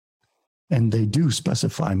 And they do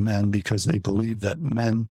specify men because they believe that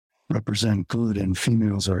men represent good and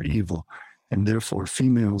females are evil. And therefore,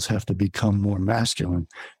 females have to become more masculine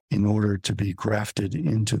in order to be grafted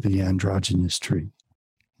into the androgynous tree.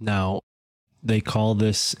 Now, they call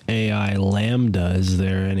this AI Lambda. Is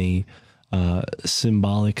there any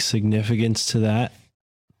symbolic significance to that?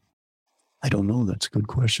 I don't know. That's a good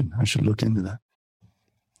question. I should look into that.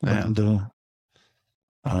 And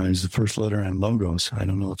is the first letter in logos. I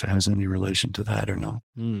don't know if it has any relation to that or not.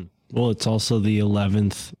 Well, it's also the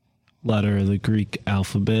 11th letter of the Greek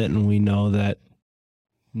alphabet, and we know that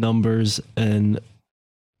numbers and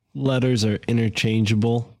letters are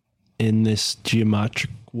interchangeable in this geometric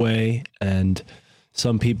way, and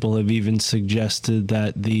some people have even suggested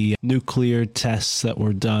that the nuclear tests that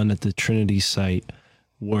were done at the Trinity site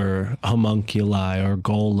were homunculi or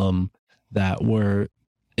golem that were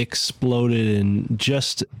exploded in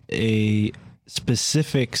just a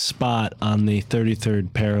specific spot on the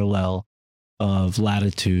 33rd parallel of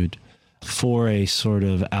latitude for a sort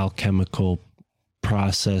of alchemical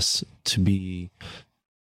process to be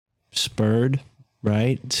spurred,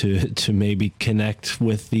 right? To maybe connect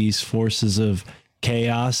with these forces of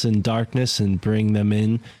chaos and darkness and bring them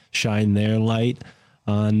in, shine their light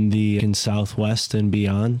on the in Southwest and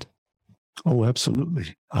beyond. Oh,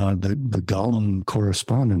 absolutely. The golem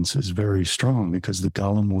correspondence is very strong because the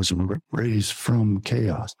golem was raised from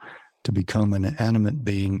chaos to become an animate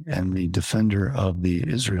being and the defender of the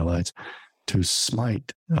Israelites to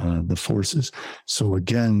smite the forces. So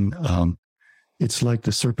again, it's like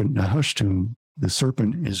the serpent Nehushtan. The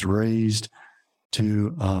serpent is raised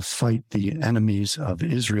to fight the enemies of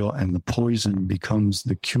Israel, and the poison becomes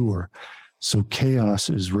the cure. So chaos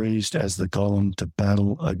is raised as the golem to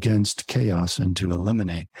battle against chaos and to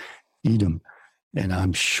eliminate Edom. And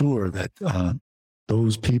I'm sure that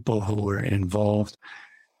those people who were involved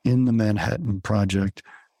in the Manhattan Project,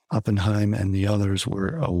 Oppenheim and the others,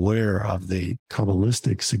 were aware of the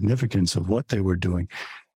Kabbalistic significance of what they were doing.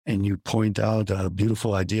 And you point out a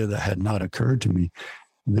beautiful idea that had not occurred to me.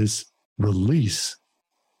 This release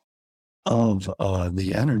of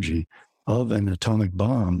the energy of an atomic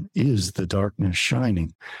bomb is the darkness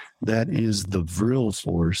shining. That is the Vril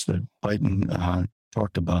force that Biden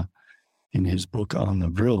talked about in his book on the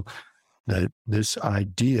Vril, that this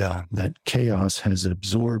idea that chaos has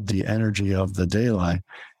absorbed the energy of the daylight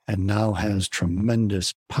and now has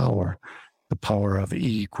tremendous power, the power of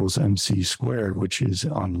E equals MC squared, which is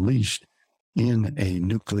unleashed in a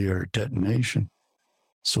nuclear detonation.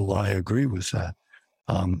 So I agree with that.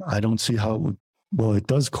 I don't see how it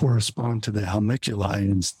does correspond to the homunculi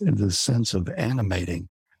in the sense of animating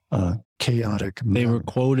chaotic. They were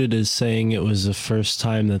quoted as saying it was the first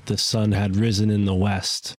time that the sun had risen in the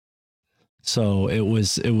west. So it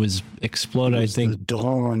was exploded, I think. The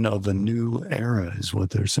dawn of a new era is what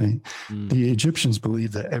they're saying. The Egyptians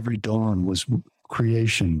believed that every dawn was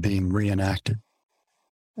creation being reenacted.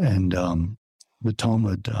 And the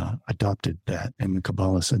Talmud adopted that, and the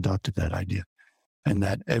Kabbalists adopted that idea. And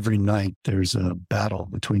that every night there's a battle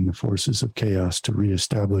between the forces of chaos to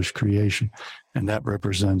reestablish creation. And that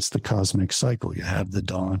represents the cosmic cycle. You have the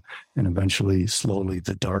dawn, and eventually, slowly,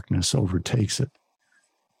 the darkness overtakes it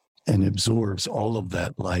and absorbs all of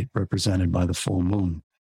that light represented by the full moon.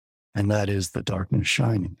 And that is the darkness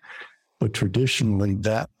shining. But traditionally,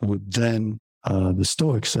 that would then, the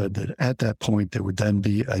Stoics said that at that point, there would then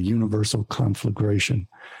be a universal conflagration,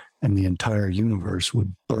 and the entire universe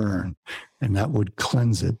would burn, and that would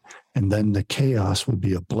cleanse it. And then the chaos would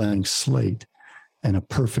be a blank slate and a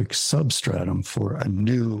perfect substratum for a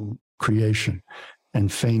new creation.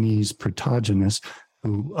 And Phanes Protogenes,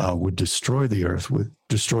 who would destroy the earth,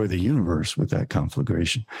 destroy the universe with that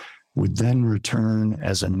conflagration, would then return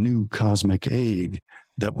as a new cosmic egg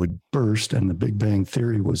that would burst. And the Big Bang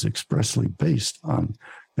Theory was expressly based on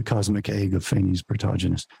the cosmic egg of Phanes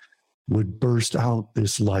Protogenes, would burst out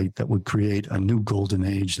this light that would create a new golden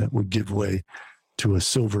age that would give way to a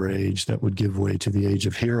silver age, that would give way to the age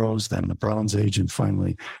of heroes, then the bronze age, and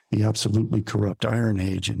finally the absolutely corrupt iron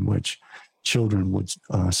age, in which children would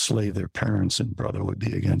slay their parents and brother would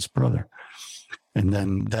be against brother. And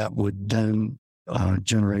then that would then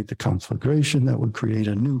generate the conflagration that would create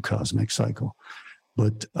a new cosmic cycle.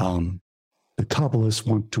 But the Kabbalists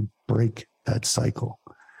want to break that cycle.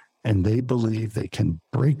 And they believe they can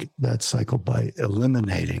break that cycle by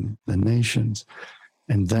eliminating the nations.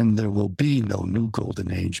 And then there will be no new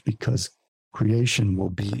golden age, because creation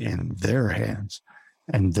will be in their hands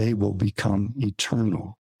and they will become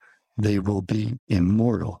eternal. They will be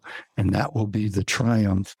immortal. And that will be the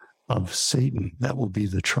triumph of Satan. That will be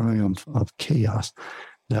the triumph of chaos.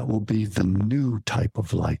 That will be the new type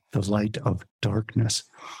of light, the light of darkness.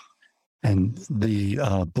 And the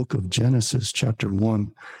book of Genesis, chapter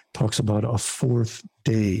 1, talks about a fourth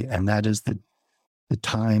day, and that is the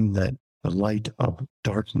time that the light of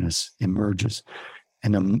darkness emerges.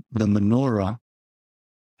 And the menorah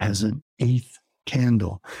has an eighth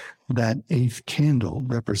candle. That eighth candle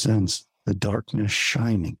represents the darkness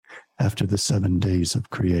shining after the 7 days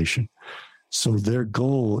of creation. So their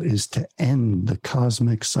goal is to end the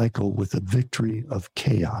cosmic cycle with a victory of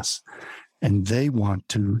chaos. And they want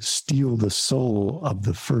to steal the soul of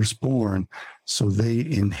the firstborn, so they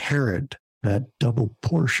inherit that double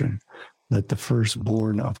portion that the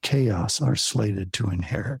firstborn of chaos are slated to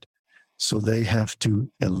inherit. So they have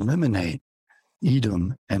to eliminate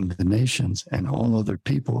Edom and the nations and all other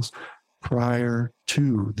peoples prior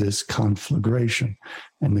to this conflagration.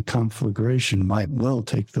 And the conflagration might well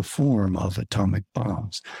take the form of atomic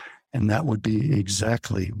bombs. And that would be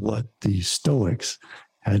exactly what the Stoics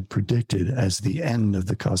had predicted as the end of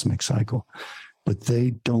the cosmic cycle. But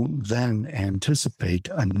they don't then anticipate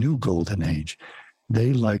a new golden age.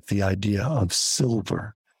 They like the idea of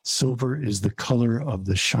silver. Silver is the color of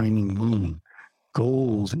the shining moon.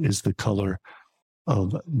 Gold is the color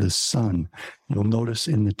of the sun. You'll notice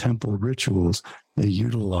in the temple rituals, they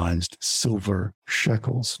utilized silver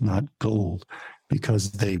shekels, not gold,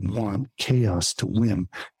 because they want chaos to win.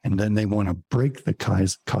 And then they want to break the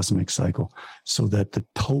cosmic cycle so that the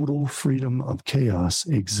total freedom of chaos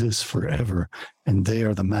exists forever. And they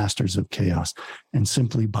are the masters of chaos. And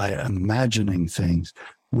simply by imagining things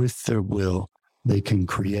with their will, they can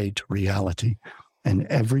create reality. And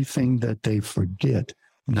everything that they forget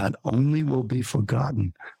not only will be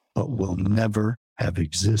forgotten, but will never have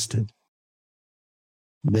existed.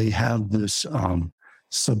 They have this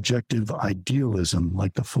subjective idealism,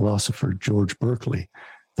 like the philosopher George Berkeley,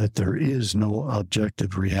 that there is no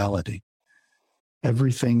objective reality.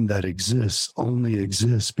 Everything that exists only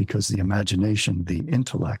exists because the imagination, the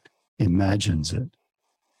intellect, imagines it.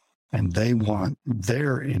 And they want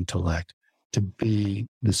their intellect to be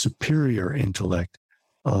the superior intellect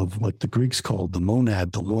of what the Greeks called the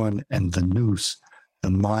monad, the one, and the nous,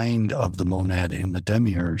 the mind of the monad in the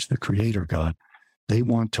demiurge, the creator God. They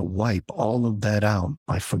want to wipe all of that out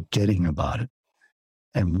by forgetting about it.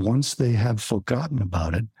 And once they have forgotten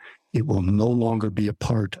about it, it will no longer be a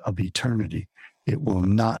part of eternity. It will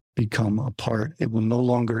not become a part, it will no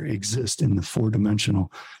longer exist in the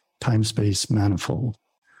four-dimensional time-space manifold.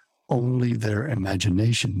 Only their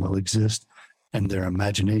imagination will exist, and their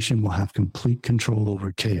imagination will have complete control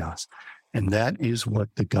over chaos. And that is what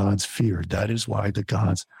the gods feared. That is why the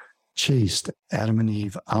gods chased Adam and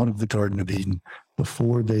Eve out of the Garden of Eden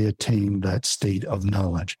before they attained that state of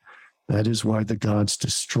knowledge. That is why the gods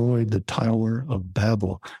destroyed the Tower of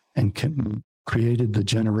Babel and created the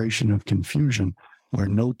generation of confusion, where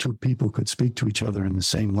no two people could speak to each other in the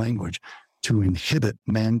same language, to inhibit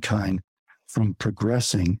mankind from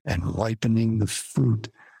progressing and ripening the fruit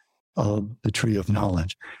of the tree of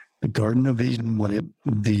knowledge. The Garden of Eden,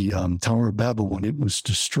 the Tower of Babel, when it was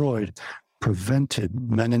destroyed,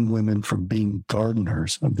 prevented men and women from being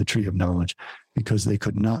gardeners of the tree of knowledge, because they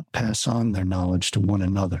could not pass on their knowledge to one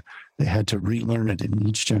another. They had to relearn it in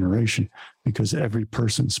each generation, because every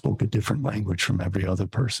person spoke a different language from every other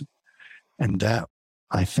person. And that,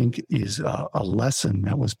 I think, is a lesson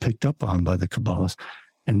that was picked up on by the Kabbalists.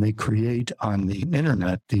 And they create on the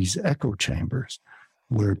internet these echo chambers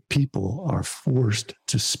where people are forced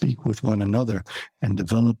to speak with one another and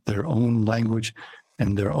develop their own language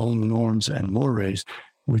and their own norms and mores,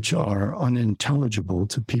 which are unintelligible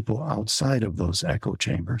to people outside of those echo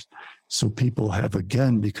chambers. So people have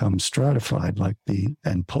again become stratified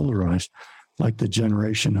and polarized, like the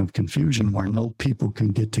generation of confusion, where no people can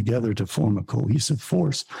get together to form a cohesive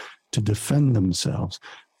force to defend themselves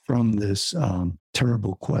from this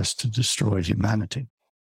terrible quest to destroy humanity.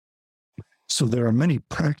 So there are many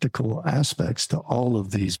practical aspects to all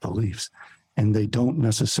of these beliefs, and they don't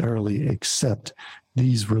necessarily accept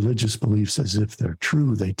these religious beliefs as if they're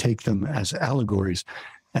true. They take them as allegories.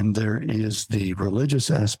 And there is the religious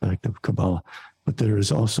aspect of Kabbalah, but there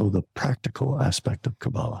is also the practical aspect of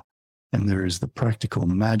Kabbalah. And there is the practical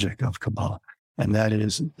magic of Kabbalah. And that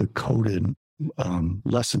is the coded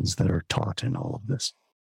lessons that are taught in all of this.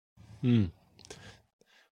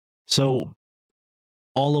 So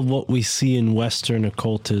all of what we see in Western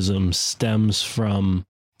occultism stems from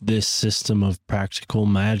this system of practical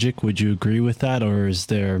magic. Would you agree with that? Or is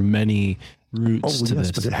there many roots to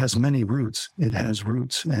this? But it has many roots. It has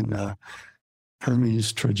roots in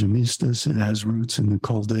Hermes Trismegistus. It has roots in the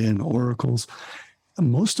Chaldean oracles.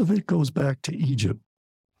 Most of it goes back to Egypt.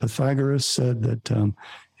 Pythagoras said that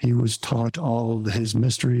he was taught all of his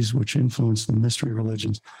mysteries, which influenced the mystery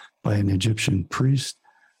religions, by an Egyptian priest.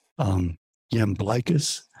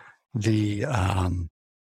 Iamblichus, the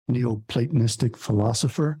Neoplatonistic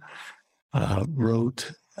philosopher,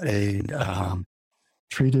 wrote a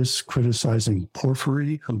treatise criticizing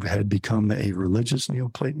Porphyry, who had become a religious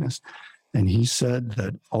Neoplatonist. And he said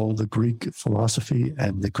that all the Greek philosophy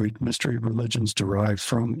and the Greek mystery religions derived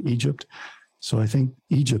from Egypt. So I think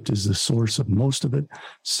Egypt is the source of most of it.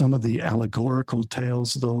 Some of the allegorical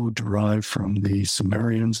tales, though, derive from the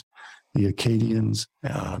Sumerians, the Akkadians,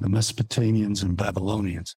 the Mesopotamians, and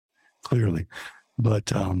Babylonians, clearly.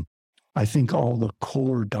 But I think all the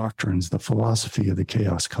core doctrines, the philosophy of the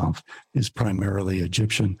Chaos Kampf, is primarily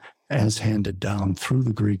Egyptian, as handed down through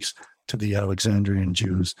the Greeks to the Alexandrian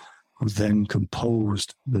Jews, who then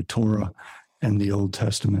composed the Torah and the Old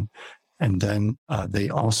Testament. And then they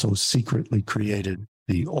also secretly created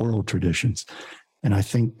the oral traditions. And I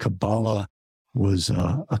think Kabbalah was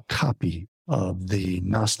a copy of the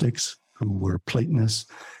Gnostics, who were Platonists,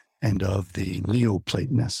 and of the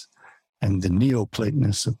Neoplatonists. And the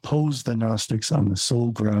Neoplatonists opposed the Gnostics on the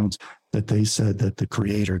sole grounds that they said that the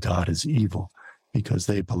creator God is evil, because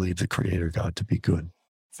they believe the creator God to be good.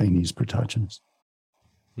 Phanes Protogenes.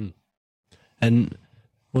 And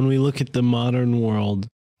when we look at the modern world,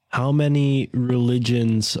 how many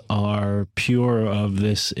religions are pure of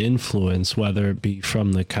this influence, whether it be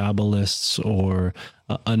from the Kabbalists or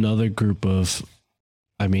another group of,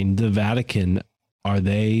 the Vatican, are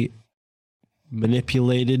they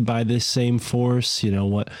manipulated by this same force?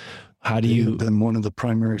 How do you... They've been one of the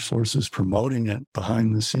primary forces promoting it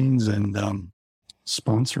behind the scenes and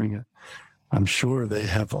sponsoring it. I'm sure they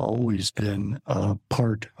have always been a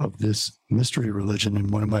part of this mystery religion. In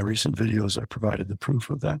one of my recent videos, I provided the proof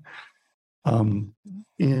of that.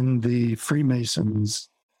 In the Freemasons,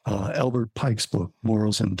 Albert Pike's book,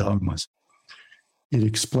 Morals and Dogmas, it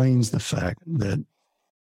explains the fact that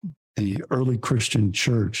the early Christian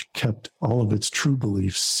church kept all of its true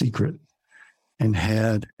beliefs secret and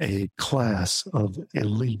had a class of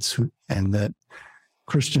elites and that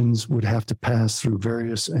Christians would have to pass through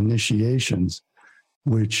various initiations,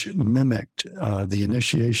 which mimicked the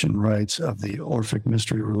initiation rites of the Orphic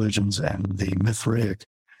mystery religions and the Mithraic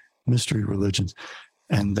mystery religions.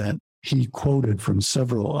 And that he quoted from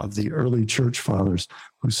several of the early church fathers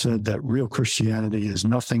who said that real Christianity is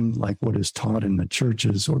nothing like what is taught in the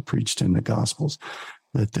churches or preached in the Gospels,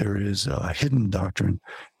 that there is a hidden doctrine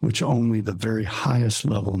which only the very highest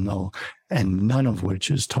level know, and none of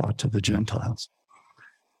which is taught to the Gentiles.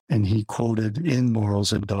 And he quoted in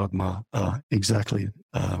Morals and Dogma exactly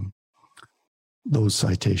those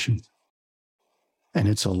citations. And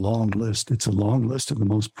it's a long list. It's a long list of the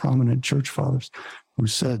most prominent church fathers who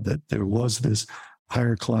said that there was this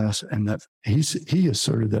higher class, and that he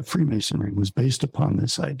asserted that Freemasonry was based upon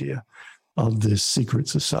this idea of this secret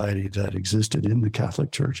society that existed in the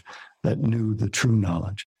Catholic Church that knew the true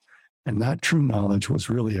knowledge. And that true knowledge was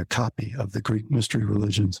really a copy of the Greek mystery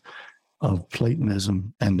religions of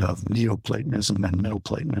Platonism and of Neoplatonism and Middle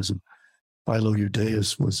Platonism.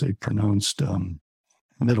 Philo-Judaeus was a pronounced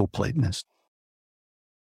Middle Platonist.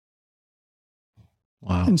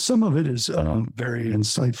 Wow. And some of it is very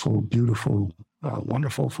insightful, beautiful,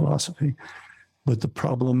 wonderful philosophy. But the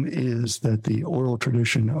problem is that the oral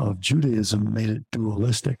tradition of Judaism made it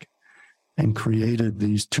dualistic and created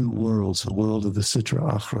these two worlds, the world of the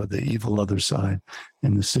Sitra Achra, the evil other side,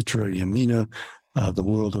 and the Sitra Yamina, the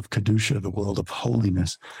world of Kedusha, the world of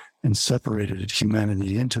holiness, and separated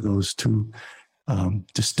humanity into those two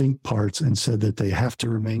distinct parts and said that they have to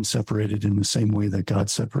remain separated in the same way that God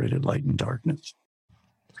separated light and darkness.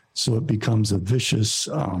 So it becomes a vicious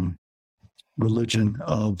religion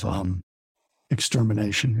of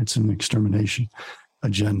extermination. It's an extermination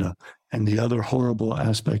agenda. And the other horrible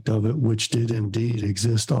aspect of it, which did indeed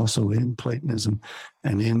exist also in Platonism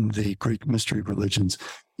and in the Greek mystery religions,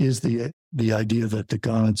 is the idea that the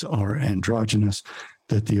gods are androgynous,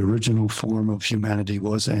 that the original form of humanity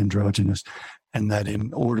was androgynous, and that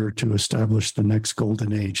in order to establish the next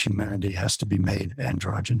golden age, humanity has to be made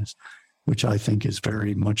androgynous, which I think is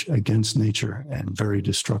very much against nature and very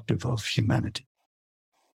destructive of humanity.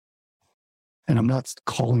 And I'm not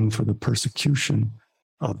calling for the persecution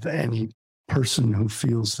of any person who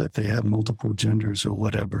feels that they have multiple genders or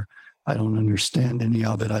whatever. I don't understand any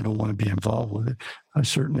of it. I don't want to be involved with it. I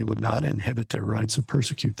certainly would not inhibit their rights or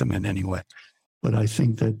persecute them in any way. But I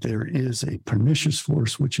think that there is a pernicious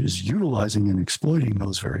force which is utilizing and exploiting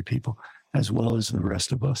those very people, as well as the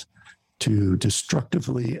rest of us, to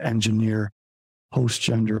destructively engineer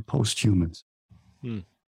post-gender, post-humans.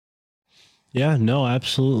 Yeah, no,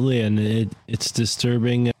 absolutely. And it's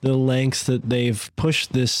disturbing the lengths that they've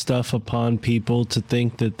pushed this stuff upon people to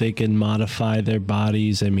think that they can modify their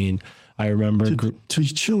bodies. I mean, I remember to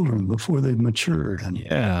children before they've matured and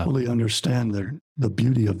fully understand the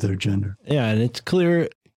beauty of their gender. Yeah, and it's clear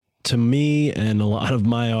to me and a lot of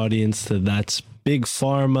my audience that that's big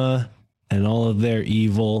pharma and all of their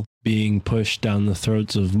evil being pushed down the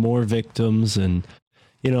throats of more victims. And,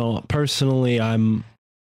 you know, personally, I'm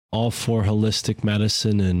all for holistic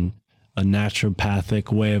medicine and a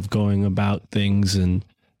naturopathic way of going about things. And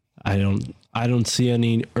I don't see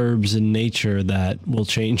any herbs in nature that will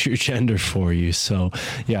change your gender for you. So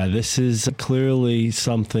yeah, this is clearly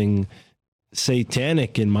something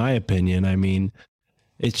satanic in my opinion. I mean,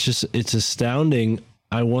 it's astounding.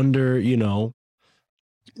 I wonder, you know,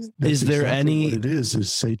 That's is there exactly any... what it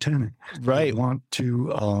is satanic. Right. They want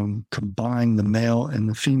to combine the male and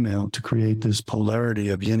the female to create this polarity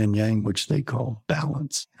of yin and yang, which they call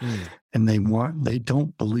balance. And they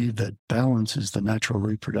don't believe that balance is the natural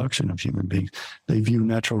reproduction of human beings. They view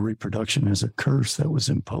natural reproduction as a curse that was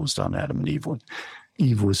imposed on Adam and Eve when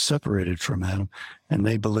Eve was separated from Adam. And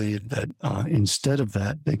they believe that instead of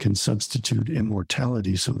that, they can substitute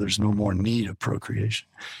immortality, so there's no more need of procreation.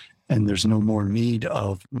 And there's no more need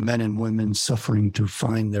of men and women suffering to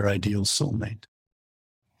find their ideal soulmate.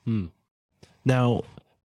 Now,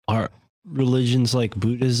 are religions like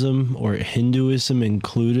Buddhism or Hinduism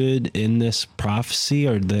included in this prophecy?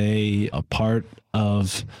 Are they a part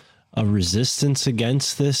of a resistance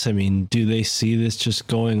against this? I mean, do they see this just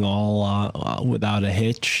going all without a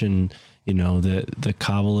hitch, and you know the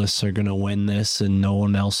Cabalists are going to win this and no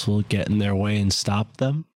one else will get in their way and stop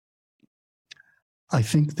them? I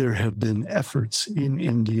think there have been efforts in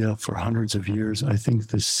India for hundreds of years. I think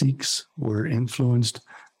the Sikhs were influenced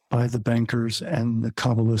by the bankers and the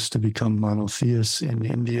Kabbalists to become monotheists in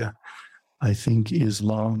India. I think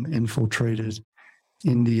Islam infiltrated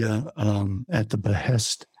India at the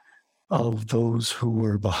behest of those who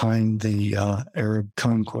were behind the Arab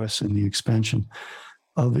conquest and the expansion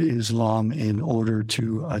of Islam in order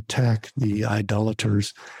to attack the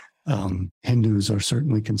idolaters. Hindus are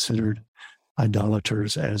certainly considered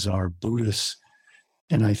idolaters, as are Buddhists.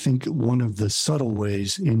 And I think one of the subtle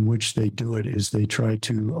ways in which they do it is they try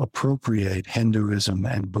to appropriate Hinduism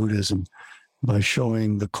and Buddhism by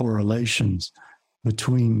showing the correlations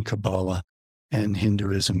between Kabbalah and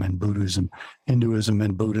Hinduism and Buddhism. Hinduism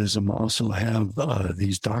and Buddhism also have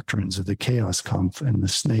these doctrines of the chaos kampf and the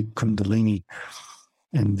snake kundalini,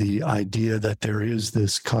 and the idea that there is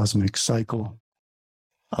this cosmic cycle.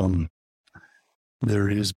 There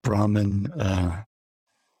is Brahman,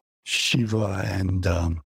 Shiva, and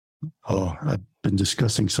Oh, I've been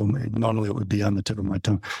discussing so many. Normally it would be on the tip of my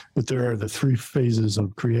tongue, but there are the three phases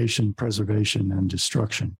of creation, preservation, and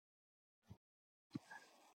destruction.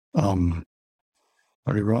 Hare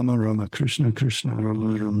Rama, Rama Krishna, Krishna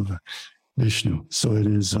Rama, Rama Vishnu. So it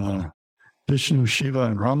is Vishnu, Shiva,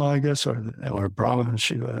 and Rama, I guess, or Brahma,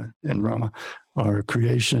 Shiva, and Rama are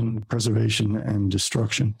creation, preservation, and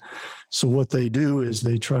destruction. So what they do is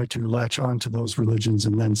they try to latch on to those religions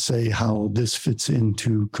and then say how this fits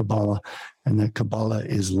into Kabbalah, and that Kabbalah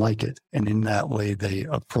is like it. And in that way, they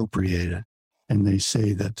appropriate it, and they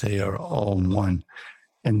say that they are all one.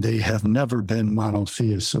 And they have never been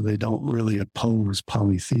monotheists, so they don't really oppose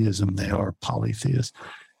polytheism. They are polytheists,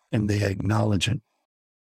 and they acknowledge it.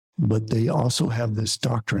 But they also have this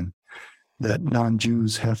doctrine that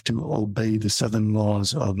non-Jews have to obey the 7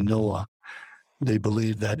 laws of Noah. They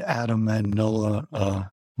believe that Adam and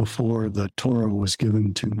Noah, before the Torah was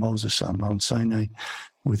given to Moses on Mount Sinai,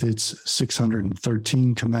 with its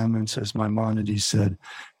 613 commandments, as Maimonides said,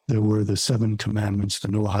 there were the 7 commandments, the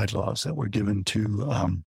Noahide laws, that were given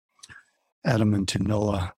to Adam and to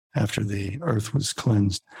Noah after the earth was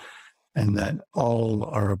cleansed, and that all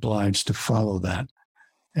are obliged to follow that.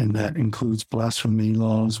 And that includes blasphemy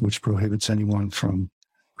laws, which prohibits anyone from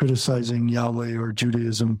criticizing Yahweh or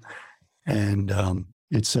Judaism. And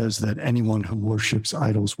it says that anyone who worships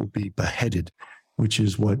idols will be beheaded, which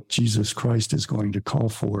is what Jesus Christ is going to call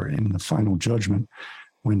for in the final judgment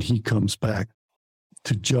when he comes back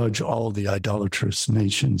to judge all the idolatrous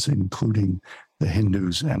nations, including the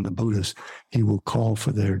Hindus and the Buddhists. He will call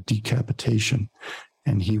for their decapitation.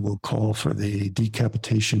 And he will call for the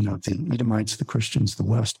decapitation of the Edomites, the Christians, the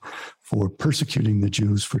West, for persecuting the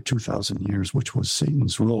Jews for 2,000 years, which was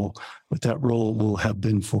Satan's role. But that role will have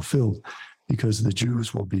been fulfilled because the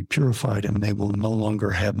Jews will be purified and they will no longer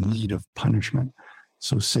have need of punishment.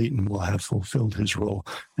 So Satan will have fulfilled his role,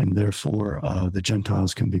 and therefore the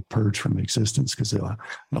Gentiles can be purged from existence because they'll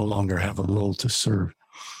no longer have a role to serve.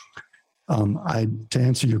 To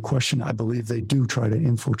answer your question, I believe they do try to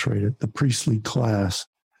infiltrate it. The priestly class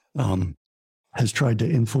has tried to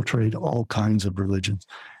infiltrate all kinds of religions.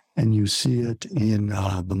 And you see it in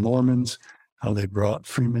the Mormons, how they brought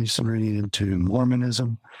Freemasonry into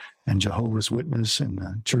Mormonism and Jehovah's Witness and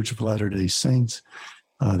the Church of Latter-day Saints.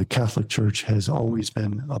 The Catholic Church has always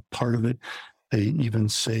been a part of it. They even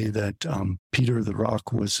say that Peter the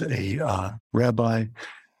Rock was a rabbi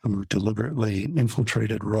who deliberately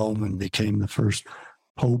infiltrated Rome and became the first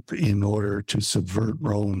pope in order to subvert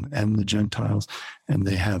Rome and the Gentiles. And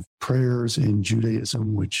they have prayers in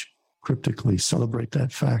Judaism which cryptically celebrate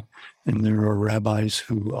that fact. And there are rabbis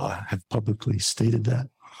who have publicly stated that.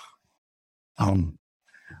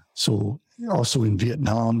 So also in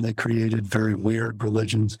Vietnam, they created very weird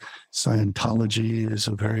religions. Scientology is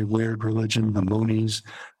a very weird religion. The Moonies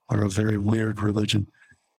are a very weird religion.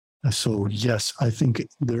 So yes, I think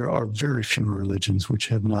there are very few religions which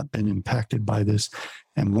have not been impacted by this.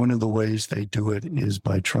 And one of the ways they do it is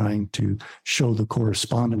by trying to show the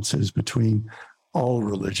correspondences between all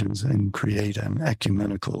religions and create an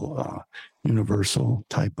ecumenical, universal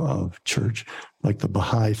type of church. Like the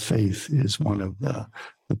Baha'i faith is one of the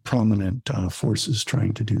prominent forces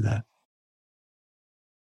trying to do that.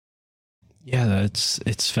 Yeah,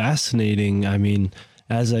 it's fascinating. I mean,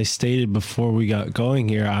 as I stated before we got going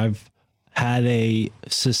here, I've had a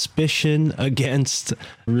suspicion against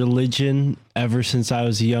religion ever since I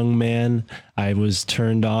was a young man. I was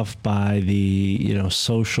turned off by the,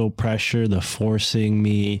 social pressure, the forcing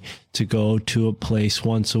me to go to a place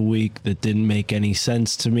once a week that didn't make any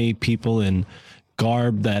sense to me, people in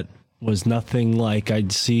garb that was nothing like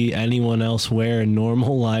I'd see anyone else wear in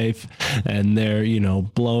normal life, and they're,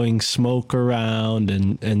 blowing smoke around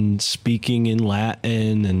and speaking in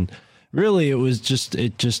Latin, and really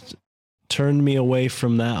it just turned me away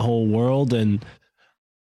from that whole world. And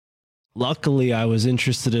luckily I was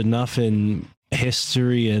interested enough in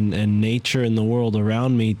history and nature and the world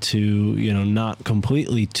around me to, not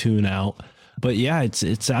completely tune out. But yeah,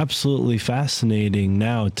 it's absolutely fascinating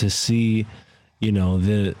now to see,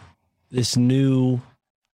 this new,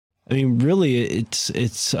 really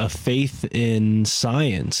it's a faith in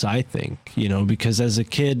science, I think, because as a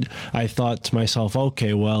kid, I thought to myself,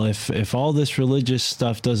 okay, well, if all this religious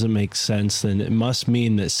stuff doesn't make sense, then it must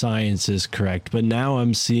mean that science is correct. But now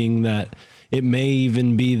I'm seeing that it may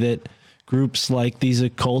even be that groups like these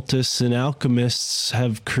occultists and alchemists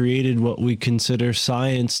have created what we consider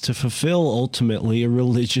science to fulfill ultimately a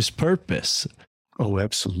religious purpose. Oh,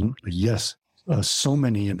 absolutely. Yes. So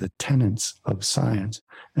many of the tenets of science,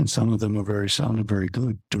 and some of them are very sound and very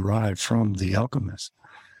good, derived from the alchemists.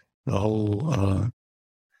 The whole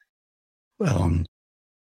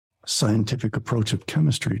scientific approach of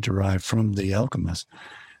chemistry derived from the alchemists.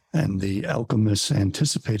 And the alchemists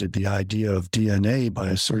anticipated the idea of DNA by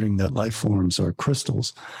asserting that life forms are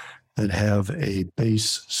crystals that have a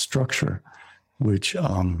base structure which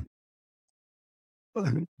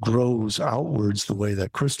grows outwards the way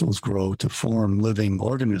that crystals grow to form living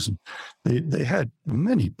organisms. They had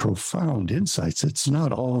many profound insights. It's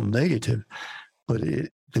not all negative, but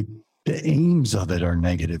the aims of it are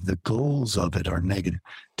negative. The goals of it are negative,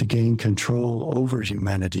 to gain control over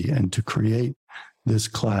humanity and to create this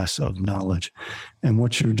class of knowledge. And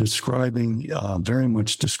what you're describing very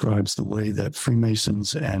much describes the way that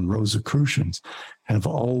Freemasons and Rosicrucians have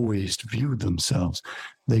always viewed themselves.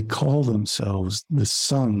 They call themselves the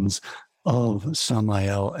sons of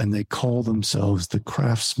Samael, and they call themselves the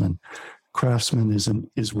craftsmen. Craftsman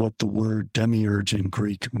is what the word demiurge in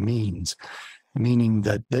Greek means, meaning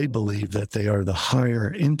that they believe that they are the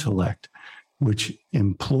higher intellect, which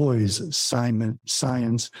employs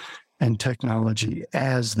science and technology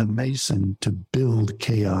as the Mason to build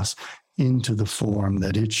chaos into the form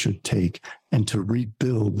that it should take and to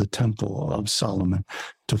rebuild the Temple of Solomon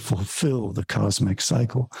to fulfill the cosmic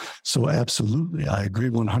cycle. So absolutely, I agree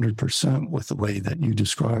 100% with the way that you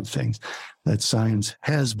describe things, that science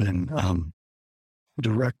has been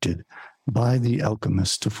directed by the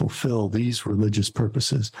alchemists to fulfill these religious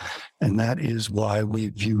purposes. And that is why we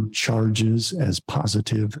view charges as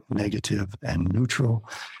positive, negative, and neutral.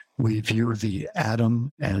 We view the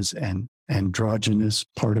atom as an androgynous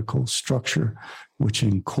particle structure, which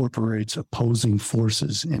incorporates opposing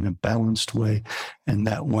forces in a balanced way, and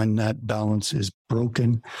that when that balance is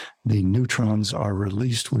broken, the neutrons are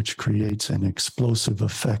released, which creates an explosive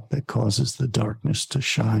effect that causes the darkness to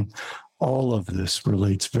shine. All of this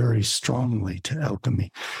relates very strongly to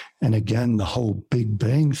alchemy. And again, the whole Big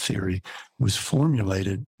Bang theory was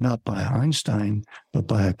formulated not by Einstein, but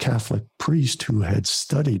by a Catholic priest who had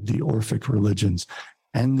studied the Orphic religions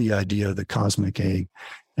and the idea of the cosmic egg,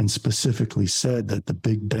 and specifically said that the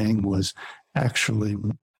Big Bang was actually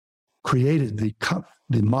created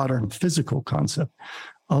the modern physical concept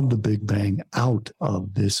of the Big Bang out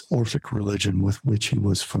of this Orphic religion with which he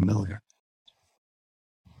was familiar.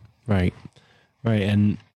 Right.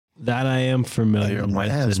 And that I am familiar with.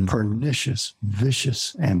 Has pernicious,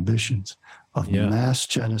 vicious ambitions of mass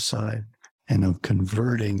genocide and of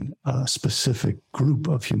converting a specific group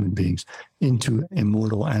of human beings into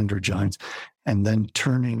immortal androgynes, and then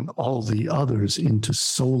turning all the others into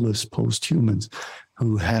soulless post-humans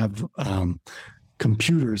who have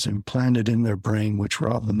computers implanted in their brain which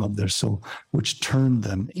rob them of their soul, which turn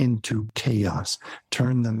them into chaos,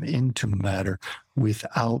 turn them into matter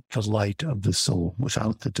without the light of the soul,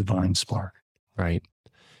 without the divine spark. Right.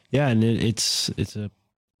 Yeah, and it's a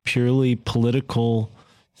purely political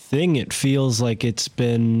thing. It feels like it's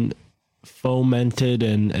been fomented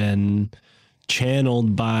and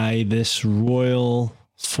channeled by this royal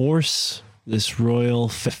force, this royal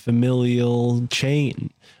familial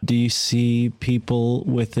chain. Do you see people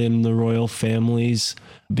within the royal families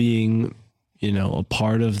being, a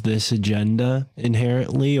part of this agenda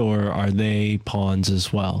inherently, or are they pawns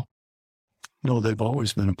as well? No, they've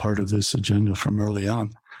always been a part of this agenda from early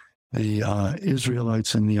on. The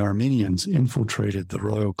Israelites and the Armenians infiltrated the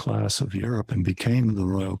royal class of Europe and became the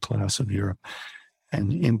royal class of Europe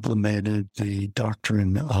and implemented the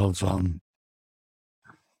doctrine of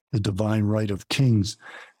the divine right of kings.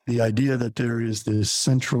 The idea that there is this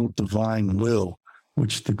central divine will,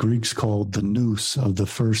 which the Greeks called the nous of the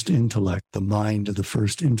first intellect, the mind of the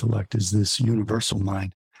first intellect is this universal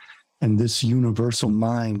mind. And this universal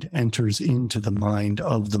mind enters into the mind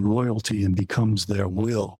of the royalty and becomes their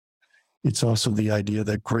will. It's also the idea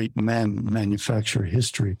that great men manufacture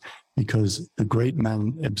history because the great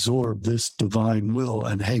men absorb this divine will.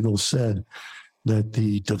 And Hegel said that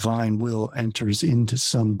the divine will enters into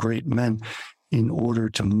some great men in order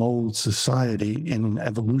to mold society in an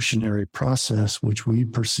evolutionary process, which we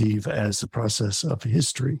perceive as the process of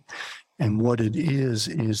history. And what it is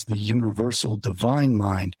the universal divine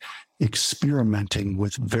mind experimenting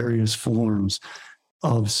with various forms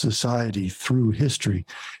of society through history.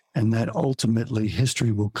 And that ultimately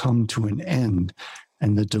history will come to an end.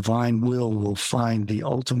 And the divine will find the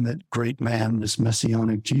ultimate great man, this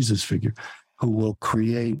messianic Jesus figure, who will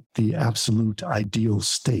create the absolute ideal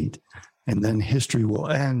state. And then history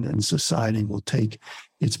will end and society will take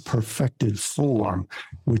its perfected form,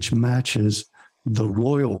 which matches the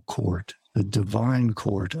royal court, the divine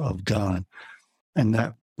court of God. And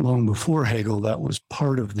that long before Hegel, that was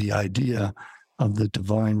part of the idea of the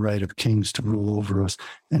divine right of kings to rule over us.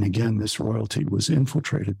 And again, this royalty was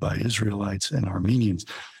infiltrated by Israelites and Armenians.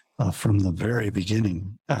 from the very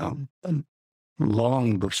beginning,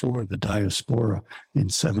 long before the diaspora in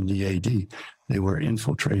 70 AD. They were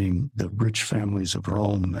infiltrating the rich families of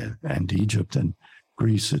Rome and Egypt and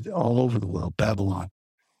Greece, all over the world, Babylon.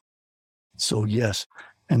 So yes,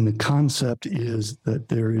 and the concept is that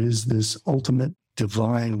there is this ultimate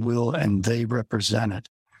divine will and they represent it,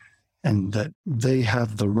 and that they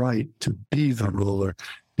have the right to be the ruler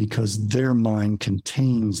because their mind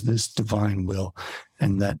contains this divine will,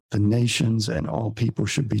 and that the nations and all people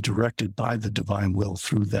should be directed by the divine will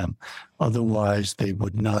through them. Otherwise, they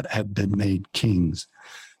would not have been made kings.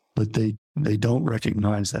 But they don't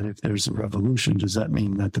recognize that if there's a revolution, does that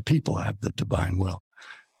mean that the people have the divine will?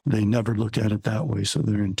 They never look at it that way, so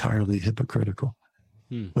they're entirely hypocritical.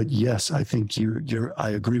 But yes, I think I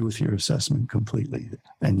agree with your assessment completely.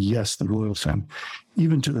 And yes, the royal family,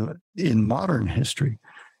 even in modern history,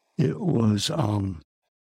 it was,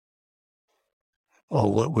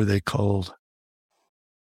 what were they called?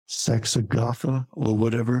 Saxe-Gotha or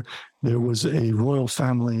whatever. There was a royal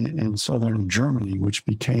family in southern Germany, which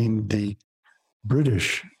became the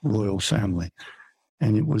British royal family.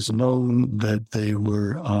 And it was known that they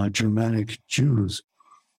were Germanic Jews.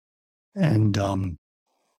 And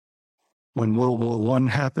when World War I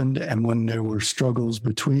happened and when there were struggles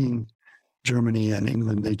between Germany and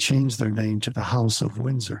England, they changed their name to the House of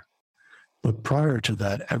Windsor. But prior to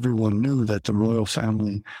that, everyone knew that the royal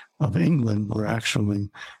family of England were actually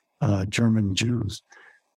German Jews.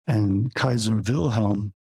 And Kaiser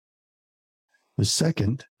Wilhelm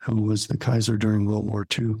II, who was the Kaiser during World War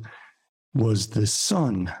II, was the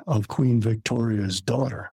son of Queen Victoria's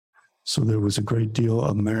daughter. So there was a great deal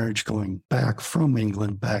of marriage going back from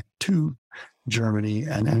England back to Germany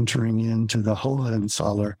and entering into the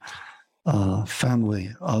Hohenzoller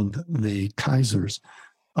family of the Kaisers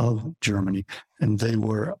of Germany. And they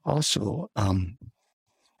were also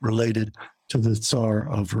related to the Tsar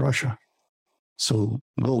of Russia. So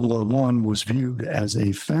World War I was viewed as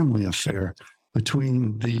a family affair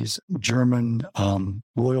between these German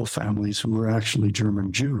royal families who were actually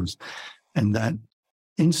German Jews. And that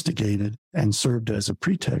instigated and served as a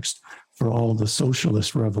pretext for all the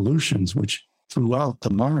socialist revolutions, which throughout the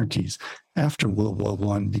monarchies after World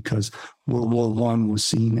War I, because World War I was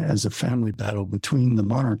seen as a family battle between the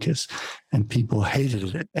monarchists, and people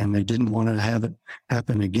hated it and they didn't want to have it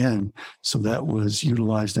happen again. So that was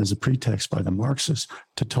utilized as a pretext by the Marxists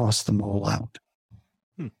to toss them all out.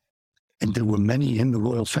 And there were many in the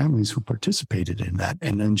royal families who participated in that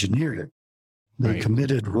and engineered it. They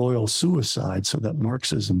committed royal suicide so that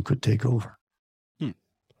Marxism could take over.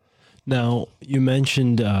 Now, you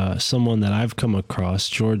mentioned someone that I've come across,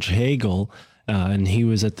 George Hegel, and he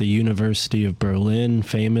was at the University of Berlin,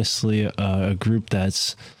 famously a group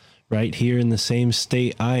that's right here in the same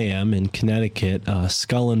state I am, in Connecticut.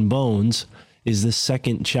 Skull and Bones is the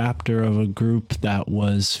second chapter of a group that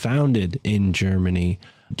was founded in Germany.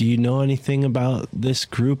 Do you know anything about this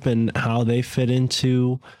group and how they fit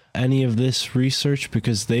into any of this research?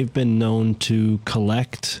 Because they've been known to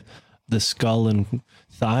collect the skull and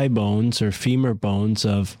thigh bones or femur bones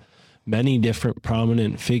of many different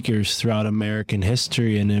prominent figures throughout American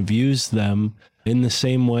history and have used them in the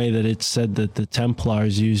same way that it's said that the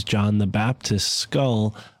Templars used John the Baptist's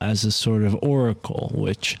skull as a sort of oracle,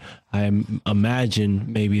 which I imagine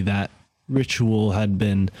maybe that ritual had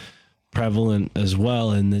been prevalent as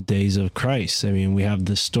well in the days of Christ. I mean, we have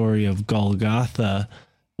the story of Golgotha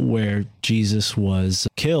where Jesus was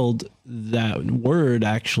killed. That word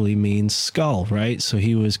actually means skull, right? So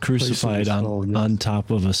he was crucified on top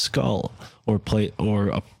of a skull or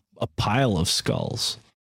a pile of skulls.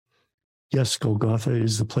 Yes, Golgotha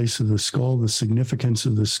is the place of the skull. The significance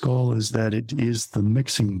of the skull is that it is the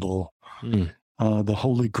mixing bowl. The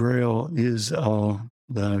Holy Grail is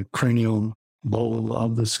the cranial bowl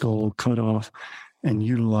of the skull cut off and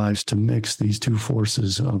utilized to mix these two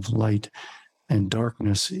forces of light and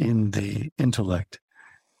darkness in the intellect.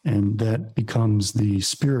 And that becomes the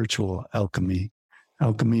spiritual alchemy.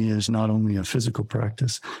 Alchemy is not only a physical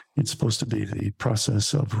practice, it's supposed to be the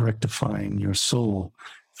process of rectifying your soul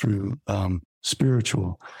through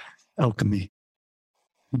spiritual alchemy.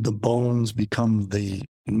 The bones become the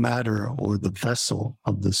matter or the vessel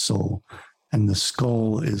of the soul, and the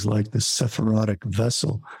skull is like the Sephirotic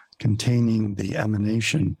vessel containing the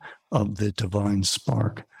emanation of the divine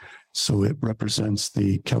spark. So it represents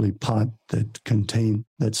the Kelly pot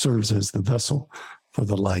that serves as the vessel for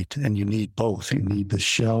the light. And you need both. You need the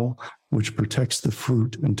shell, which protects the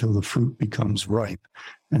fruit until the fruit becomes ripe.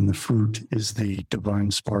 And the fruit is the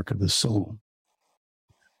divine spark of the soul.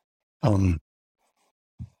 Let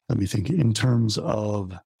me think. In terms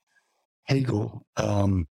of Hegel,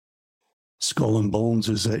 Skull and Bones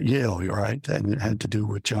is at Yale, right? And it had to do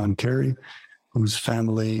with John Kerry, whose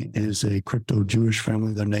family is a crypto-Jewish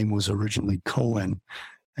family. Their name was originally Cohen,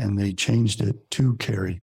 and they changed it to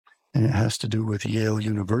Kerry. And it has to do with Yale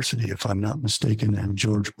University, if I'm not mistaken, and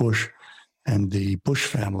George Bush and the Bush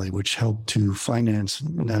family, which helped to finance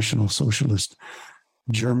National Socialist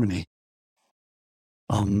Germany.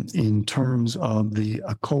 In terms of the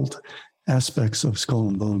occult aspects of Skull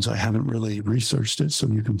and Bones, I haven't really researched it, so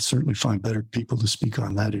you can certainly find better people to speak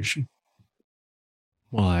on that issue.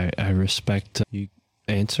 Well, I respect you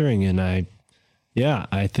answering, and I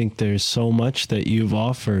think there's so much that you've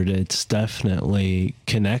offered. It's definitely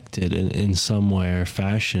connected in some way or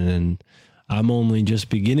fashion, and I'm only just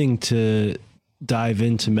beginning to dive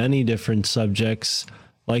into many different subjects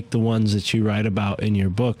like the ones that you write about in your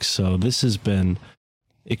book. So this has been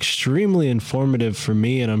extremely informative for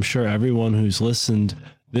me, and I'm sure everyone who's listened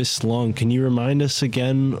this long. Can you remind us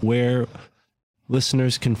again where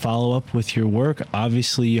listeners can follow up with your work?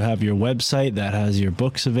 Obviously, you have your website that has your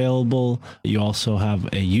books available. You also have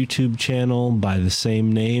a YouTube channel by the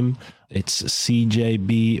same name. It's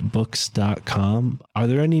cjbbooks.com. Are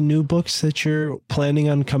there any new books that you're planning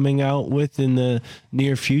on coming out with in the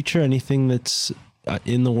near future? Anything that's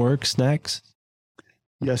in the works next?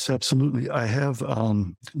 Yes, absolutely. I have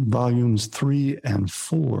volumes 3 and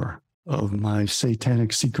 4 of my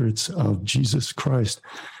Satanic Secrets of Jesus Christ.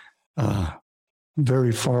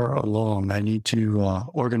 Very far along. I need to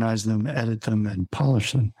organize them, edit them, and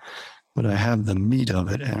polish them. But I have the meat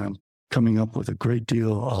of it, and I'm coming up with a great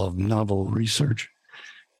deal of novel research.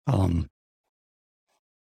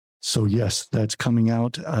 So yes, that's coming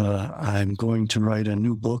out. I'm going to write a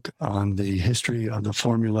new book on the history of the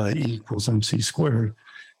formula E=mc²,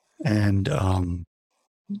 and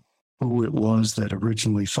who it was that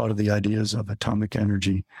originally thought of the ideas of atomic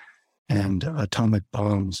energy and atomic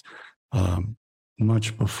bombs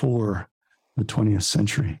much before the 20th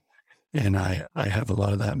century. And I have a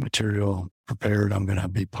lot of that material prepared. I'm going to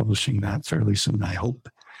be publishing that fairly soon, I hope,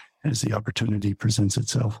 as the opportunity presents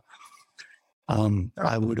itself.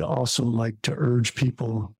 I would also like to urge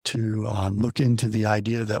people to look into the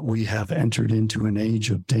idea that we have entered into an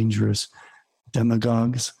age of dangerous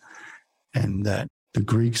demagogues, and that the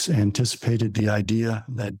Greeks anticipated the idea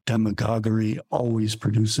that demagoguery always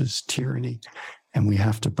produces tyranny, and we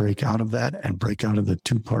have to break out of that and break out of the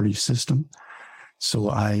two-party system. So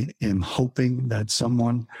I am hoping that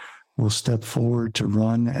someone will step forward to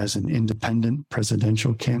run as an independent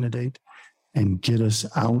presidential candidate and get us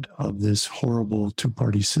out of this horrible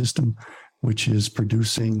two-party system, which is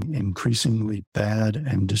producing increasingly bad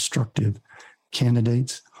and destructive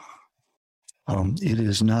candidates. It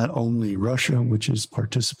is not only Russia which is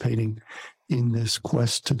participating in this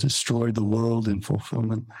quest to destroy the world in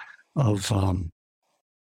fulfillment of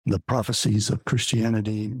the prophecies of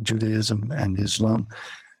Christianity, Judaism, and Islam.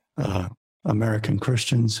 American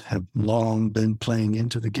Christians have long been playing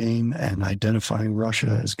into the game and identifying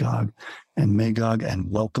Russia as Gog and Magog and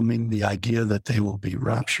welcoming the idea that they will be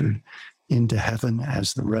raptured into heaven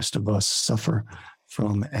as the rest of us suffer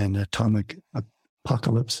from an atomic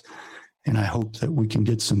apocalypse. And I hope that we can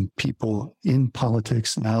get some people in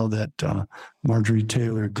politics now that Marjorie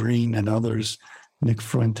Taylor Greene and others, Nick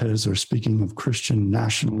Fuentes, are speaking of Christian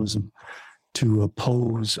nationalism to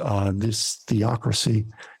oppose this theocracy,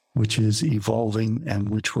 which is evolving and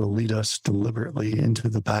which will lead us deliberately into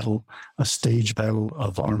the battle, a stage battle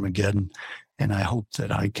of Armageddon. And I hope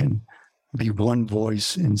that I can be one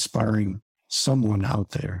voice inspiring someone out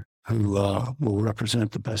there who will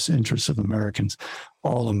represent the best interests of Americans,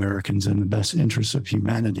 all Americans, and the best interests of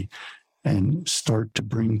humanity, and start to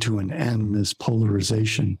bring to an end this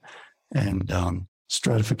polarization and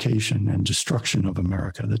stratification and destruction of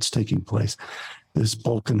America that's taking place. This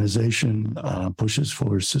balkanization, pushes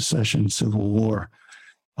for secession, civil war,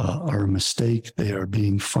 are a mistake. They are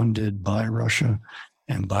being funded by Russia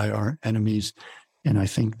and by our enemies. And I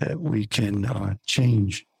think that we can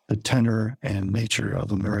change the tenor and nature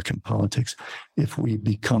of American politics if we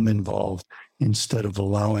become involved instead of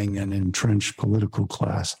allowing an entrenched political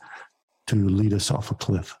class to lead us off a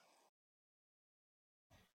cliff.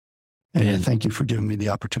 And I thank you for giving me the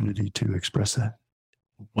opportunity to express that.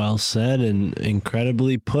 Well said and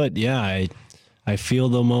incredibly put. Yeah, I feel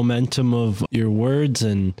the momentum of your words,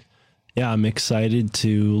 and yeah, I'm excited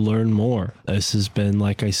to learn more. This has been,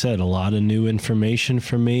 like I said, a lot of new information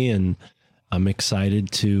for me, and I'm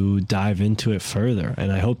excited to dive into it further.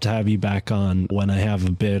 And I hope to have you back on when I have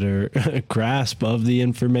a better grasp of the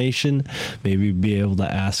information, maybe be able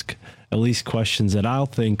to ask at least questions that I'll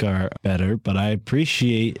think are better. But I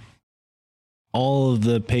appreciate all of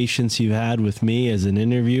the patience you've had with me as an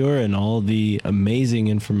interviewer and all the amazing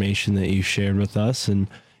information that you shared with us. And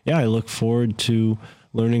yeah, I look forward to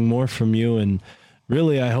learning more from you. And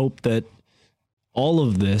really, I hope that all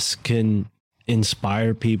of this can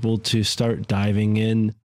inspire people to start diving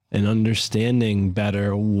in and understanding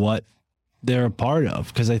better what they're a part of.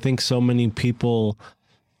 Because I think so many people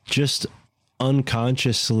just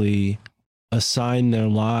unconsciously assign their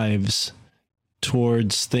lives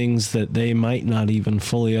towards things that they might not even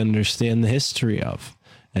fully understand the history of.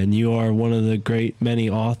 And you are one of the great many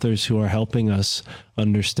authors who are helping us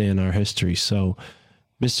understand our history. So,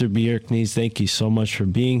 Mr. Bjerknes, thank you so much for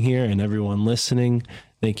being here, and everyone listening,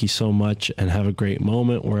 thank you so much, and have a great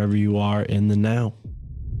moment wherever you are in the now.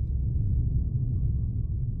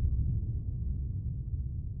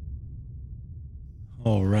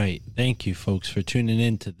 All right. Thank you, folks, for tuning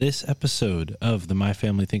in to this episode of the My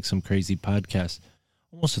Family Thinks I'm Crazy podcast.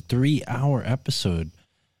 Almost a 3-hour episode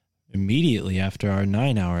immediately after our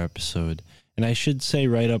 9-hour episode. And I should say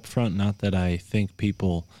right up front, not that I think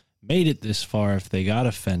people made it this far if they got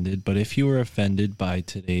offended, but if you were offended by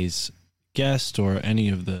today's guest or any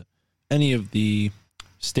of the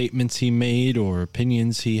statements he made or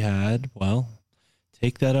opinions he had, well,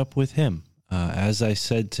 take that up with him. As I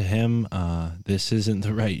said to him, this isn't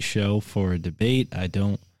the right show for a debate. I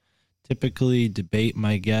don't typically debate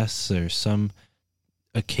my guests. There's some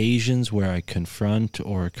occasions where I confront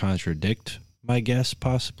or contradict my guests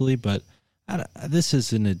possibly, but this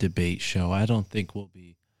isn't a debate show. I don't think we'll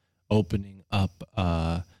be opening up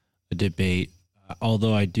a debate,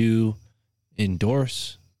 although I do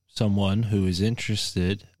endorse someone who is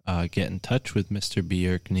interested, get in touch with Mr.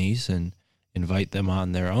 Bjerknes and invite them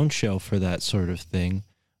on their own show for that sort of thing.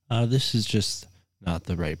 This is just not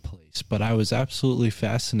the right place. But I was absolutely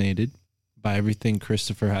fascinated by everything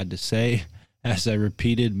Christopher had to say. As I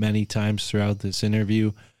repeated many times throughout this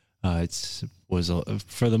interview, it was,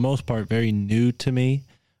 for the most part, very new to me.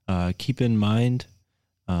 Keep in mind,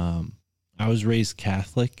 I was raised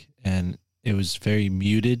Catholic, and it was very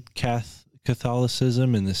muted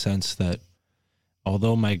Catholicism in the sense that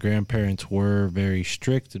although my grandparents were very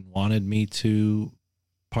strict and wanted me to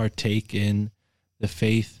partake in the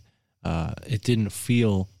faith, it didn't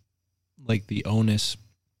feel like the onus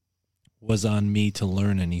was on me to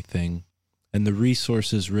learn anything. And the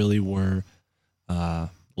resources really were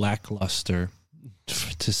lackluster,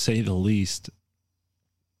 to say the least.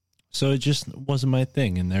 So it just wasn't my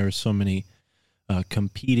thing. And there were so many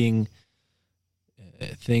competing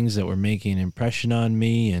things that were making an impression on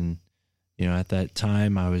me. And you know, at that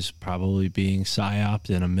time, I was probably being psyoped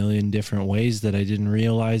in a million different ways that I didn't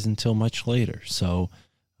realize until much later. So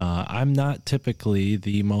I'm not typically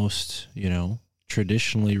the most,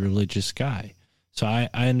 traditionally religious guy. So I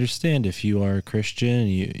understand if you are a Christian,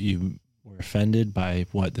 you were offended by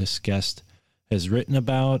what this guest has written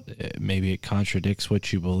about. Maybe it contradicts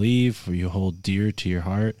what you believe or you hold dear to your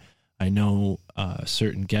heart. I know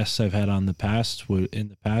certain guests I've had on in the past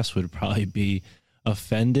would probably be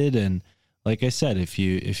offended. And like I said, if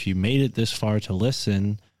you made it this far to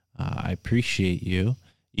listen, I appreciate you.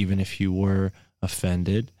 Even if you were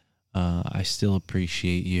offended, I still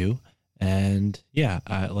appreciate you. And yeah,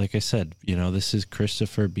 like I said, this is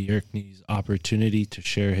Christopher Bjerknes' opportunity to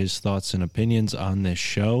share his thoughts and opinions on this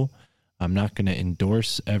show. I'm not going to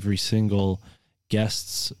endorse every single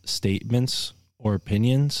guest's statements or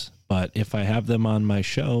opinions, but if I have them on my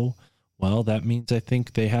show, well, that means I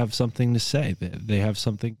think they have something to say. They have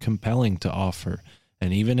something compelling to offer.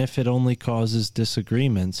 And even if it only causes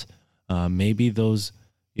disagreements, maybe those,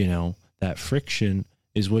 that friction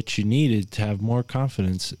is what you needed to have more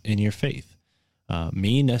confidence in your faith.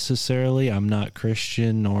 Me, necessarily, I'm not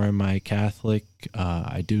Christian, nor am I Catholic.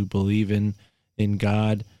 I do believe in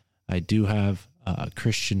God. I do have a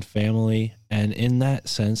Christian family. And in that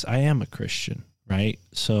sense, I am a Christian, right?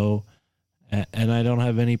 So, and I don't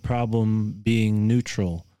have any problem being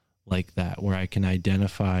neutral like that, where I can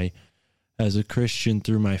identify as a Christian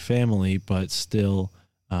through my family, but still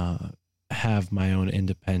have my own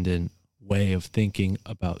independent way of thinking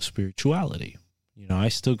about spirituality. I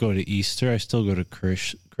still go to Easter. I still go to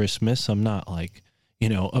Christmas. I'm not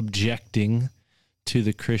objecting to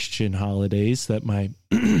the Christian holidays that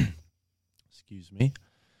excuse me.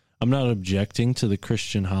 I'm not objecting to the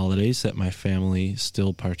Christian holidays that my family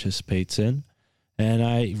still participates in, and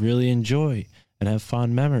I really enjoy and have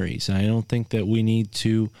fond memories. And I don't think that we need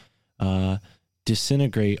to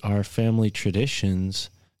disintegrate our family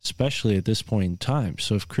traditions, especially at this point in time.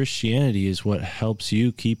 So if Christianity is what helps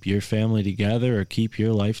you keep your family together or keep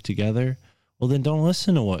your life together, well, then don't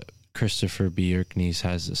listen to what Christopher Bjerknes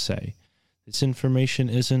has to say. this information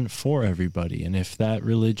isn't for everybody. And if that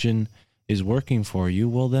religion is working for you,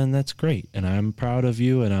 well, then that's great. And I'm proud of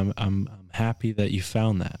you, and I'm happy that you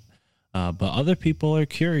found that. But other people are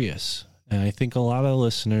curious. And I think a lot of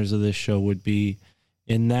listeners of this show would be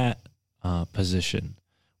in that position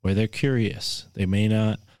where they're curious. They may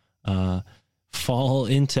not fall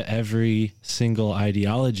into every single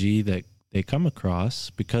ideology that they come across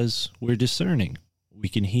because we're discerning. We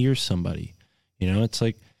can hear somebody. You know, it's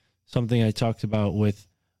like something I talked about with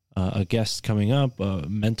a guest coming up,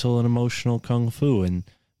 mental and emotional kung fu. And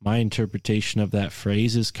my interpretation of that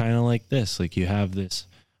phrase is kind of like this. Like, you have this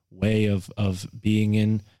way of being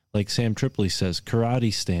in, like Sam Tripoli says,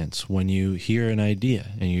 karate stance when you hear an idea,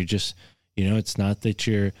 and you just, you know, it's not that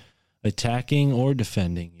you're attacking or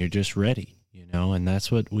defending, you're just ready, you know, and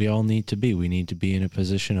that's what we all need to be. We need to be in a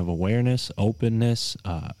position of awareness, openness,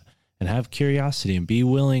 and have curiosity, and be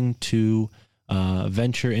willing to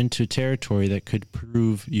venture into territory that could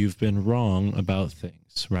prove you've been wrong about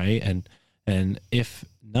things, right? And if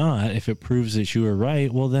not, if it proves that you were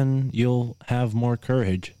right, well, then you'll have more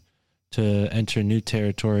courage to enter new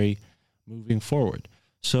territory moving forward.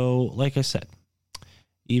 So, like I said,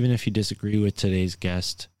 even if you disagree with today's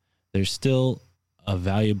guest, there's still a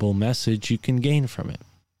valuable message you can gain from it.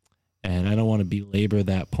 And I don't want to belabor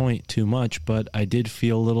that point too much, but I did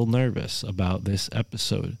feel a little nervous about this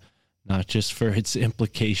episode, not just for its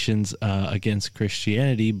implications against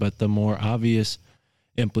Christianity, but the more obvious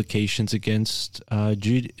implications against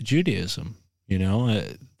Judaism. You know,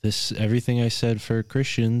 everything I said for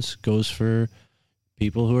Christians goes for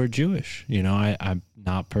people who are Jewish. You know, I'm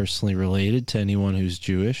not personally related to anyone who's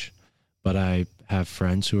Jewish, but I have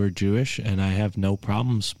friends who are Jewish, and I have no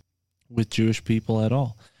problems with Jewish people at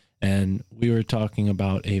all. And we were talking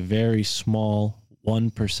about a very small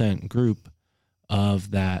 1% group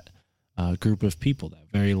of that group of people,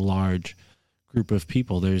 that very large group of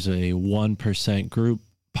people. There's a 1% group,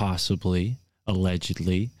 possibly,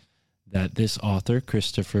 allegedly, that this author,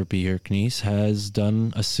 Christopher Bjerknes, has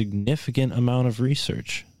done a significant amount of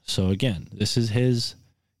research. So again, this is his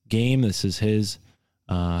game. This is his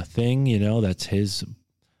thing, you know, that's his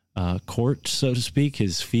court, so to speak,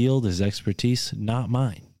 his field, his expertise, not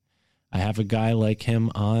mine. I have a guy like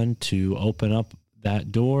him on to open up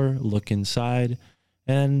that door, look inside,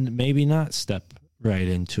 and maybe not step right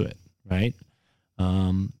into it, right?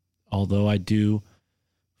 Although I do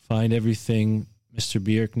find everything Mr.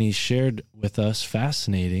 Bjerknes shared with us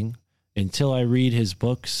fascinating, until I read his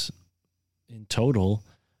books in total,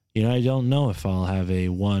 you know, I don't know if I'll have a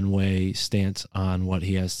one-way stance on what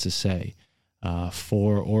he has to say,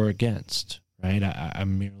 for or against, right?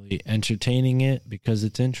 I'm merely entertaining it because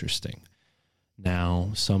it's interesting. Now,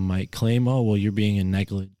 some might claim, oh, well, you're being a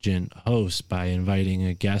negligent host by inviting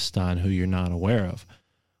a guest on who you're not aware of.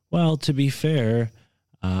 Well, to be fair,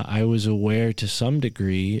 I was aware to some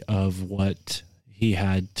degree of what he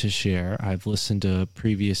had to share. I've listened to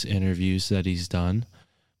previous interviews that he's done,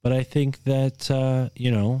 but I think that,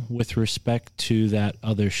 you know, with respect to that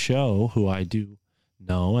other show, who I do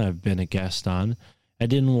know and I've been a guest on, I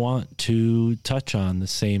didn't want to touch on the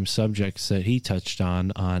same subjects that he touched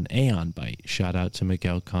on Aeon Bite. Shout out to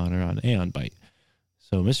Miguel Connor on Aeon Bite.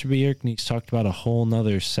 So Mr. Bjerknes talked about a whole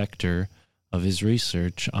nother sector of his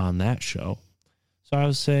research on that show. So I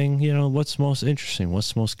was saying, you know, what's most interesting?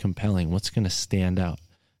 What's most compelling? What's going to stand out?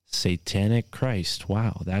 Satanic Christ.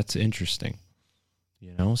 Wow, that's interesting.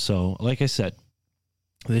 You know, so like I said,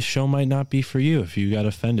 this show might not be for you if you got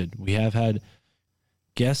offended. We have had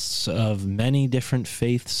guests of many different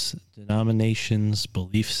faiths, denominations,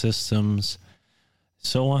 belief systems,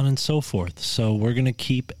 so on and so forth. So we're going to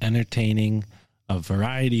keep entertaining a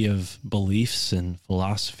variety of beliefs and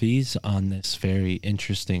philosophies on this very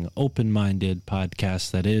interesting, open-minded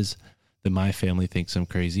podcast that is the My Family Thinks I'm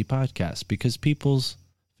Crazy podcast, because people's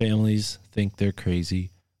families think they're crazy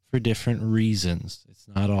for different reasons. It's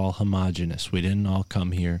not all homogenous. We didn't all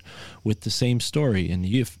come here with the same story. And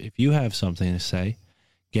if you have something to say,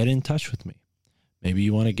 get in touch with me. Maybe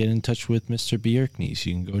you want to get in touch with Mr. Bjerknes.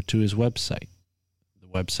 You can go to his website. The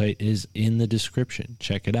website is in the description.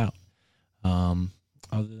 Check it out.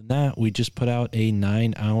 Other than that, we just put out a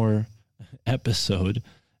 9-hour episode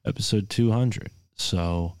 200.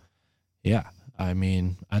 So, yeah, I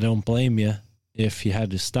mean, I don't blame you if you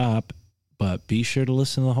had to stop, but be sure to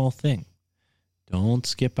listen to the whole thing. Don't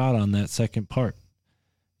skip out on that second part.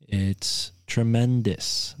 It's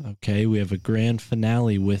tremendous. Okay, we have a grand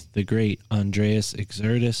finale with the great Andreas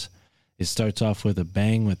Exertus. It starts off with a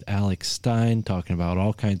bang with Alex Stein talking about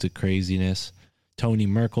all kinds of craziness. Tony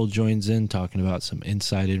Merkel joins in talking about some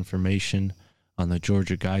inside information on the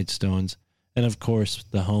Georgia Guidestones. And of course,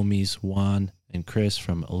 the homies Juan and Chris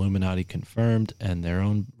from Illuminati Confirmed and their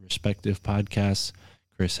own respective podcasts.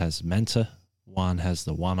 Chris has Mensa. Juan has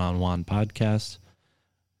the One-on-One podcast.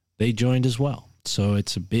 They joined as well. So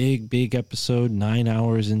it's a big episode, 9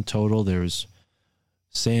 hours in total. There's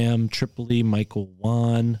Sam Tripoli, Michael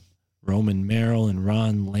Juan, Roman Merrill, and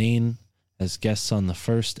Ron Lane as guests on the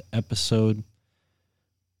first episode.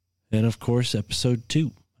 And of course, episode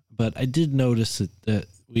 2. But I did notice that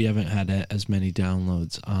we haven't had as many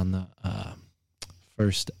downloads on the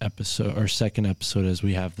first episode or second episode as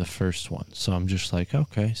we have the first one. So I'm just like,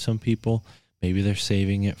 okay, some people, maybe they're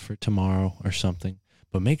saving it for tomorrow or something.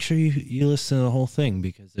 But make sure you listen to the whole thing,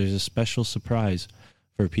 because there's a special surprise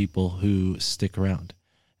for people who stick around.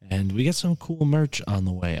 And we got some cool merch on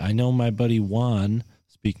the way. I know my buddy Juan,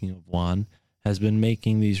 speaking of Juan, has been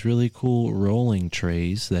making these really cool rolling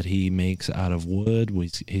trays that he makes out of wood.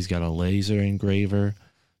 He's got a laser engraver.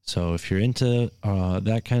 So if you're into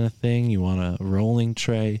that kind of thing, you want a rolling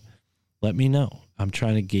tray, let me know. I'm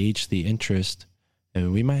trying to gauge the interest.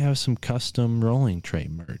 And we might have some custom rolling tray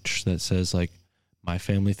merch that says, like, my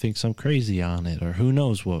family thinks I'm crazy on it, or who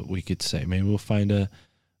knows what we could say. Maybe we'll find a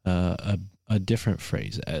different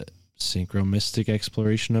phrase. Synchromistic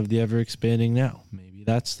exploration of the ever-expanding now. Maybe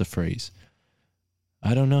that's the phrase.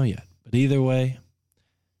 I don't know yet. But either way,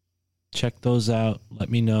 check those out. Let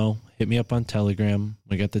me know. Hit me up on Telegram.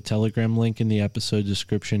 We got the Telegram link in the episode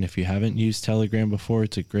description. If you haven't used Telegram before,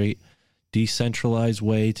 it's a great decentralized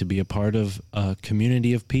way to be a part of a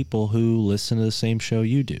community of people who listen to the same show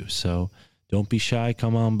you do. So don't be shy.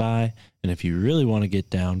 Come on by. And if you really want to get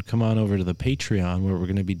down, come on over to the Patreon, where we're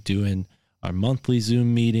going to be doing our monthly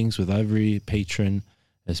Zoom meetings with every patron,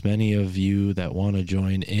 as many of you that want to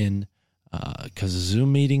join in, because a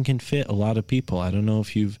Zoom meeting can fit a lot of people. I don't know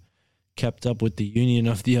if you've kept up with the Union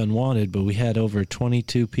of the Unwanted, but we had over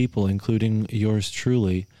 22 people, including yours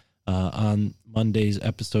truly, on Monday's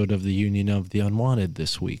episode of the Union of the Unwanted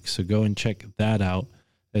this week. So go and check that out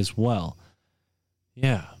as well.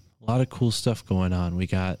 Yeah, a lot of cool stuff going on. We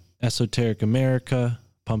got Esoteric America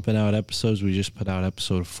pumping out episodes. We just put out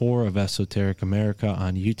episode 4 of Esoteric America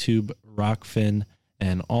on YouTube, Rockfin,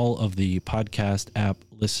 and all of the podcast app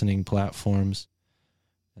listening platforms.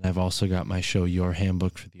 And I've also got my show, Your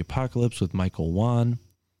Handbook for the Apocalypse, with Michael Juan.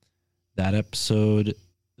 That episode,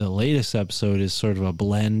 the latest episode, is sort of a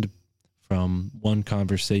blend from one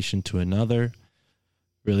conversation to another.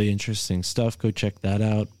 Really interesting stuff. Go check that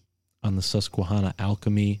out on the Susquehanna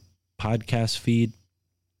Alchemy podcast feed.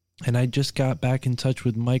 And I just got back in touch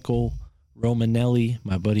with Michael Romanelli,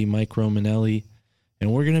 my buddy Mike Romanelli,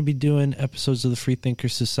 and we're going to be doing episodes of the Freethinker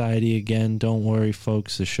Society again. Don't worry,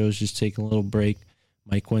 folks. The show's just taking a little break.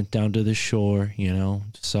 Mike went down to the shore,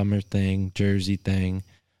 summer thing, Jersey thing.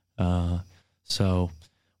 So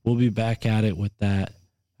we'll be back at it with that.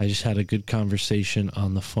 I just had a good conversation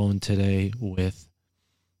on the phone today with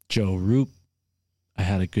Joe Roop. I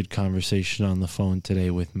had a good conversation on the phone today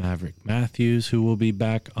with Maverick Matthews, who will be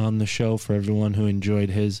back on the show for everyone who enjoyed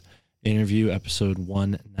his interview, episode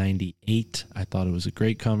 198. I thought it was a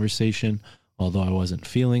great conversation, although I wasn't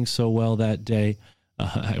feeling so well that day.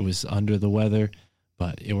 I was under the weather,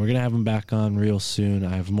 but we're going to have him back on real soon.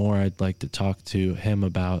 I have more I'd like to talk to him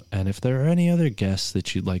about, and if there are any other guests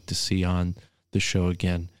that you'd like to see on the show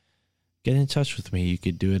again, get in touch with me. You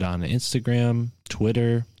could do it on Instagram,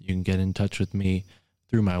 Twitter. You can get in touch with me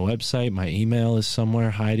through my website. My email is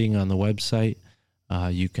somewhere hiding on the website.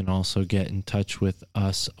 You can also get in touch with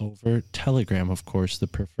us over Telegram, of course, the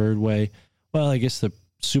preferred way. Well, I guess the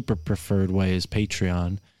super preferred way is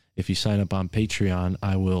Patreon. If you sign up on Patreon,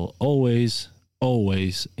 I will always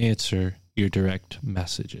answer your direct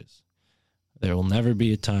messages. There will never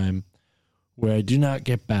be a time where I do not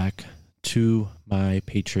get back to my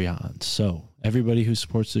Patreon. So everybody who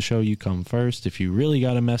supports the show, you come first. If you really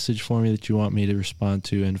got a message for me that you want me to respond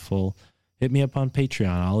to in full, hit me up on Patreon.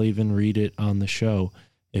 I'll even read it on the show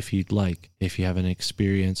if you'd like, if you have an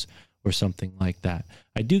experience or something like that.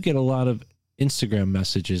 I do get a lot of Instagram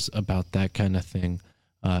messages about that kind of thing.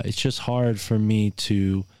 It's just hard for me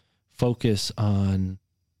to focus on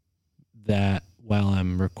that while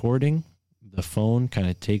I'm recording. The phone kind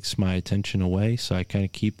of takes my attention away, so I kind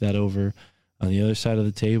of keep that over on the other side of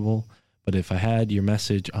the table. But if I had your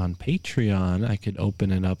message on Patreon, I could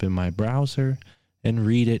open it up in my browser and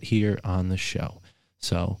read it here on the show.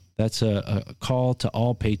 So that's a call to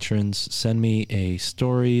all patrons. Send me a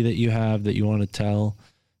story that you have that you want to tell.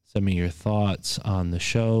 Send me your thoughts on the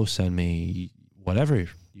show. Send me whatever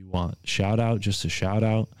you want. Shout out, just a shout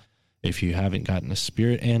out. If you haven't gotten a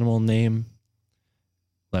spirit animal name,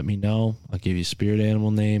 let me know. I'll give you a spirit animal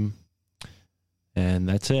name. And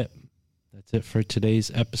that's it. That's it for today's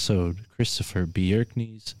episode. Christopher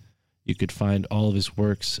Bjerknes. You could find all of his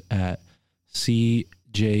works at cjbbooks.com,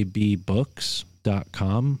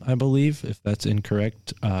 I believe. If that's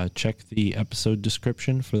incorrect, check the episode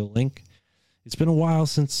description for the link. It's been a while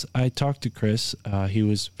since I talked to Chris. He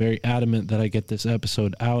was very adamant that I get this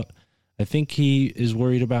episode out. I think he is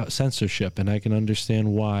worried about censorship, and I can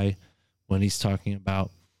understand why when he's talking about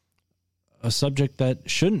a subject that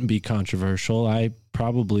shouldn't be controversial. I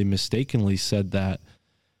probably mistakenly said that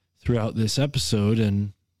throughout this episode,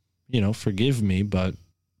 and, forgive me, but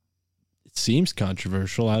it seems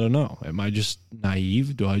controversial. I don't know. Am I just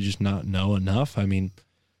naive? Do I just not know enough? I mean,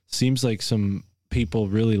 seems like some people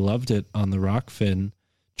really loved it on the Rockfin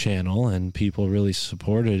channel and people really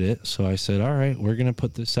supported it. So I said, all right, we're going to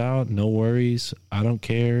put this out. No worries. I don't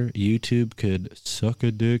care. YouTube could suck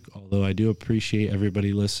a dick, although I do appreciate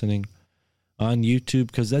everybody listening on YouTube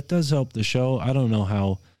because that does help the show. I don't know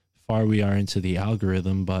how far we are into the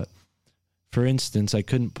algorithm, but for instance, I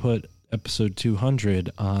couldn't put episode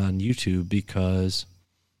 200 on YouTube because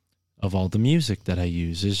of all the music that I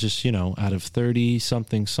use. It's just, out of 30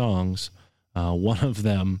 something songs, one of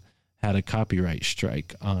them had a copyright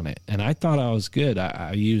strike on it. And I thought I was good.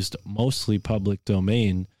 I used mostly public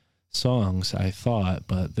domain songs, I thought,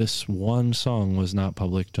 but this one song was not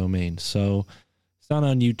public domain. So it's not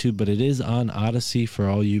on YouTube, but it is on Odyssey for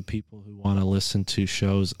all you people who want to listen to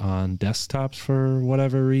shows on desktops for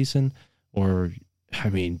whatever reason. Or,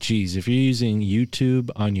 if you're using YouTube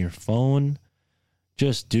on your phone,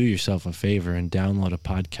 just do yourself a favor and download a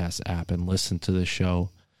podcast app and listen to the show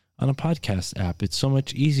on a podcast app. It's so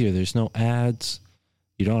much easier. There's no ads.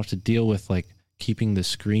 You don't have to deal with keeping the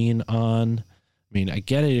screen on. I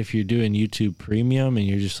get it if you're doing YouTube Premium and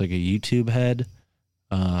you're just like a YouTube head.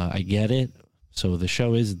 I get it. So the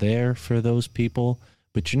show is there for those people,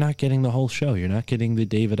 but you're not getting the whole show. You're not getting the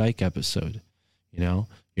David Icke episode. You're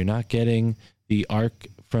not getting the arc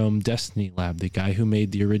from Destiny Lab, the guy who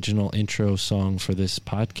made the original intro song for this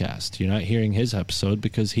podcast. You're not hearing his episode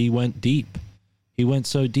because he went deep. He went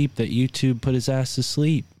so deep that YouTube put his ass to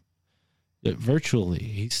sleep. Virtually.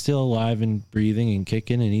 He's still alive and breathing and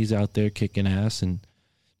kicking, and he's out there kicking ass and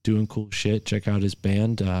doing cool shit. Check out his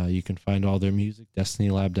band. You can find all their music,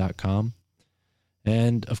 destinylab.com.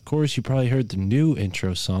 And, of course, you probably heard the new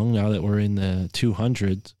intro song now that we're in the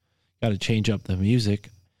 200s. Got to change up the music.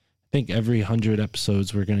 I think every 100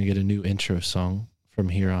 episodes we're going to get a new intro song from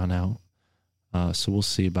here on out. So we'll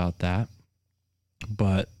see about that.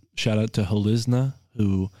 But shout out to Holizna,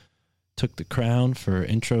 who took the crown for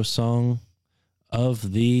intro song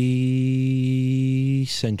of the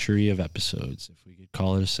century of episodes, if we could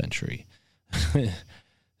call it a century.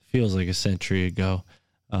 Feels like a century ago.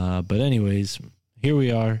 But anyways, here we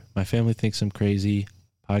are. My Family Thinks I'm Crazy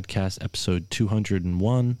podcast, episode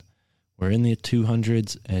 201. We're in the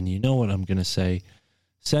 200s, and you know what I'm going to say.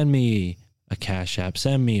 Send me a Cash App,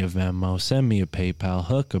 send me a Venmo, send me a PayPal,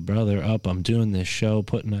 hook a brother up. I'm doing this show,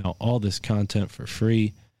 putting out all this content for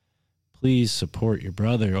free. Please support your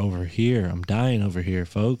brother over here. I'm dying over here,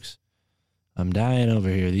 folks. I'm dying over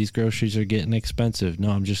here. These groceries are getting expensive.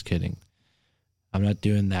 No, I'm just kidding. I'm not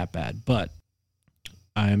doing that bad, but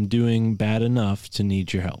I'm doing bad enough to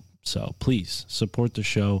need your help. So please support the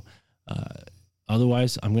show.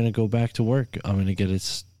 Otherwise, I'm going to go back to work. I'm going to get a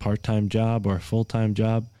part-time job or a full-time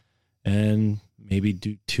job and maybe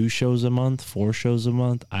do 2 shows a month, 4 shows a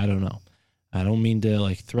month. I don't know. I don't mean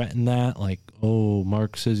to threaten that.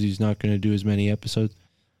 Mark says he's not going to do as many episodes.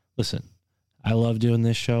 Listen, I love doing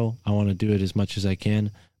this show. I want to do it as much as I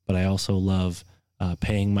can, but I also love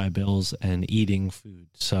paying my bills and eating food.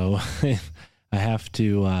 So I have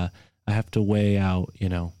to weigh out,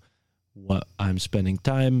 what I'm spending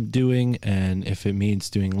time doing, and if it means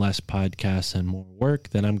doing less podcasts and more work,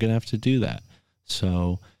 then I'm gonna have to do that.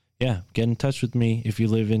 So yeah, get in touch with me if you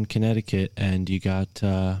live in Connecticut and you got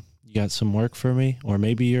some work for me, or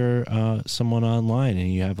maybe you're someone online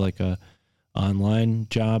and you have a online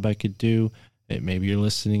job I could do. Maybe you're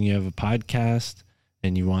listening, you have a podcast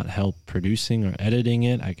and you want help producing or editing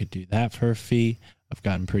it. I could do that for a fee. I've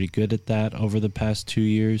gotten pretty good at that over the past 2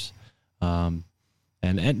 years.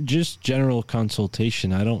 And just general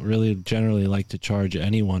consultation. I don't really generally like to charge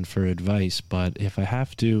anyone for advice, but if I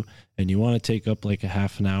have to, and you want to take up a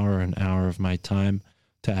half an hour or an hour of my time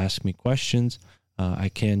to ask me questions, I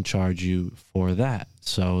can charge you for that.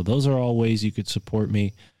 So those are all ways you could support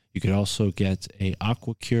me. You could also get a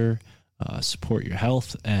AquaCure, support your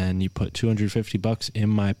health, and you put $250 in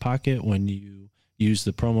my pocket when you use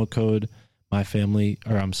the promo code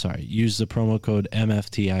use the promo code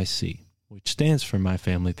MFTIC. Which stands for My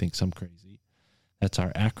Family Thinks I'm Crazy. That's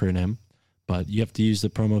our acronym. but you have to use the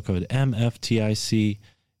promo code MFTIC.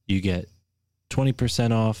 You get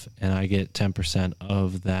 20% off, and I get 10%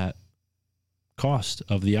 of that cost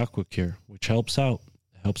of the AquaCure, which helps out.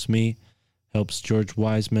 Helps me, helps George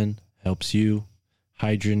Wiseman, helps you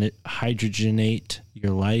hydrogenate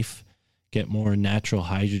your life, get more natural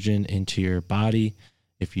hydrogen into your body.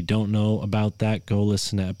 If you don't know about that, go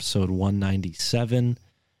listen to episode 197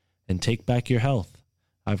 and take back your health.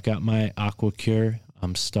 I've got my AquaCure.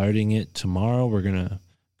 I'm starting it tomorrow. We're going to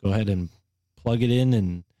go ahead and plug it in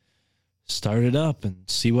and start it up and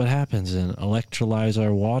see what happens and electrolyze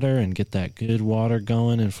our water and get that good water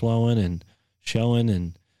going and flowing and showing.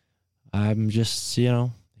 And I'm just,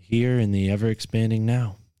 here in the ever expanding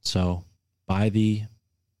now. So buy the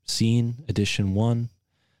Scene Edition 1.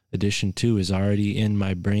 Edition 2 is already in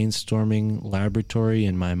my brainstorming laboratory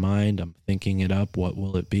in my mind. I'm thinking it up. What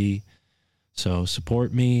will it be? So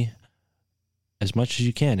support me as much as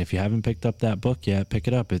you can. If you haven't picked up that book yet, pick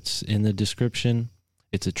it up. It's in the description.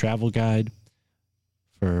 It's a travel guide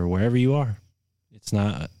for wherever you are. It's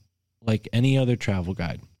not like any other travel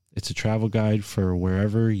guide. It's a travel guide for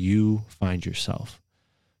wherever you find yourself.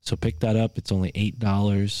 So pick that up. It's only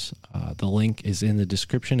 $8. The link is in the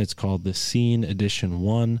description. It's called the Scene Edition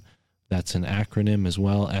 1. That's an acronym as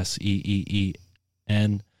well. SEEEN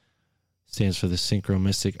stands for the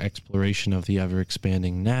Synchromistic Exploration of the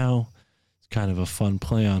Ever-Expanding Now. It's kind of a fun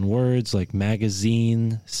play on words like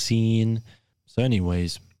magazine, scene. So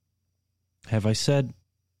anyways, have I said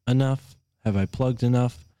enough? Have I plugged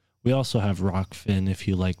enough? We also have Rockfin if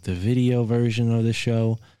you like the video version of the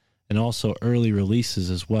show, and also early releases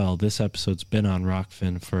as well. This episode's been on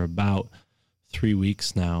Rockfin for about 3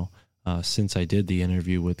 weeks now, since I did the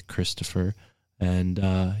interview with Christopher. And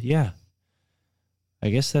I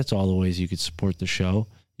guess that's all the ways you could support the show.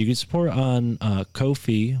 You could support on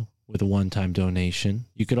Ko-fi with a one-time donation.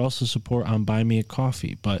 You could also support on Buy Me a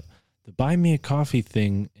Coffee, but the Buy Me a Coffee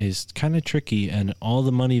thing is kind of tricky, and all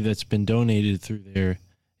the money that's been donated through there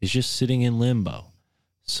is just sitting in limbo.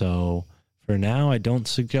 So for now, I don't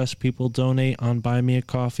suggest people donate on Buy Me a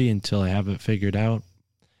Coffee until I have it figured out.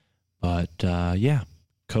 But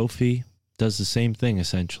Ko-fi does the same thing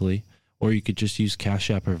essentially, or you could just use Cash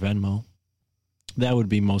App or Venmo. That would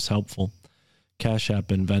be most helpful. Cash App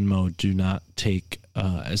and Venmo do not take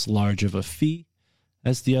as large of a fee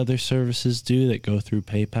as the other services do that go through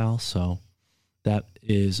PayPal, so that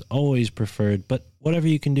is always preferred. But whatever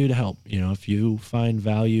you can do to help, if you find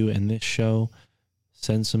value in this show,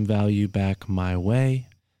 send some value back my way.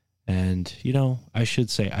 And, I should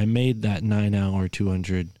say I made that 9-hour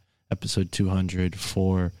episode 200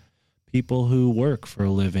 for people who work for a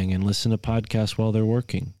living and listen to podcasts while they're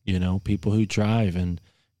working, people who drive and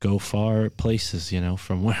go far places,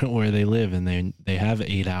 from where they live, and they have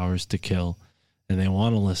 8 hours to kill and they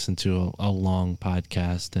want to listen to a long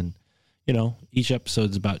podcast. And, each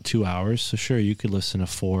episode's about 2 hours. So sure, you could listen to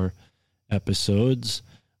 4 episodes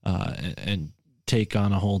and take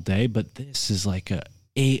on a whole day, but this is like a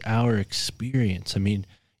 8-hour experience. I mean,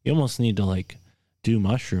 you almost need to do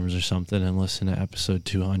mushrooms or something and listen to episode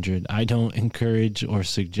 200. I don't encourage or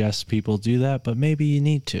suggest people do that, but maybe you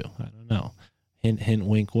need to. I don't know. Hint, hint,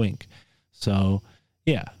 wink, wink. So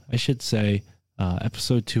yeah, I should say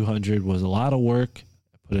episode 200 was a lot of work.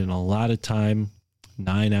 I put in a lot of time,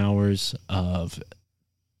 9 hours of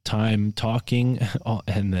time talking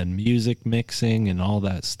and then music mixing and all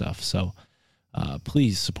that stuff. So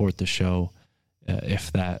please support the show.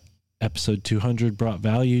 If that episode 200 brought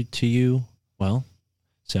value to you, well,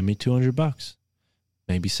 send me $200.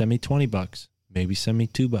 Maybe send me $20. Maybe send me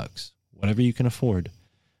 $2. Whatever you can afford.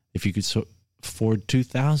 If you could afford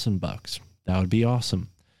 $2,000, that would be awesome.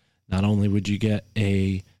 Not only would you get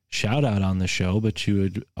a shout out on the show, but you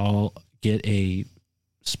would all get a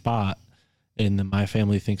spot in the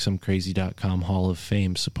MyFamilyThinksI'mCrazy.com Hall of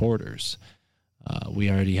Fame supporters. We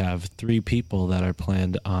already have 3 people that are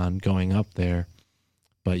planned on going up there.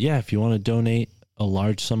 But yeah, if you want to donate a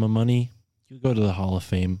large sum of money, you go to the Hall of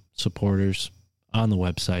Fame supporters on the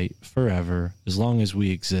website forever. As long as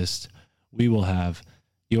we exist, we will have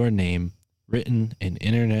your name written in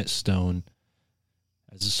internet stone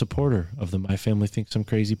as a supporter of the My Family Thinks I'm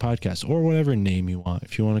Crazy podcast, or whatever name you want.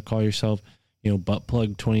 If you want to call yourself,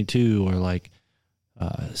 Buttplug22 or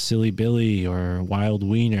Silly Billy or Wild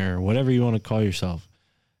Wiener, whatever you want to call yourself,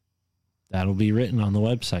 that'll be written on the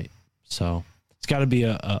website. So it's got to be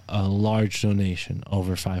a large donation,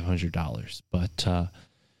 over $500. But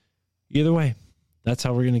either way, that's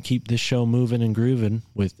how we're going to keep this show moving and grooving,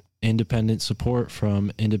 with independent support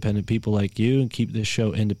from independent people like you, and keep this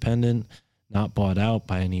show independent, not bought out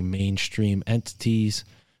by any mainstream entities,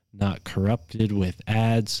 not corrupted with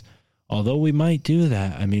ads. although we might do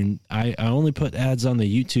that, I mean, I only put ads on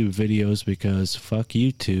the YouTube videos because fuck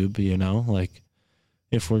YouTube, you know, like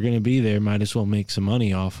if we're going to be there, might as well make some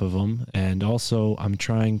money off of them. And also I'm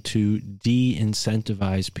trying to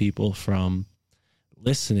de-incentivize people from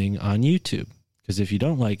listening on YouTube. Because if you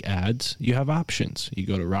don't like ads, you have options. You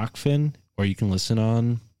go to Rockfin, or you can listen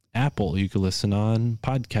on Apple. You can listen on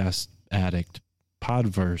Podcast Addict,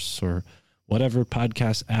 Podverse, or whatever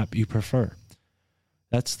podcast app you prefer.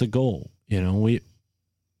 That's the goal. You know,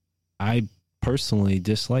 I personally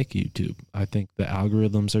dislike YouTube. I think the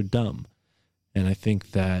algorithms are dumb. And I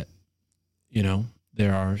think that, you know,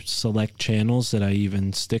 there are select channels that I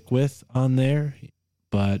even stick with on there,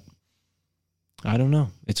 but I don't know.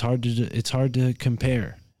 It's hard to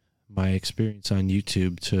compare my experience on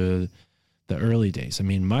YouTube to the early days. I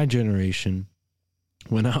mean, my generation,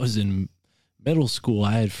 when I was in middle school,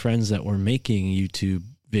 I had friends that were making YouTube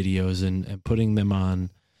videos and putting them on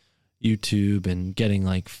YouTube and getting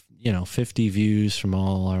like, you know, 50 views from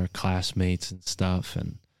all our classmates and stuff.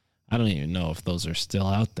 And I don't even know if those are still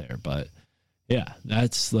out there, but yeah,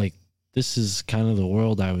 that's like, this is kind of the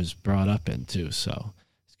world I was brought up into. So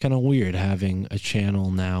it's kind of weird having a channel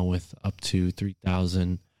now with up to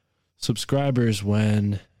 3,000 subscribers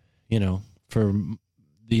when, you know, for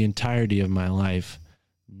the entirety of my life,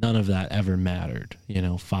 none of that ever mattered. You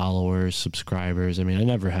know, followers, subscribers. I mean, I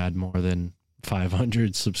never had more than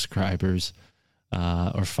 500 subscribers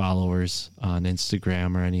or followers on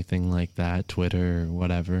Instagram or anything like that, Twitter or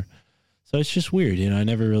whatever. So it's just weird. You know, I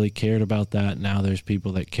never really cared about that. Now there's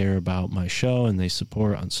people that care about my show and they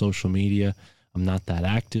support on social media. I'm not that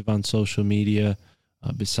active on social media.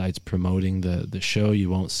 Besides promoting the show, you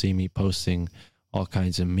won't see me posting all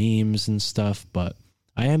kinds of memes and stuff, but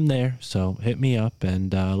I am there. So hit me up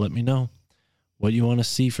and let me know what you want to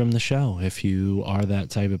see from the show. If you are that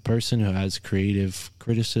type of person who has creative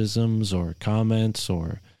criticisms or comments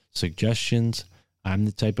or suggestions, I'm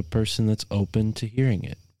the type of person that's open to hearing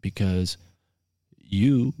it, because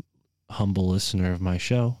you, humble listener of my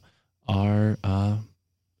show, are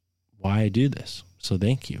why I do this. So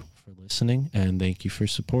thank you for listening, and thank you for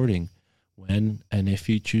supporting when and if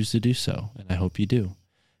you choose to do so, and I hope you do.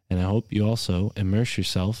 And I hope you also immerse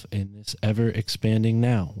yourself in this ever-expanding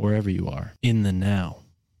now, wherever you are, in the now.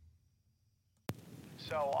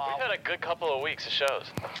 So We've had a good couple of weeks of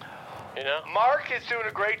shows, you know? Mark is doing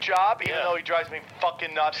a great job, even Yeah. though he drives me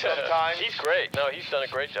fucking nuts sometimes. He's great. No, he's done a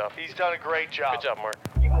great job. He's done a great job. Good job, Mark.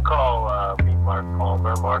 You can call me Mark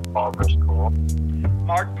Palmer. Mark Palmer's cool.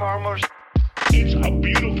 Mark Palmer's. It's a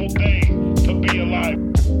beautiful day to be alive.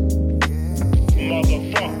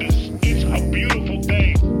 Motherfuckers, it's a beautiful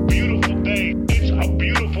day. Beautiful day. It's a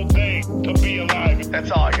beautiful day to be alive. That's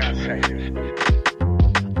all I gotta say, dude.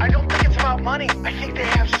 I don't think it's about money. I think they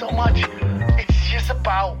have so much. It's just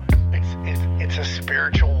about. It's a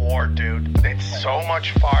spiritual war, dude. It's so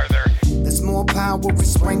much farther. There's more power in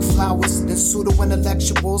spring flowers than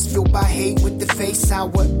pseudo-intellectuals fueled by hate with the face sour.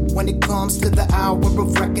 When it comes to the hour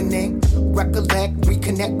of reckoning, recollect,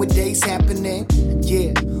 reconnect with days happening.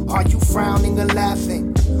 Yeah, are you frowning or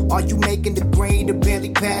laughing? Are you making the grade or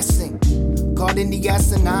barely passing? Caught in the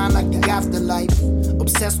asinine like the afterlife.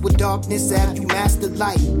 Obsessed with darkness, have you mastered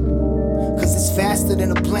light? Cause it's faster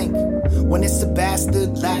than a blink. When it's a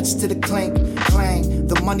bastard, latch to the clink, clang.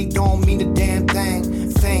 The money don't mean a damn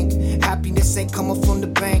thing. Think, happiness ain't coming from the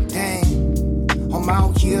bank, dang. I'm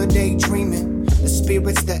out here daydreaming. The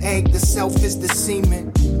spirit's the egg, the self is the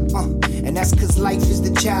semen. And that's cause life is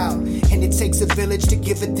the child, and it takes a village to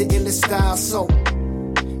give it the illest style. So,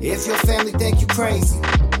 if your family think you crazy,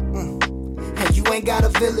 and you ain't got a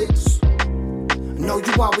village, know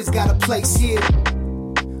you always got a place here.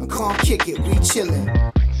 Come kick it, we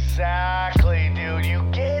chillin'. Exactly, dude. You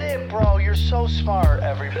get it, bro. You're so smart,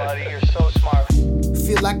 everybody. You're so smart.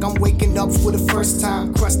 Feel like I'm waking up for the first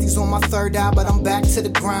time. Krusty's on my third eye, but I'm back to the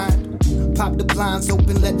grind. Pop the blinds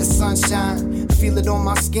open, let the sun shine. Feel it on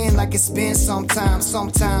my skin like it's been sometimes.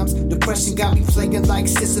 Sometimes depression got me plaguing like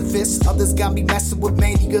Sisyphus. Others got me messing with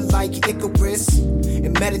mania like Icarus.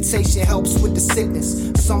 And meditation helps with the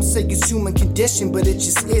sickness. Some say it's human condition, but it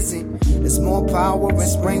just isn't. There's more power in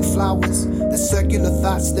spring flowers than circular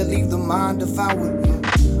thoughts that leave the mind devoured.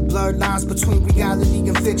 Blurred lines between reality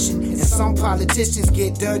and fiction. And some politicians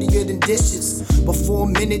get dirtier than dishes. But for a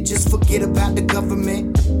minute, just forget about the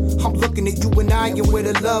government. I'm looking at you and I and where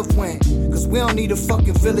the love went. Cause we don't need a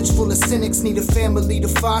fucking village full of cynics. Need a family to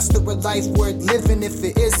foster a life worth living if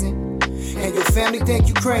it isn't. And your family think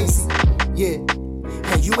you crazy, yeah.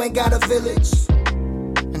 And you ain't got a village.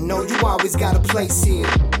 And know you always got a place here.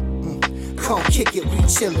 Come kick it, we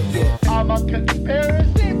chillin', yeah. I'm a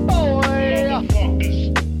conspiracy boy.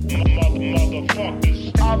 Motherfuckers,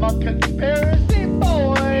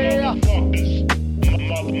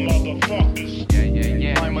 motherfuckers.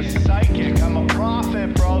 Yeah. I'm a psychic. I'm a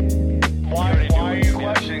prophet, bro. Why are you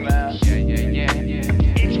questioning that? Yeah.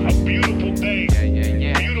 It's a beautiful day.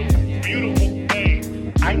 Yeah. Beautiful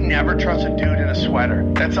day. I never trust a dude in a sweater.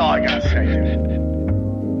 That's all I gotta say, dude.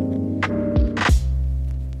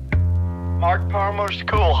 Mark Palmer's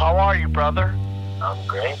cool. How are you, brother? I'm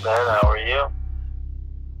great, man. How are you?